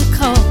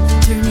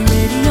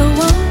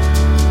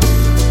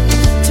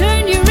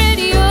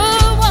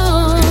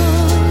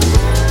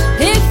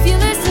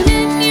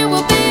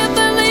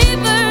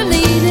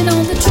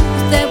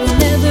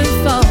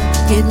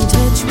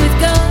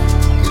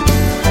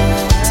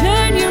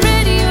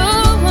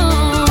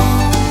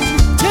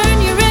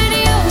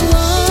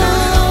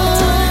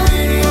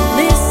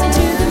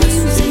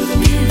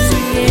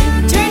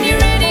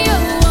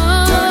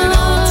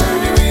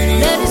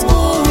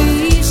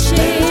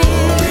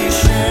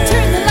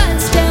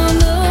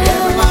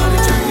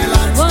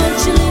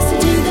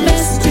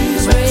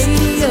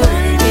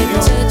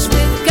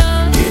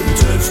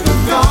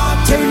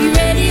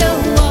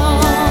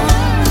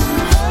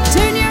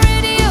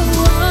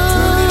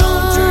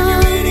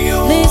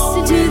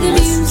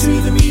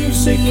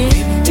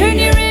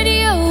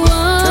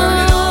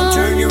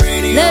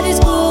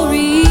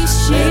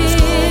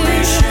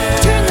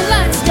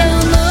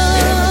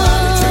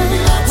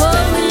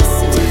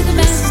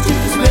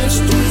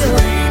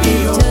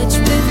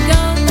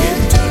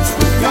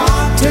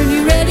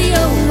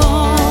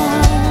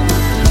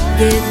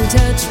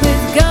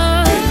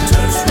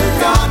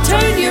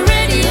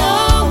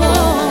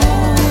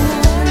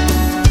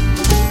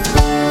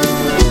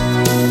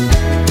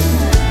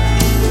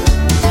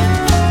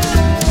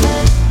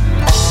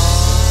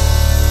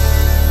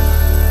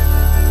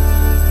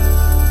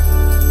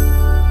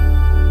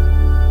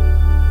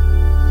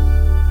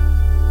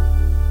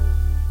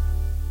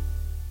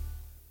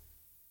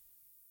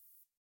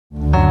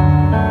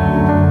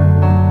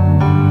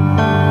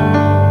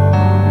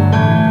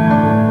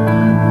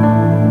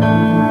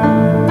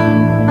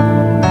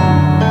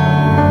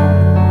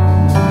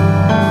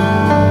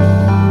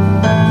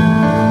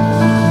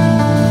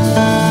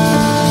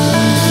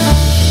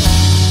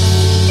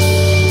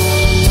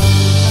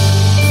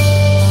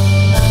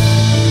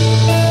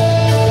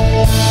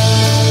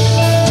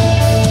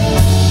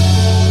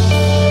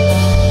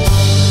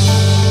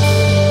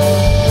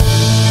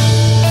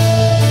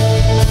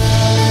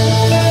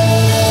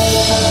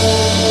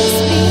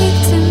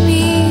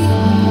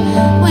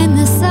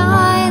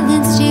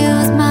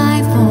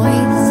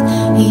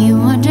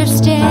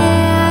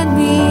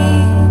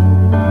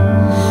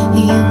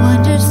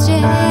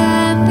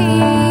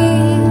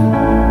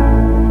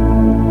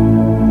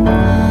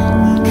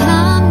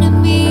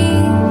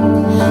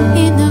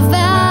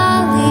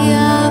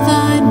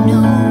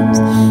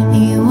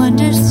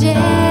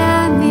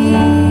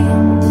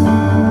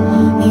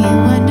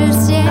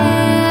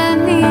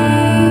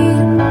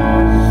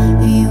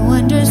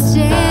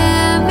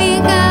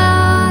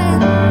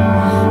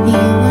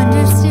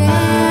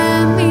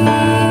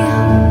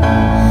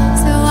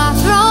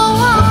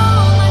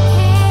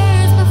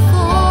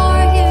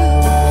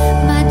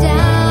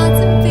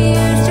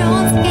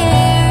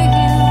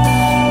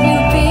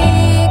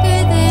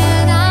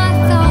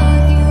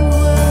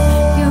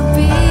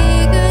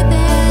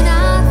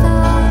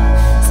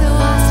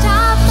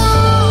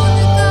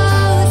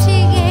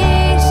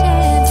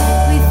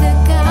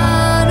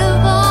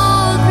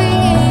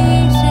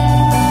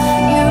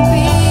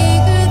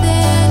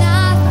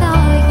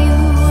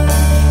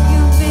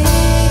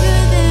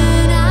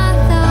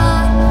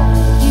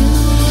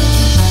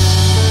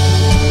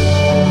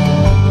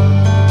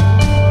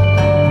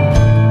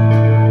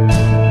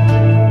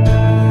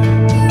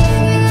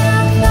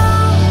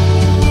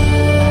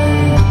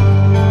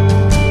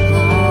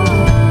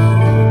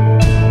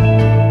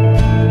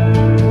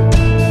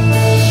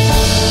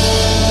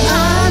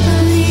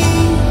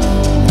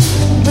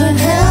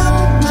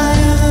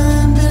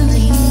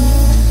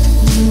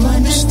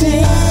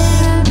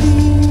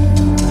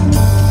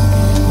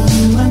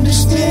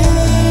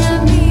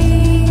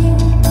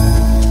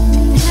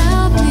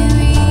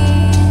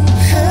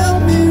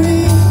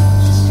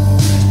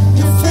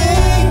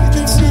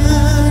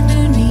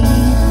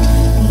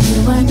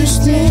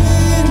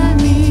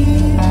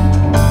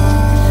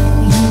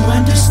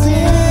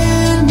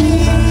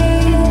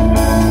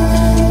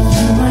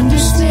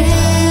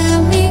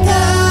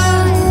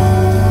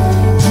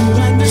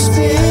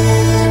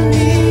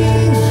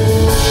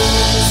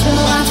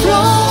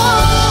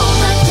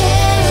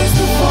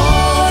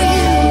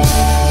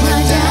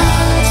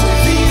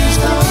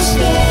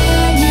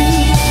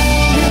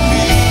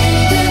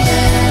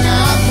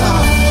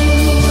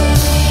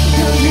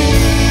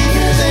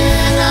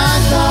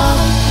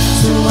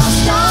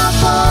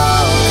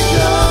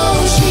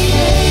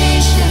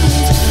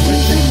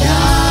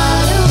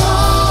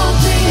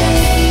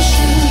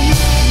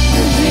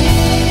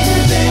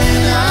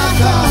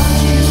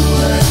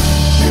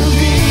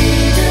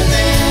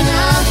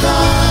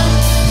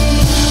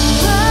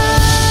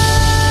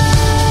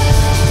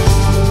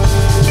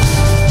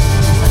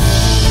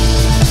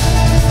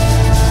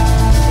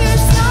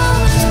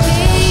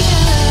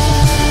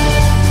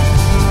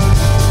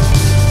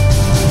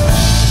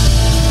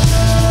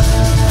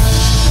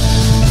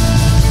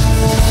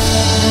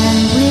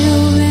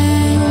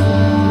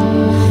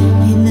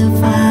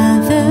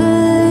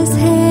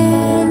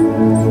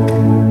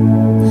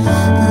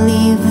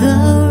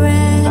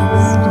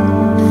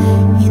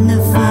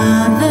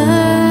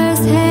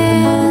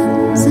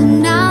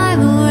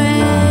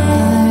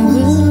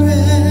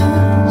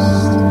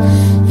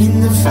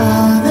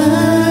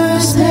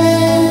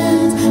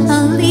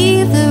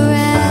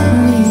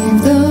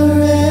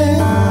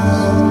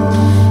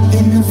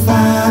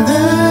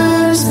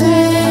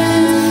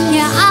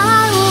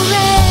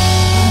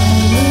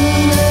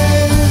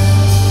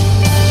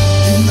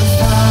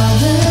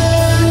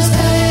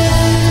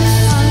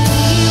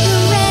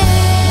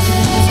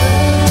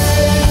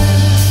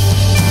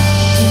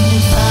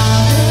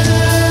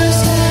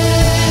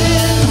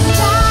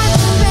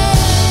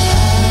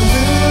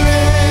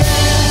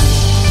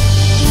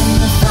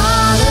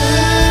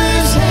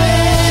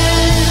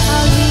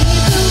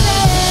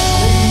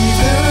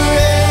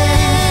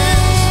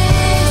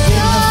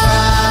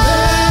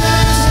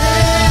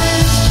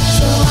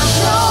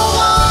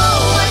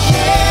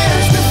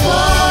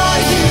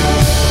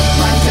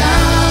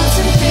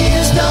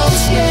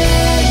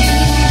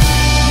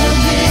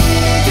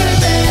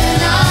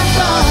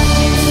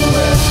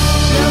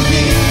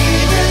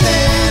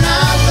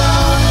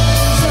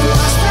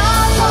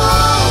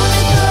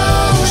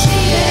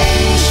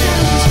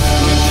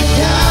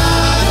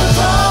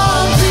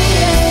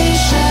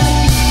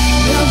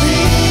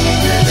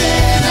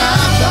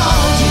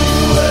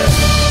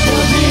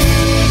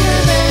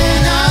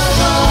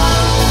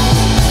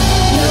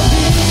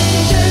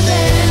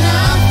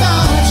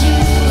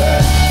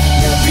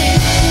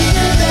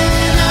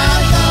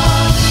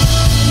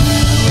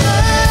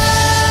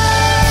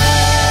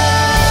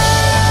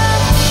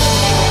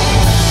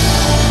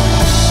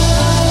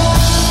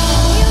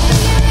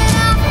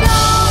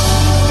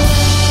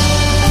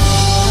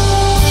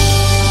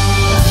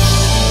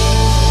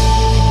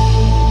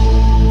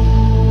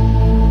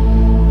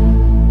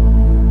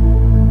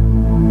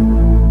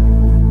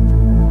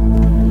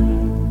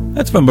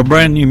That's from a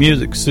brand new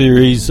music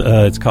series.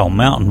 It's called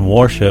Mountain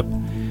Worship,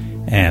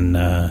 and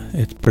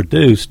it's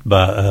produced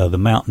by the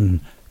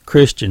Mountain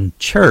Christian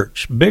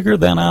Church. Bigger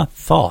Than I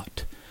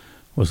Thought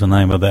was the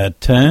name of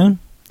that tune.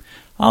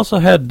 I also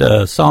had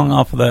a song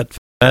off of that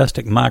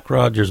fantastic Mike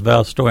Rogers,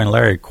 Val Story, and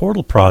Larry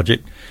Cordell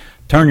project,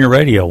 Turn Your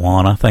Radio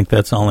On. I think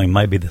that's only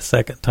maybe the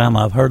second time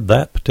I've heard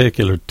that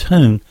particular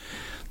tune.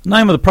 The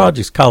name of the project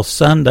is called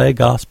Sunday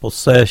Gospel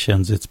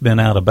Sessions. It's been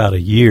out about a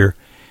year,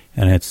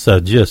 and it's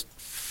just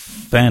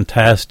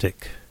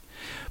fantastic.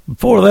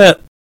 Before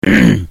that,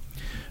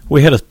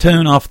 we had a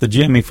tune off the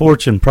Jimmy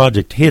Fortune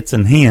project, Hits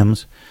and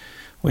Hymns.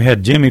 We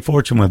had Jimmy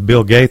Fortune with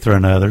Bill Gaither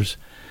and others.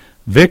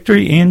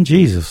 Victory in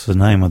Jesus is the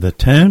name of the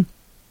tune.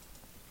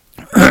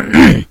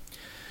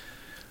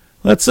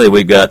 Let's see,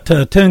 we've got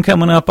a tune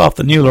coming up off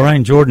the new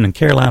Lorraine Jordan and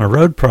Carolina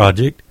Road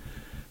project.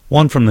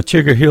 One from the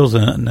Chigger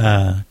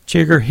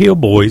Hill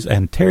Boys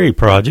and Terry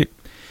project.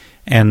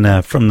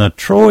 And from the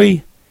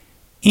Troy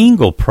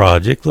Engel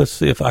project, let's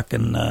see if I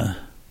can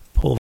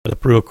pull that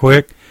up real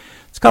quick.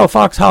 It's called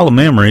Fox Hall of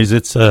Memories.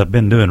 It's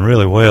been doing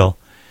really well,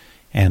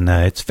 and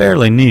it's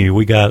fairly new.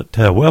 We got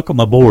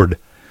Welcome Aboard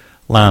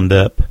lined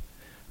up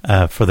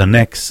for the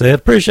next set.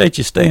 Appreciate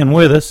you staying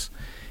with us,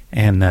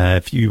 and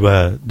if you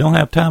don't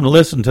have time to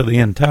listen to the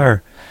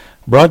entire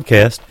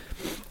broadcast,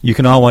 you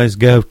can always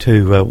go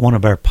to one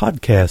of our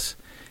podcasts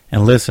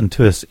and listen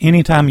to us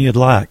anytime you'd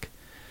like.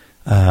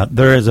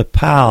 There is a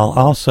pile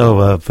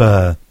also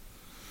of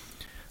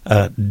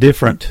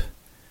different,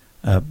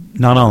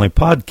 not only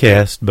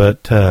podcasts,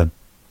 but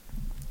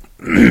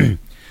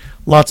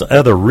lots of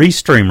other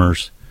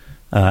restreamers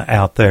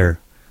out there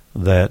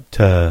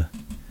that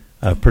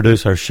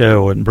produce our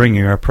show and bring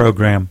you our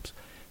program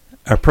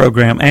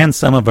and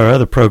some of our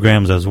other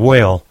programs as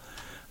well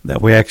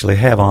that we actually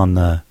have on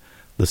the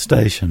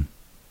station.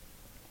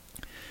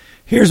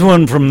 Here's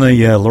one from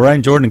the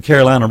Lorraine Jordan and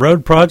Carolina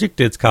Road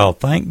project. It's called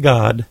Thank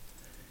God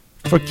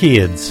for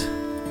Kids.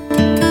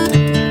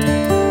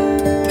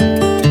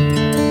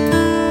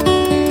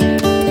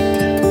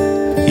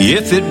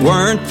 If it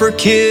weren't for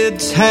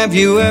kids, have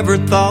you ever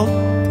thought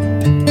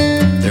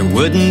there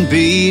wouldn't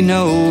be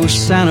no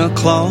Santa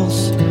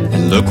Claus?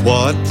 And look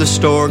what the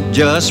stork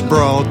just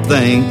brought,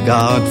 thank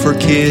God for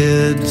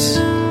kids.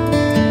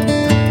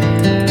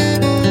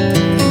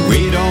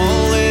 We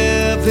don't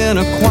live in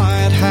a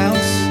quiet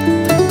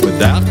house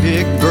without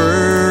Big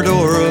Bird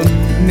or a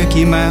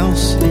Mickey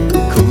Mouse.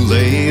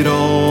 Kool-Aid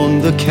on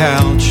the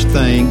couch,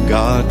 thank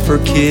God for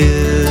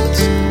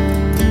kids.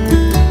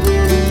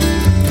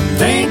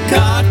 Thank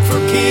God for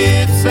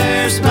kids,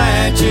 there's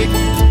magic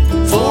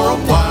for a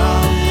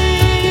while.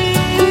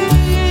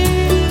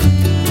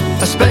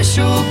 A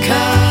special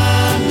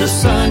kind of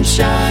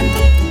sunshine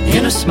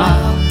in a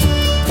smile.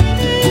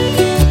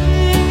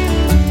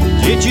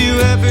 Did you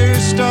ever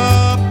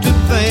stop to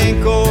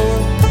think or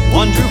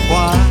wonder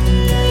why?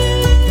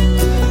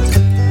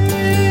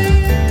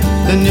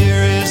 The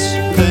nearest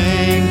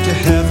thing to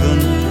heaven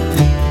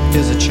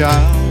is a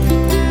child.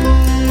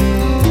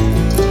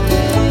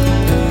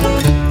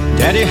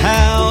 Daddy,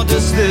 how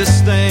does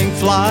this thing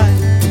fly?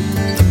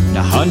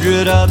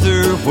 100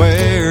 other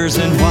wheres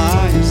and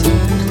whys.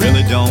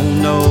 Really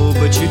don't know,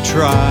 but you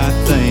try.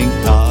 Thank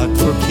God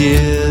for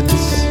kids.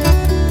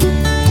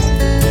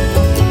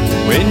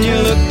 When you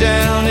look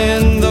down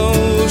in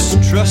those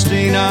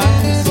trusting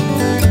eyes,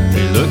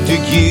 they look to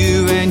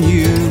you and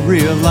you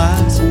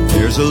realize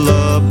there's a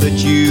love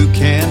that you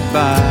can't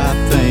buy.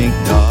 Thank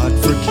God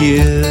for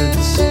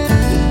kids.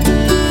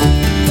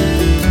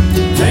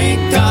 Thank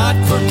God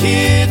for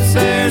kids,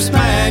 there's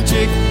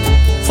magic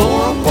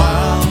for a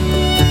while.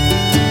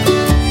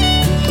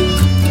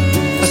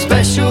 A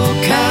special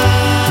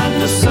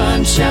kind of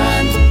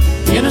sunshine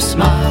in a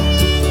smile.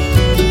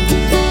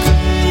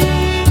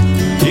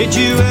 Did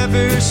you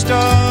ever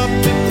stop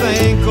to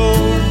think or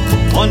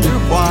wonder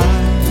why?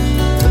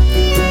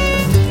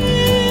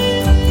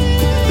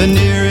 The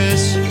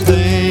nearest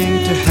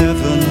thing to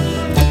heaven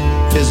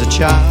is a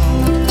child.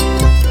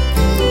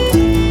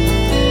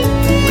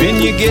 When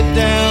you get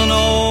down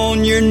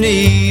on your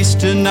knees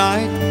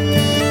tonight,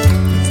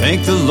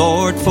 thank the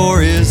Lord for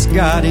His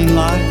guiding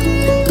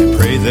light.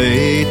 Pray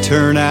they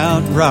turn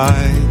out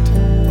right.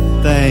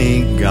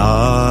 Thank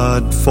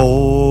God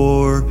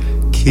for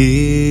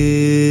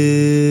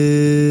kids.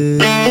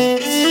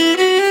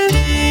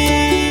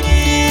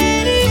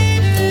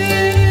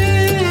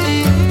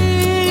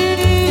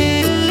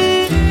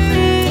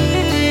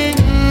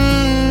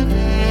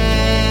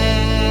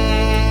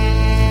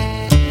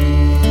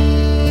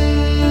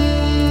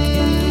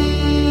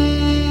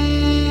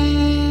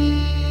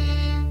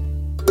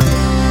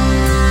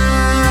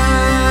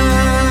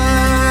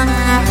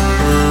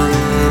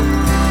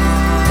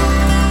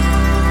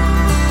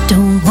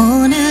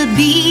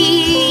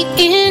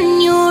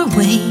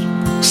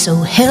 So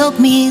help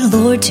me,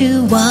 Lord,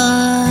 to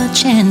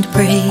watch and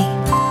pray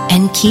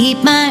and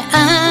keep my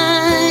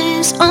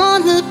eyes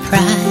on the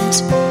prize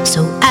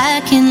so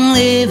I can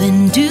live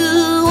and do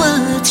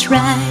what's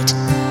right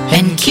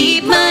and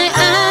keep my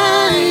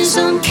eyes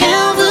on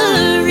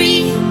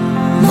Calvary,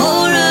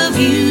 more of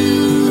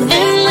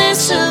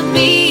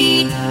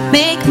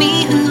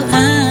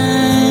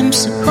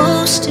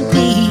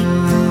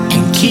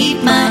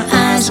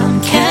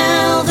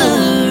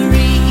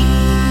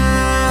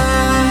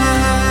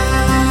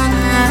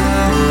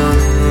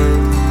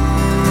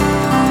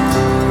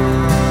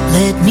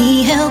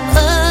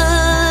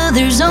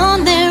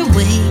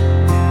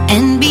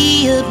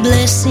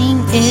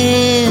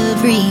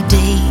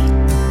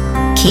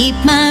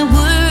keep my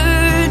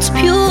words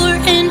pure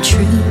and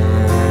true,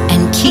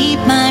 and keep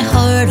my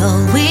heart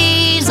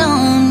always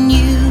on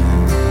you,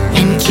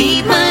 and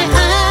keep my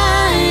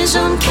eyes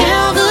on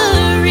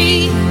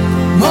Calvary.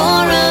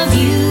 More of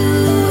you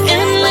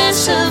and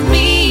less of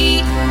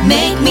me.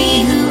 Make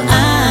me who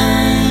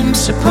I'm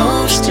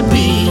supposed to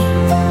be,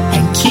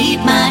 and keep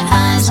my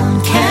eyes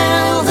on Calvary.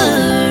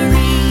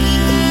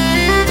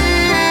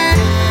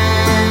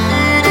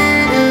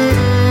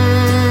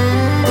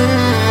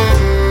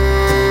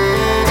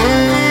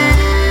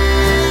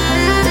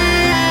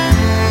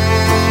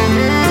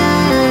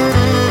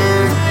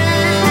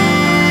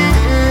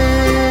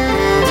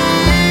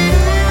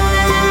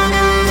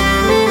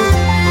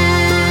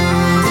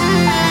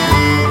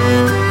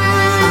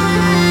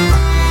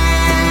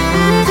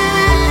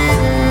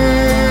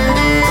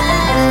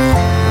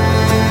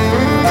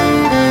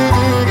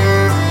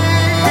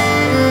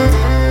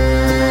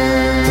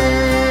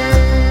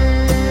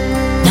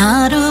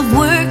 Not of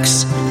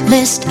works,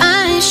 lest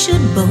I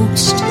should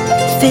boast.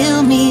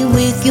 Fill me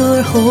with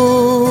your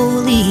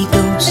Holy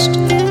Ghost,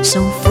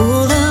 so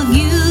full of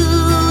you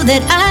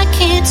that I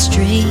can't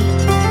stray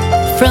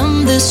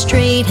from the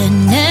straight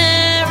and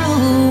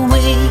narrow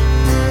way,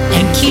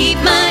 and keep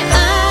my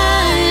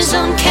eyes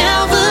on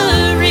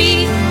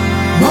Calvary.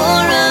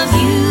 More of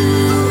you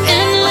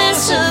and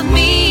less of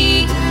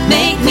me.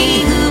 Make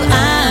me who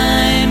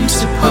I'm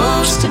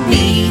supposed to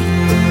be,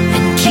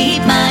 and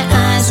keep my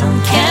eyes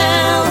on Calvary.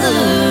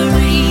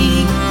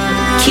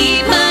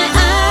 Keep my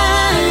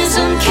eyes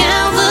on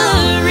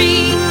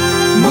Calvary.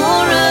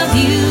 More of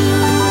you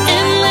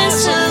and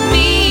less of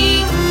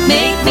me.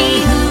 Make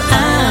me who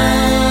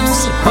I'm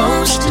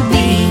supposed to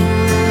be,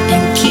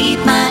 and keep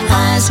my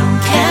eyes on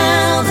Calvary.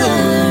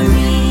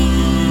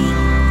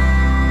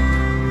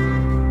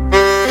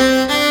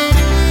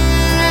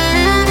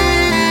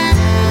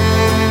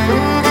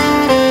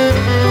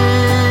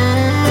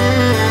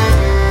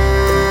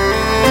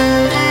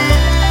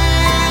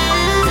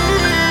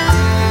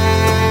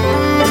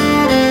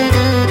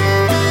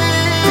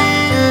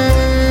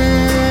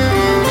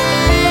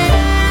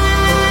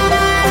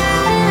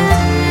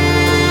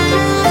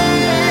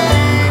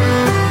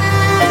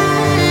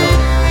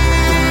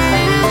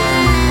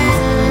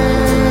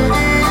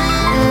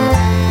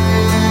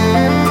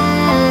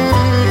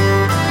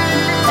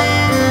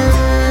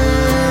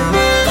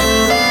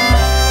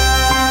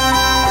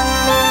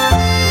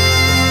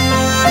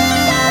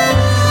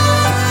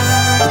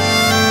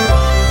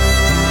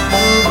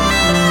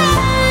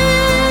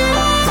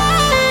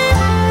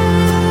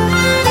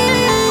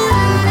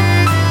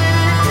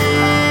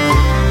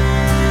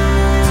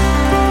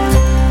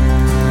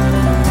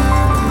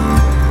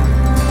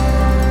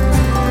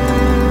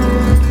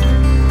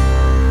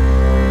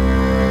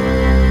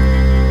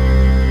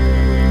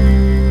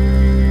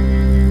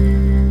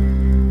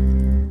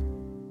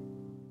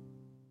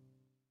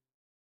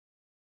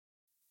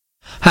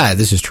 Hi,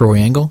 this is Troy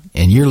Engel,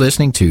 and you're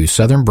listening to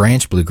Southern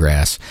Branch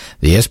Bluegrass,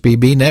 the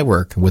SBB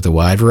network with a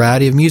wide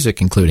variety of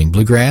music including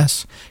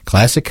bluegrass,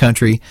 classic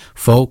country,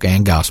 folk,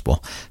 and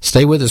gospel.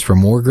 Stay with us for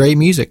more great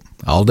music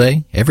all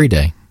day, every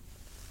day.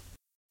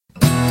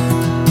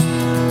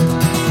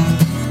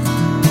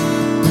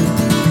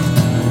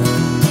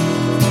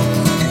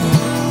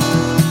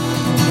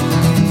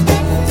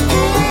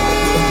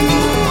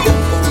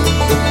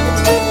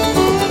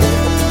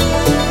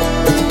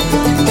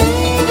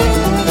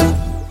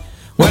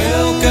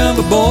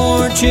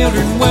 Aboard,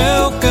 children,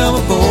 welcome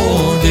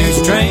aboard. There's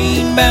a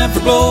train bound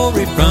for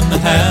glory from the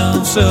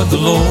house of the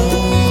Lord.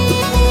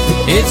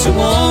 It's a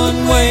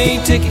one-way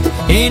ticket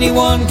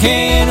anyone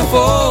can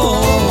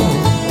afford.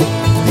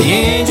 The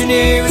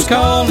engineer is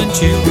calling,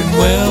 children,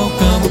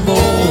 welcome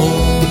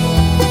aboard.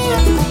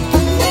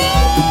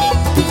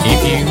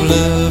 If you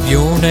love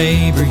your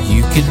neighbor,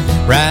 you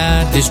can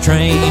ride this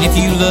train. If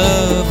you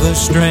love a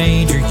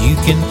stranger, you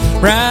can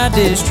ride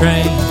this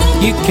train.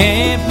 You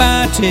can't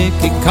buy a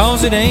ticket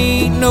 'cause it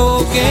ain't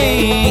no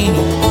game.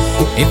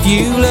 If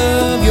you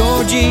love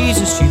your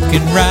Jesus, you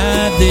can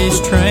ride this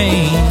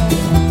train.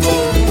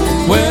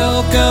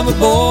 Welcome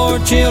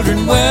aboard,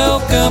 children,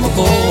 welcome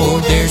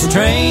aboard. There's a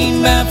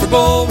train bound for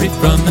glory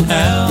from the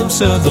house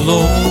of the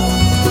Lord.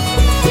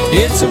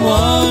 It's a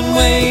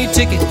one-way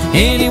ticket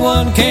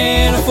anyone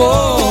can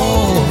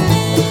afford.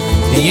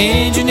 The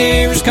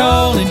engineer is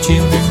calling,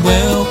 children,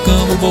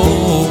 welcome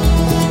aboard.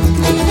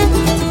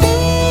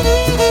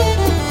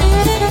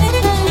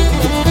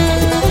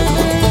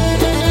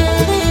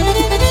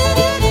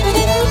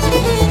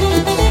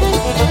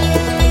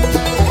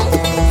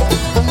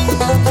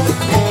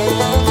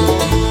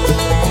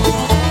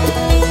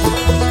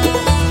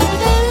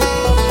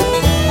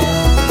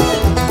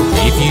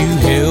 If you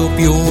help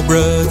your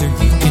brother,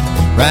 you can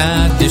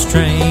ride this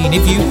train.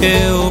 If you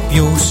help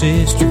your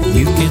sister,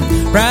 you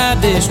can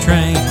ride this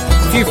train.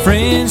 If you're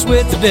friends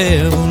with the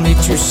devil,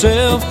 it's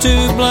yourself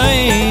to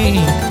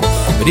blame.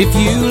 But if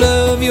you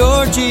love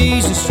your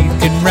Jesus, you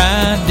can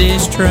ride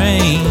this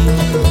train.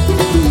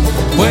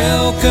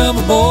 Welcome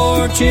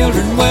aboard,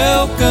 children,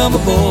 welcome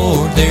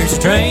aboard. There's a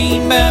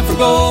train bound for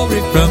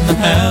glory from the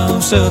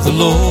house of the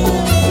Lord.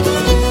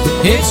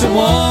 It's a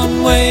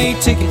one-way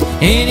ticket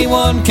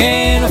anyone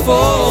can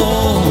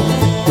afford.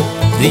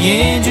 The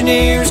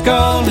engineer's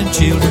calling,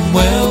 children,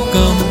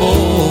 welcome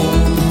aboard.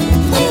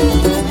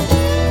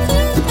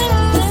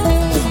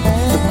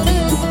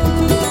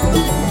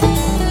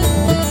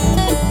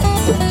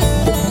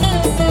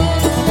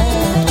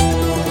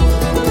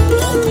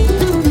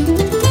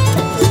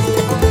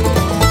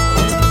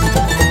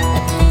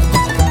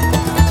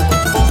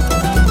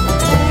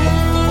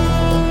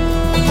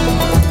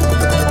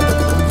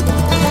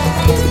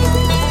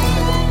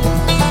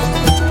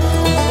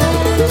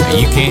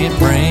 You can't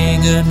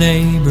bring a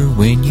neighbor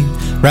when you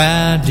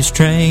ride this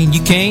train.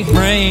 You can't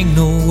bring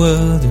no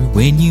other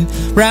when you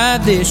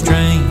ride this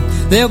train.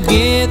 They'll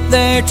get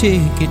their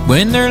ticket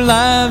when their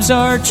lives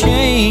are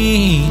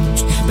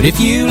changed. But if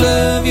you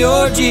love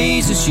your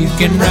Jesus, you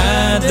can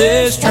ride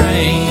this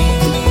train.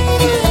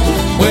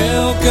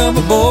 Welcome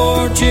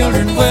aboard,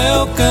 children,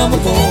 welcome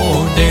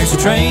aboard. There's a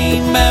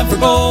train bound for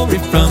glory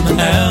from the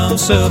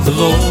house of the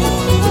Lord.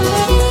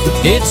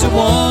 It's a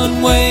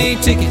one-way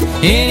ticket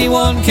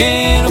anyone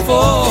can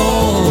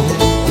afford.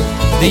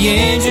 The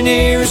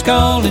engineer is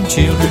calling,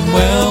 children,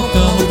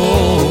 welcome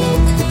aboard.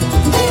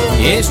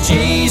 Yes,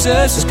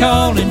 Jesus is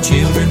calling,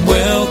 children,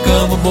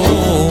 welcome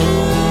aboard.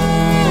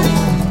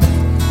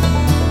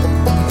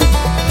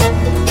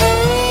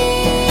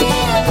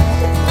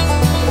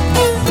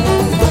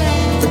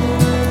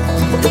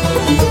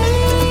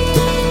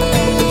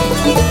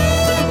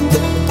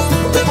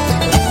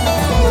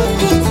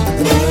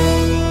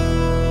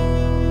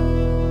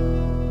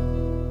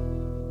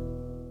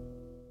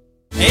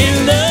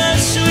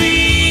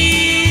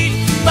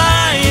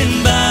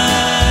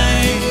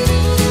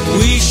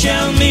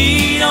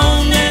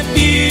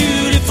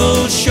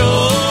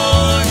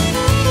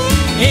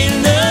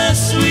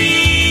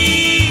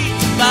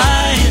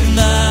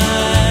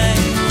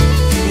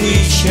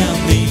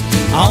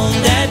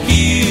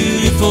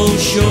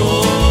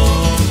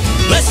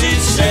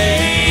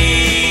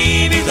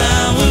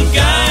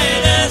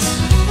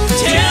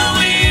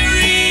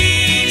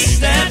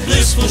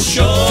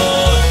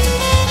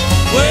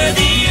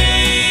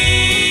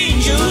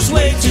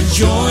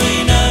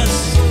 Join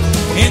us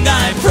in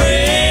thy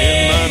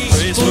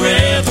praise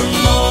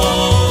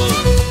forevermore.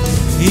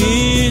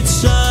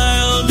 It's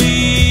I'll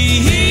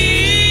be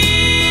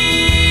here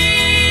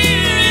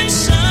in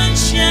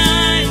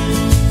sunshine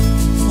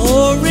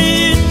or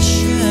in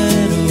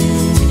shadow.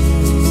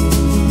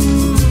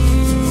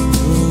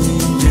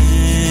 Oh,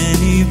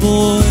 Danny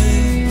boy,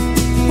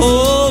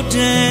 oh,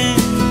 Danny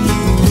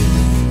boy,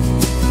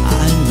 I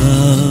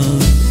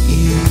love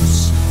you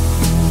so.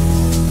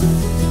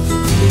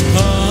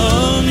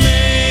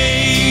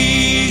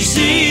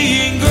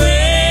 Amazing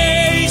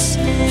grace,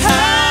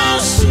 how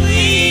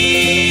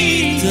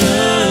sweet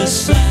the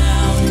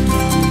sound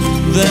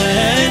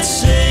that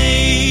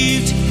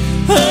saved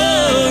a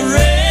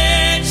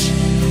wretch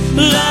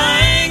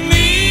like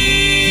me.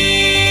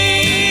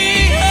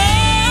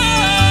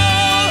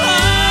 Oh,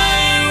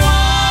 I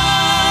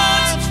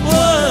once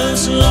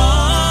was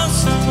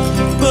lost,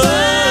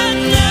 but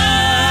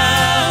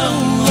now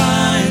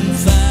I'm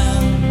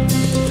found.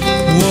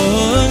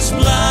 Was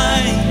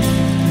blind,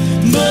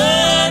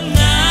 but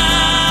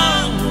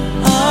now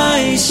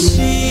I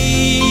see.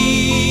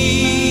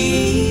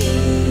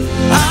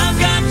 I've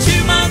got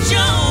too much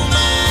on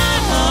my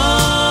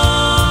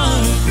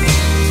heart,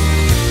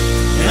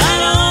 and I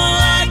don't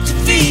like to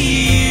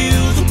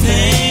feel the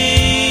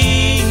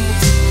pain,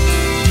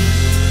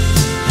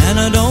 and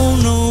I don't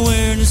know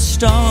where to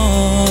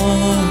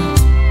start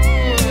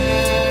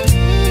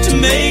to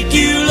make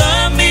you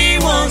love me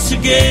once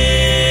again.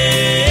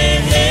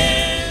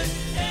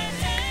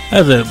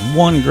 That's a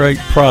one great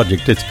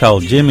project. It's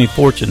called Jimmy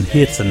Fortune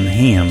Hits and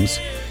Hymns,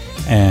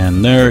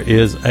 and there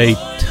is a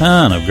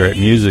ton of great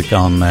music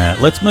on that.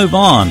 Let's move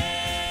on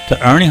to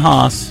Ernie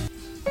Haas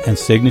and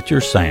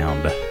Signature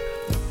Sound.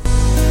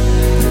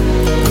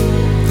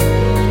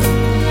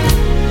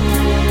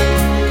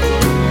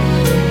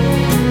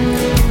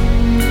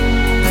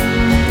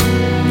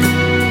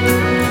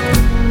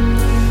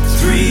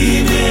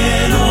 Three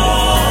men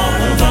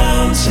on a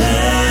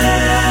mountain,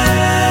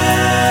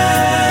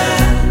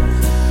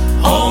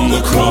 on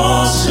the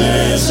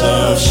crosses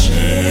of shame,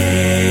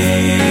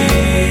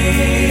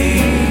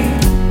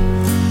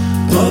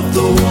 but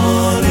the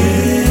one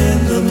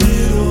in the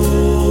middle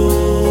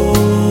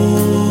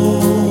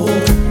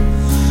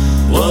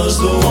was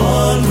the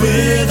one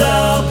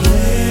without blame.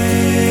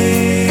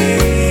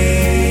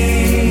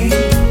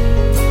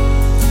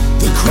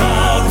 The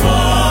crowd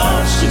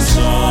watched in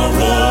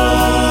sorrow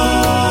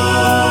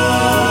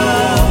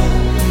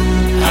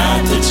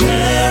at the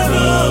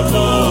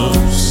terrible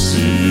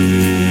scene.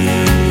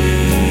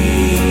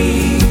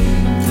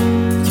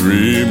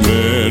 Three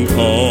men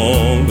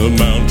on the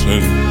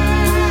mountain,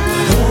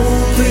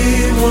 Only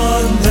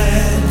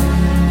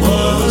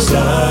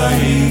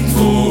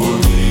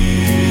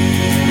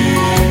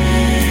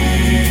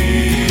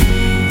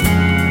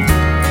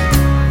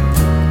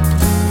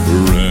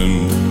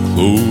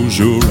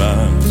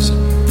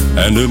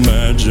and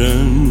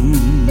imagine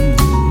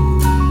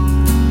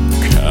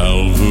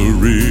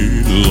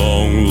Calvary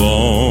long,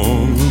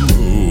 long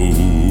ago.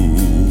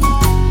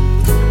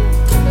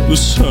 The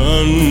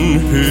sun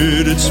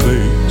hid its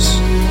face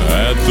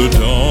at the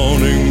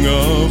dawning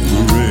of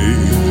the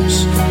rays.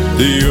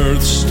 The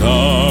earth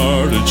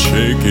started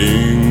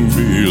shaking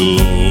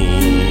below.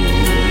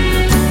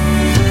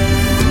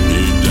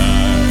 He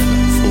died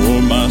for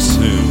my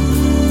sin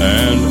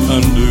and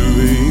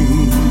undoing.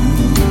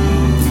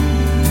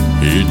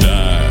 He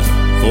died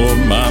for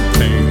my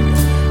pain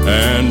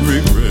and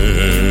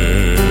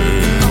regret.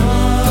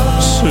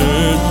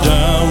 Sent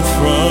down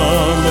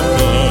from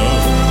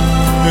above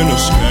in a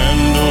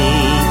scandal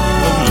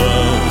of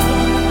love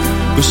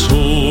this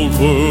whole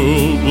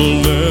world will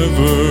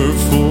never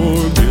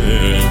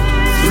forget.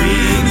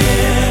 Three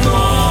men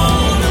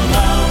on a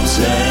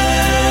mountain,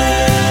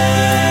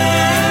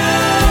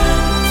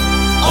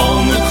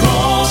 on the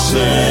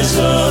crosses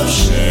of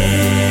shame,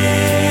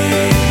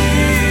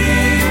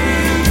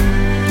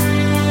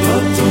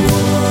 but the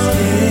one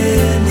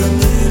in the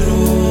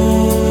middle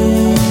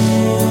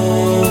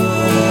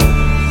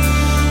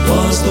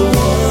was the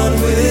one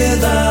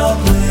without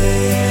blame.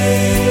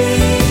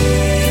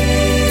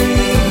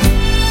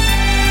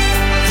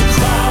 The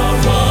crowd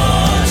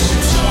watched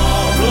him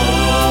sorrow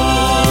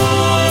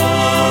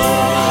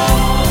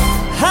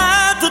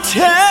at the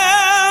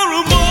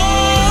terrible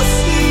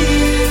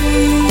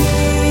scene.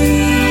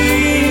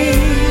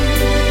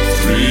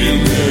 Three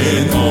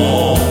men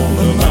on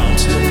the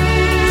mountain,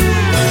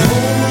 but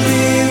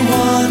only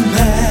one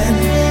man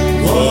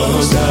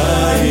was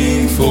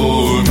dying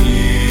for me.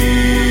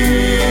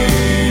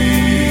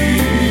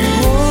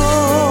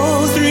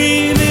 Oh,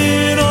 three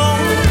men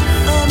on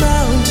a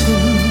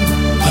mountain,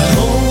 but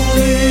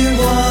only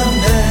one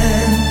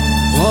man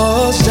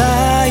was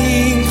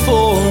dying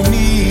for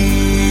me.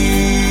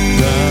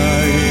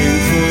 Dying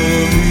for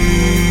me.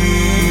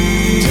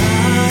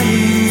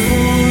 Dying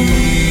for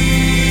me.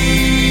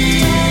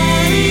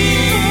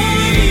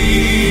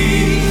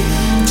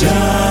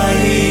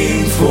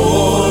 Dying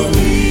for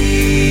me.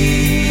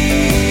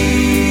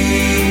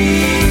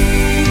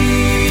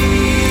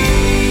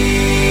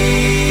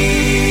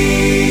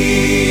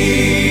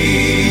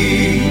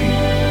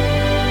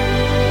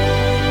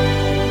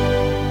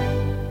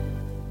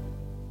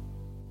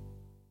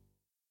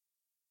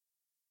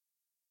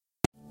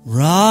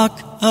 Rock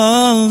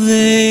of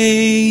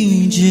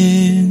ages,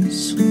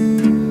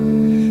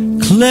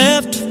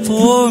 cleft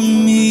for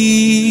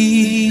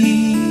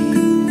me,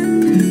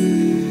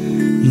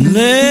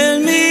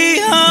 let me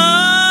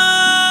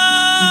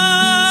hide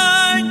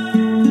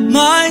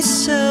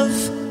myself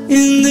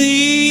in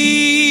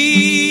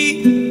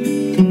thee.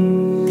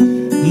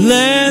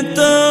 Let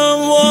the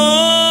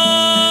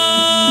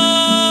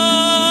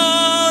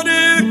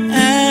water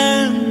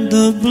and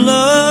the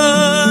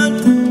blood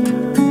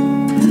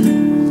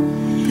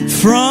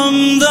from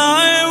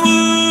thy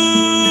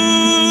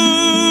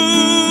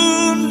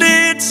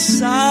wounded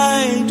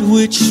side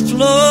which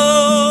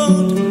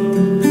flowed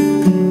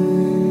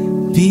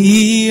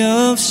be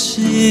of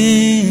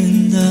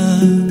sin the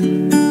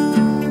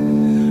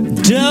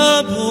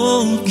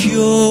double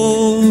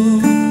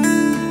cure,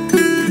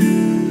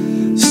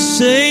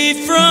 save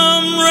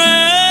from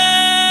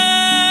wrath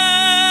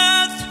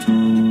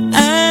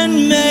and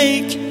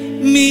make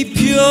me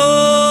pure.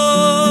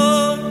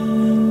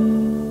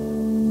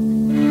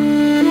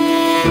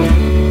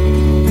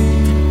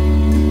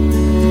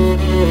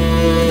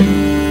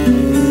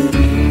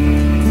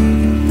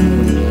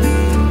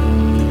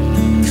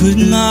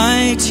 Could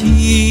my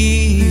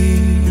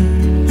tears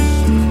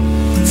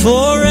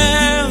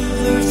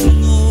forever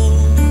flow?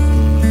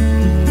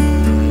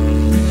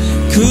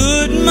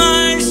 Could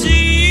my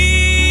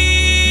zeal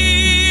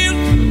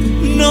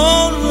no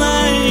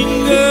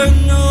longer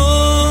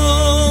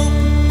know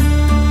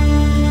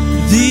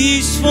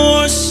these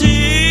for sin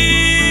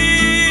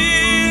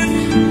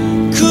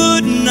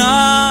could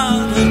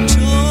not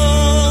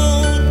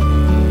atone?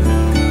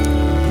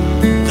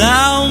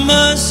 Thou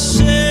must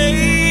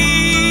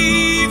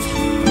save,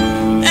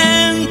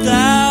 and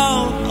thou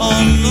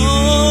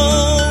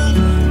alone.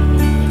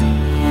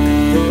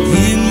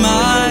 In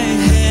my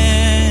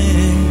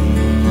hand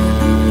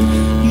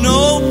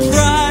no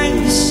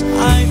price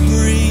I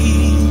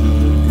bring,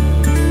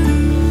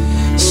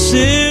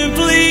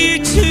 simply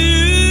to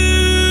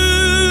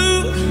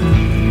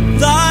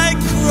thy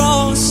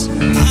cross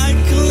I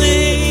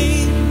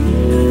cling.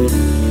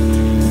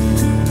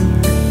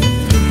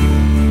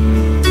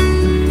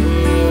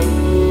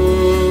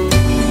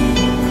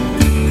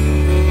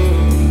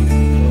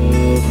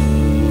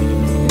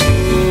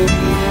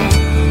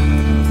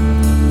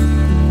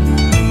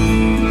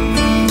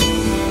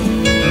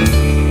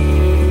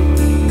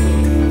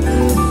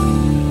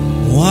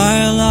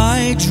 While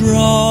I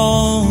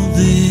draw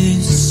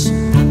this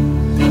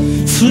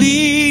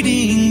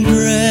fleeting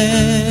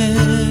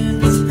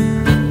breath,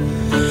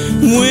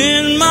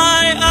 when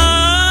my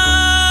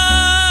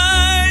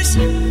eyes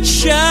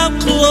shall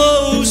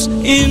close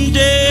in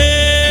death,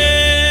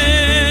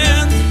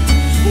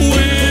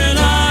 when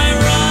I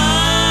rise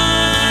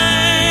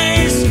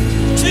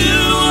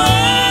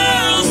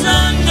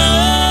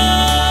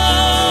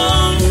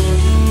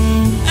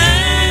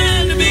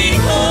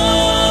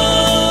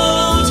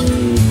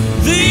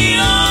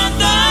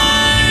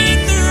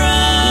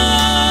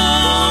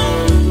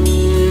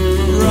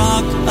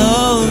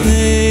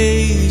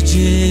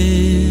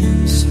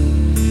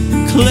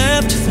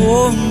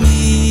for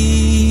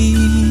me.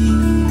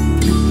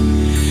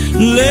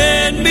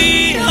 Let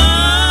me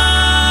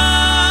hide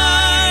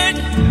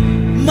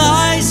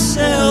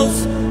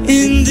myself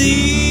in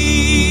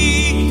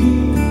thee,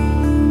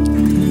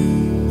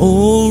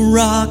 O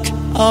Rock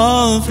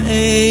of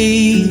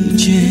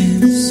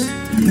Ages,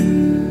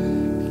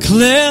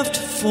 cleft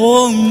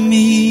for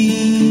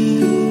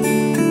me.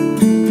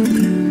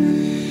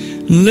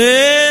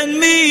 Let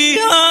me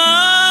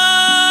hide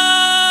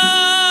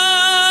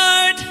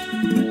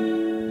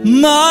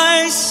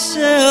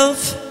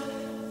myself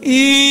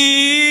in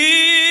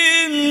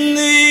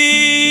thee.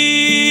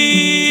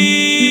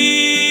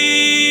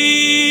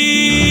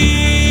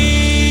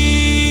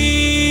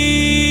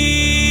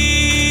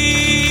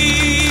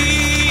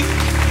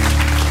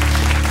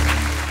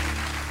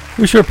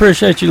 We sure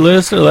appreciate you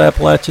listening to the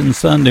Appalachian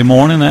Sunday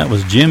Morning. That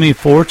was Jimmy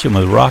Fortune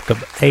with Rock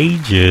of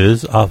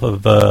Ages off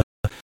of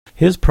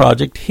his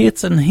project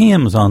Hits and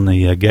Hymns on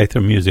the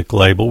Gaither Music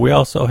label. We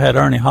also had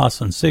Ernie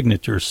Hossen's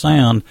Signature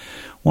Sound.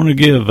 Want to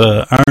give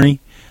Ernie,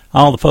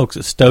 all the folks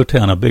at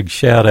Stowtown, a big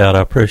shout out.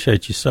 I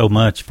appreciate you so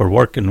much for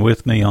working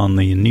with me on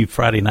the new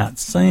Friday Night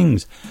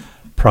Sings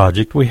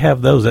project. We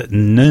have those at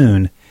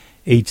noon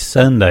each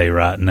Sunday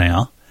right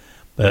now.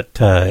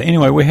 But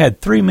anyway, we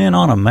had Three Men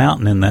on a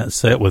Mountain in that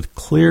set with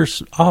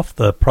off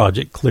the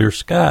project Clear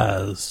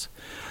Skies.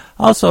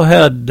 Also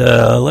had,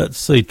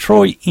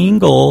 Troy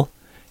Engel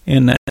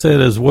in that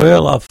set as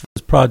well off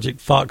his project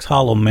Fox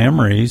Hollow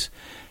Memories.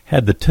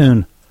 Had the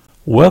tune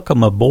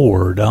Welcome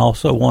Aboard. I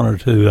also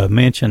wanted to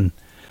mention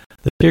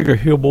the Sugar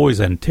Hill Boys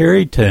and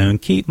Terry tune,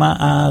 Keep My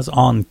Eyes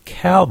on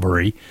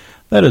Calvary.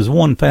 That is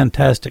one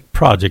fantastic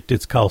project.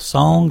 It's called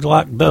Songs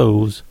Like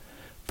Those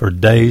for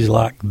Days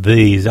Like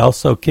These.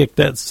 Also kicked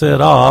that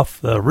set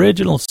off, the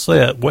original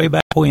set way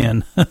back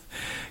when.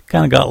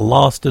 Kind of got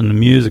lost in the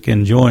music,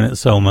 enjoying it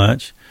so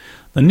much.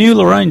 The new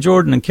Lorraine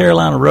Jordan and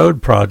Carolina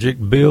Road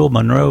project, Bill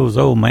Monroe's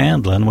Old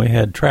Mandolin. We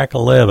had track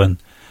 11,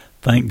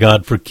 Thank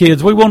God for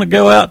Kids. We want to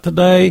go out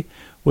today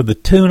with the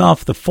tune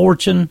off the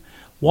Fortune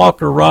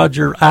Walker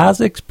Roger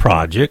Isaacs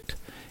project.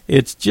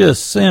 It's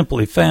just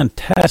simply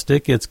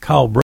fantastic. It's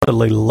called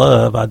Brotherly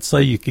Love. I'd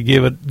say you could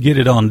get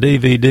it on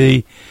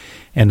DVD,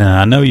 and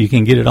I know you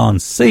can get it on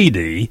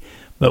CD.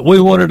 But we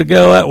wanted to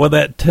go out with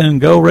that tune,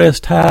 Go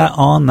Rest High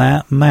on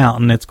That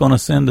Mountain. It's going to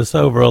send us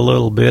over a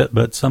little bit,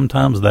 but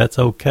sometimes that's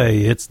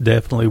okay. It's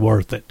definitely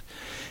worth it.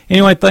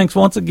 Anyway, thanks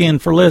once again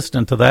for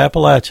listening to the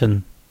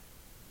Appalachian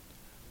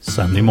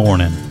Sunday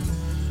Morning.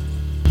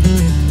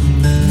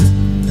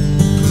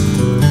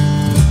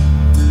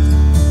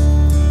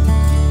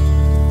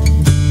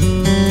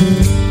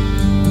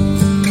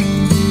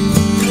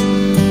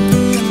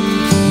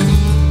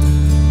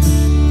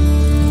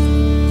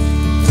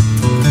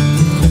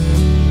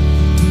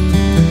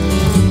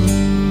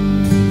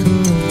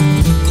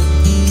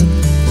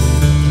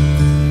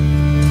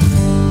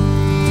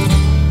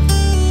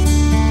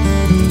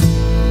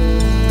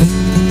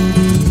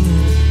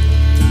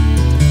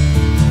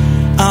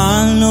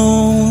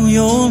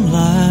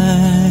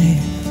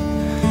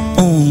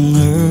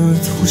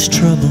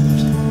 Troubled.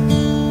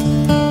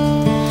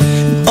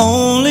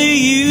 Only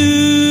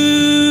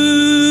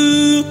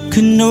you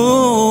can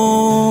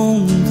know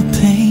the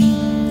pain.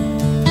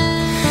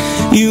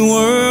 You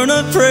weren't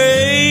afraid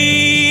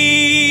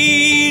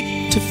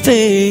to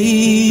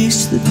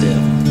face the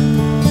devil.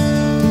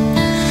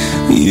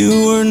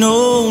 You were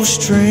no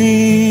stranger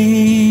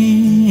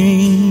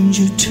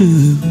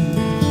to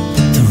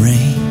the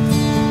rain.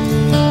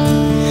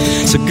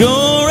 So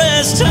go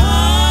rest high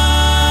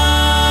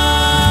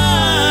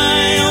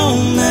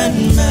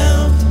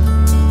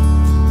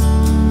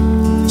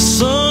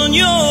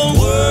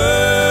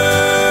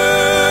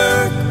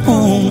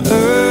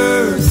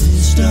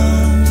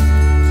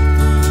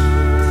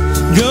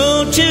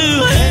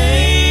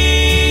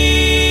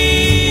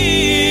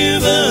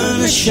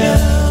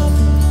shout,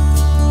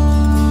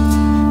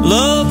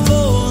 love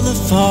for the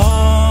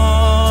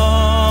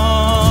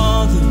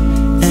Father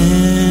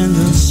and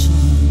the Son.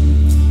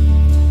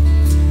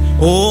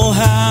 Oh,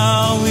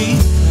 how we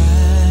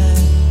cried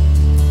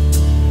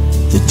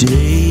the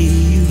day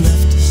you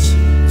left us.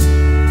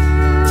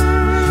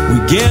 We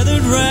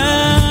gathered round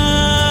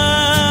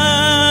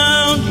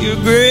your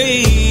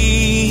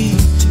grave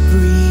to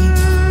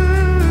grieve.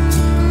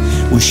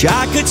 Wish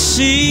I could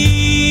see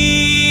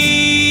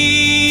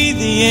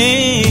the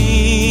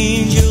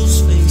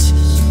angels'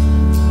 faces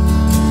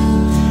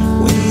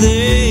when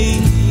they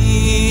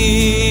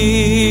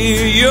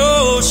hear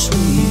your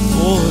sweet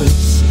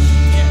voice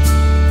sing.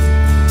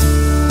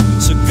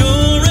 So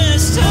go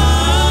rest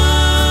high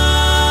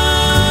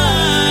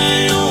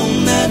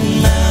on that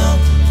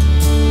mountain.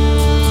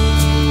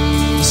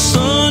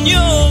 Son,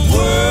 your work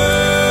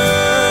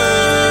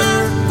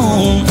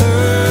on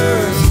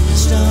earth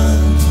is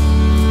done.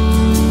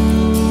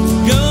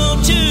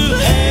 Go to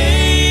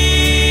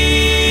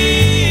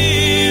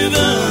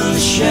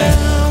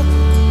shout,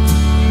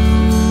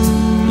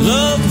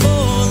 love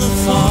for the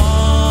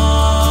Father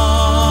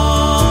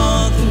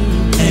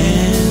and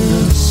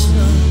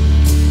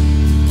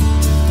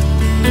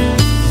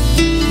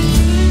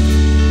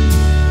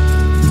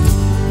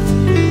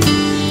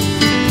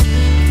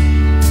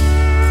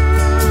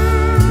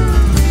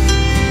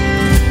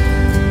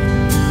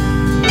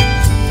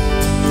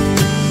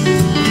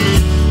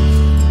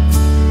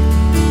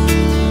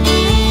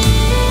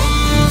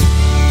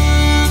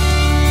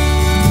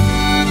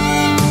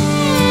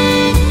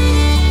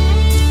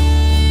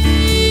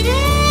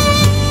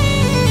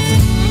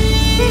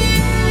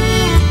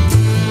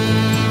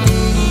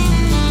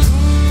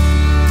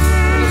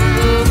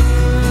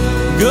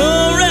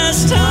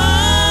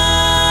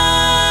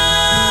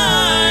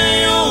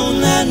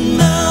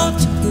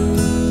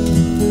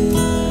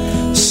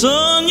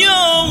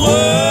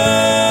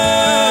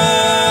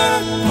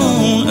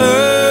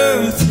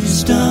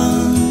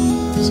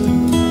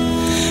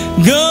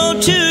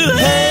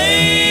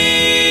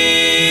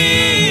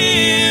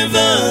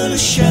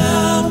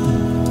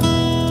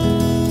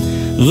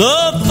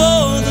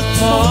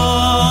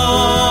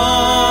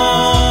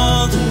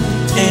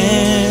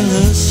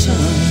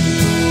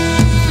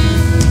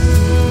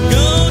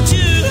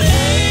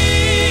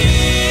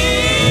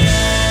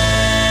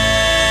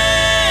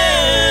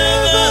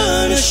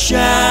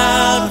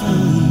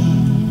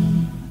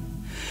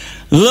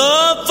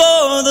love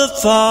for the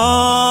Father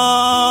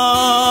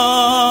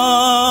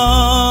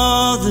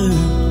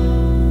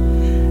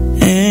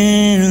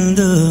and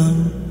the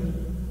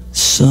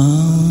Son.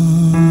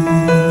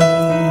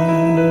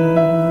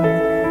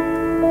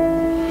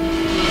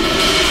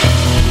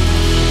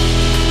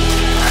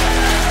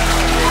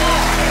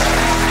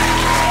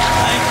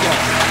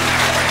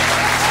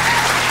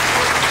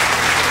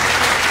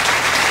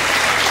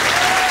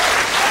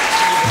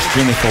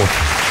 Jimmy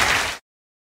Fortune.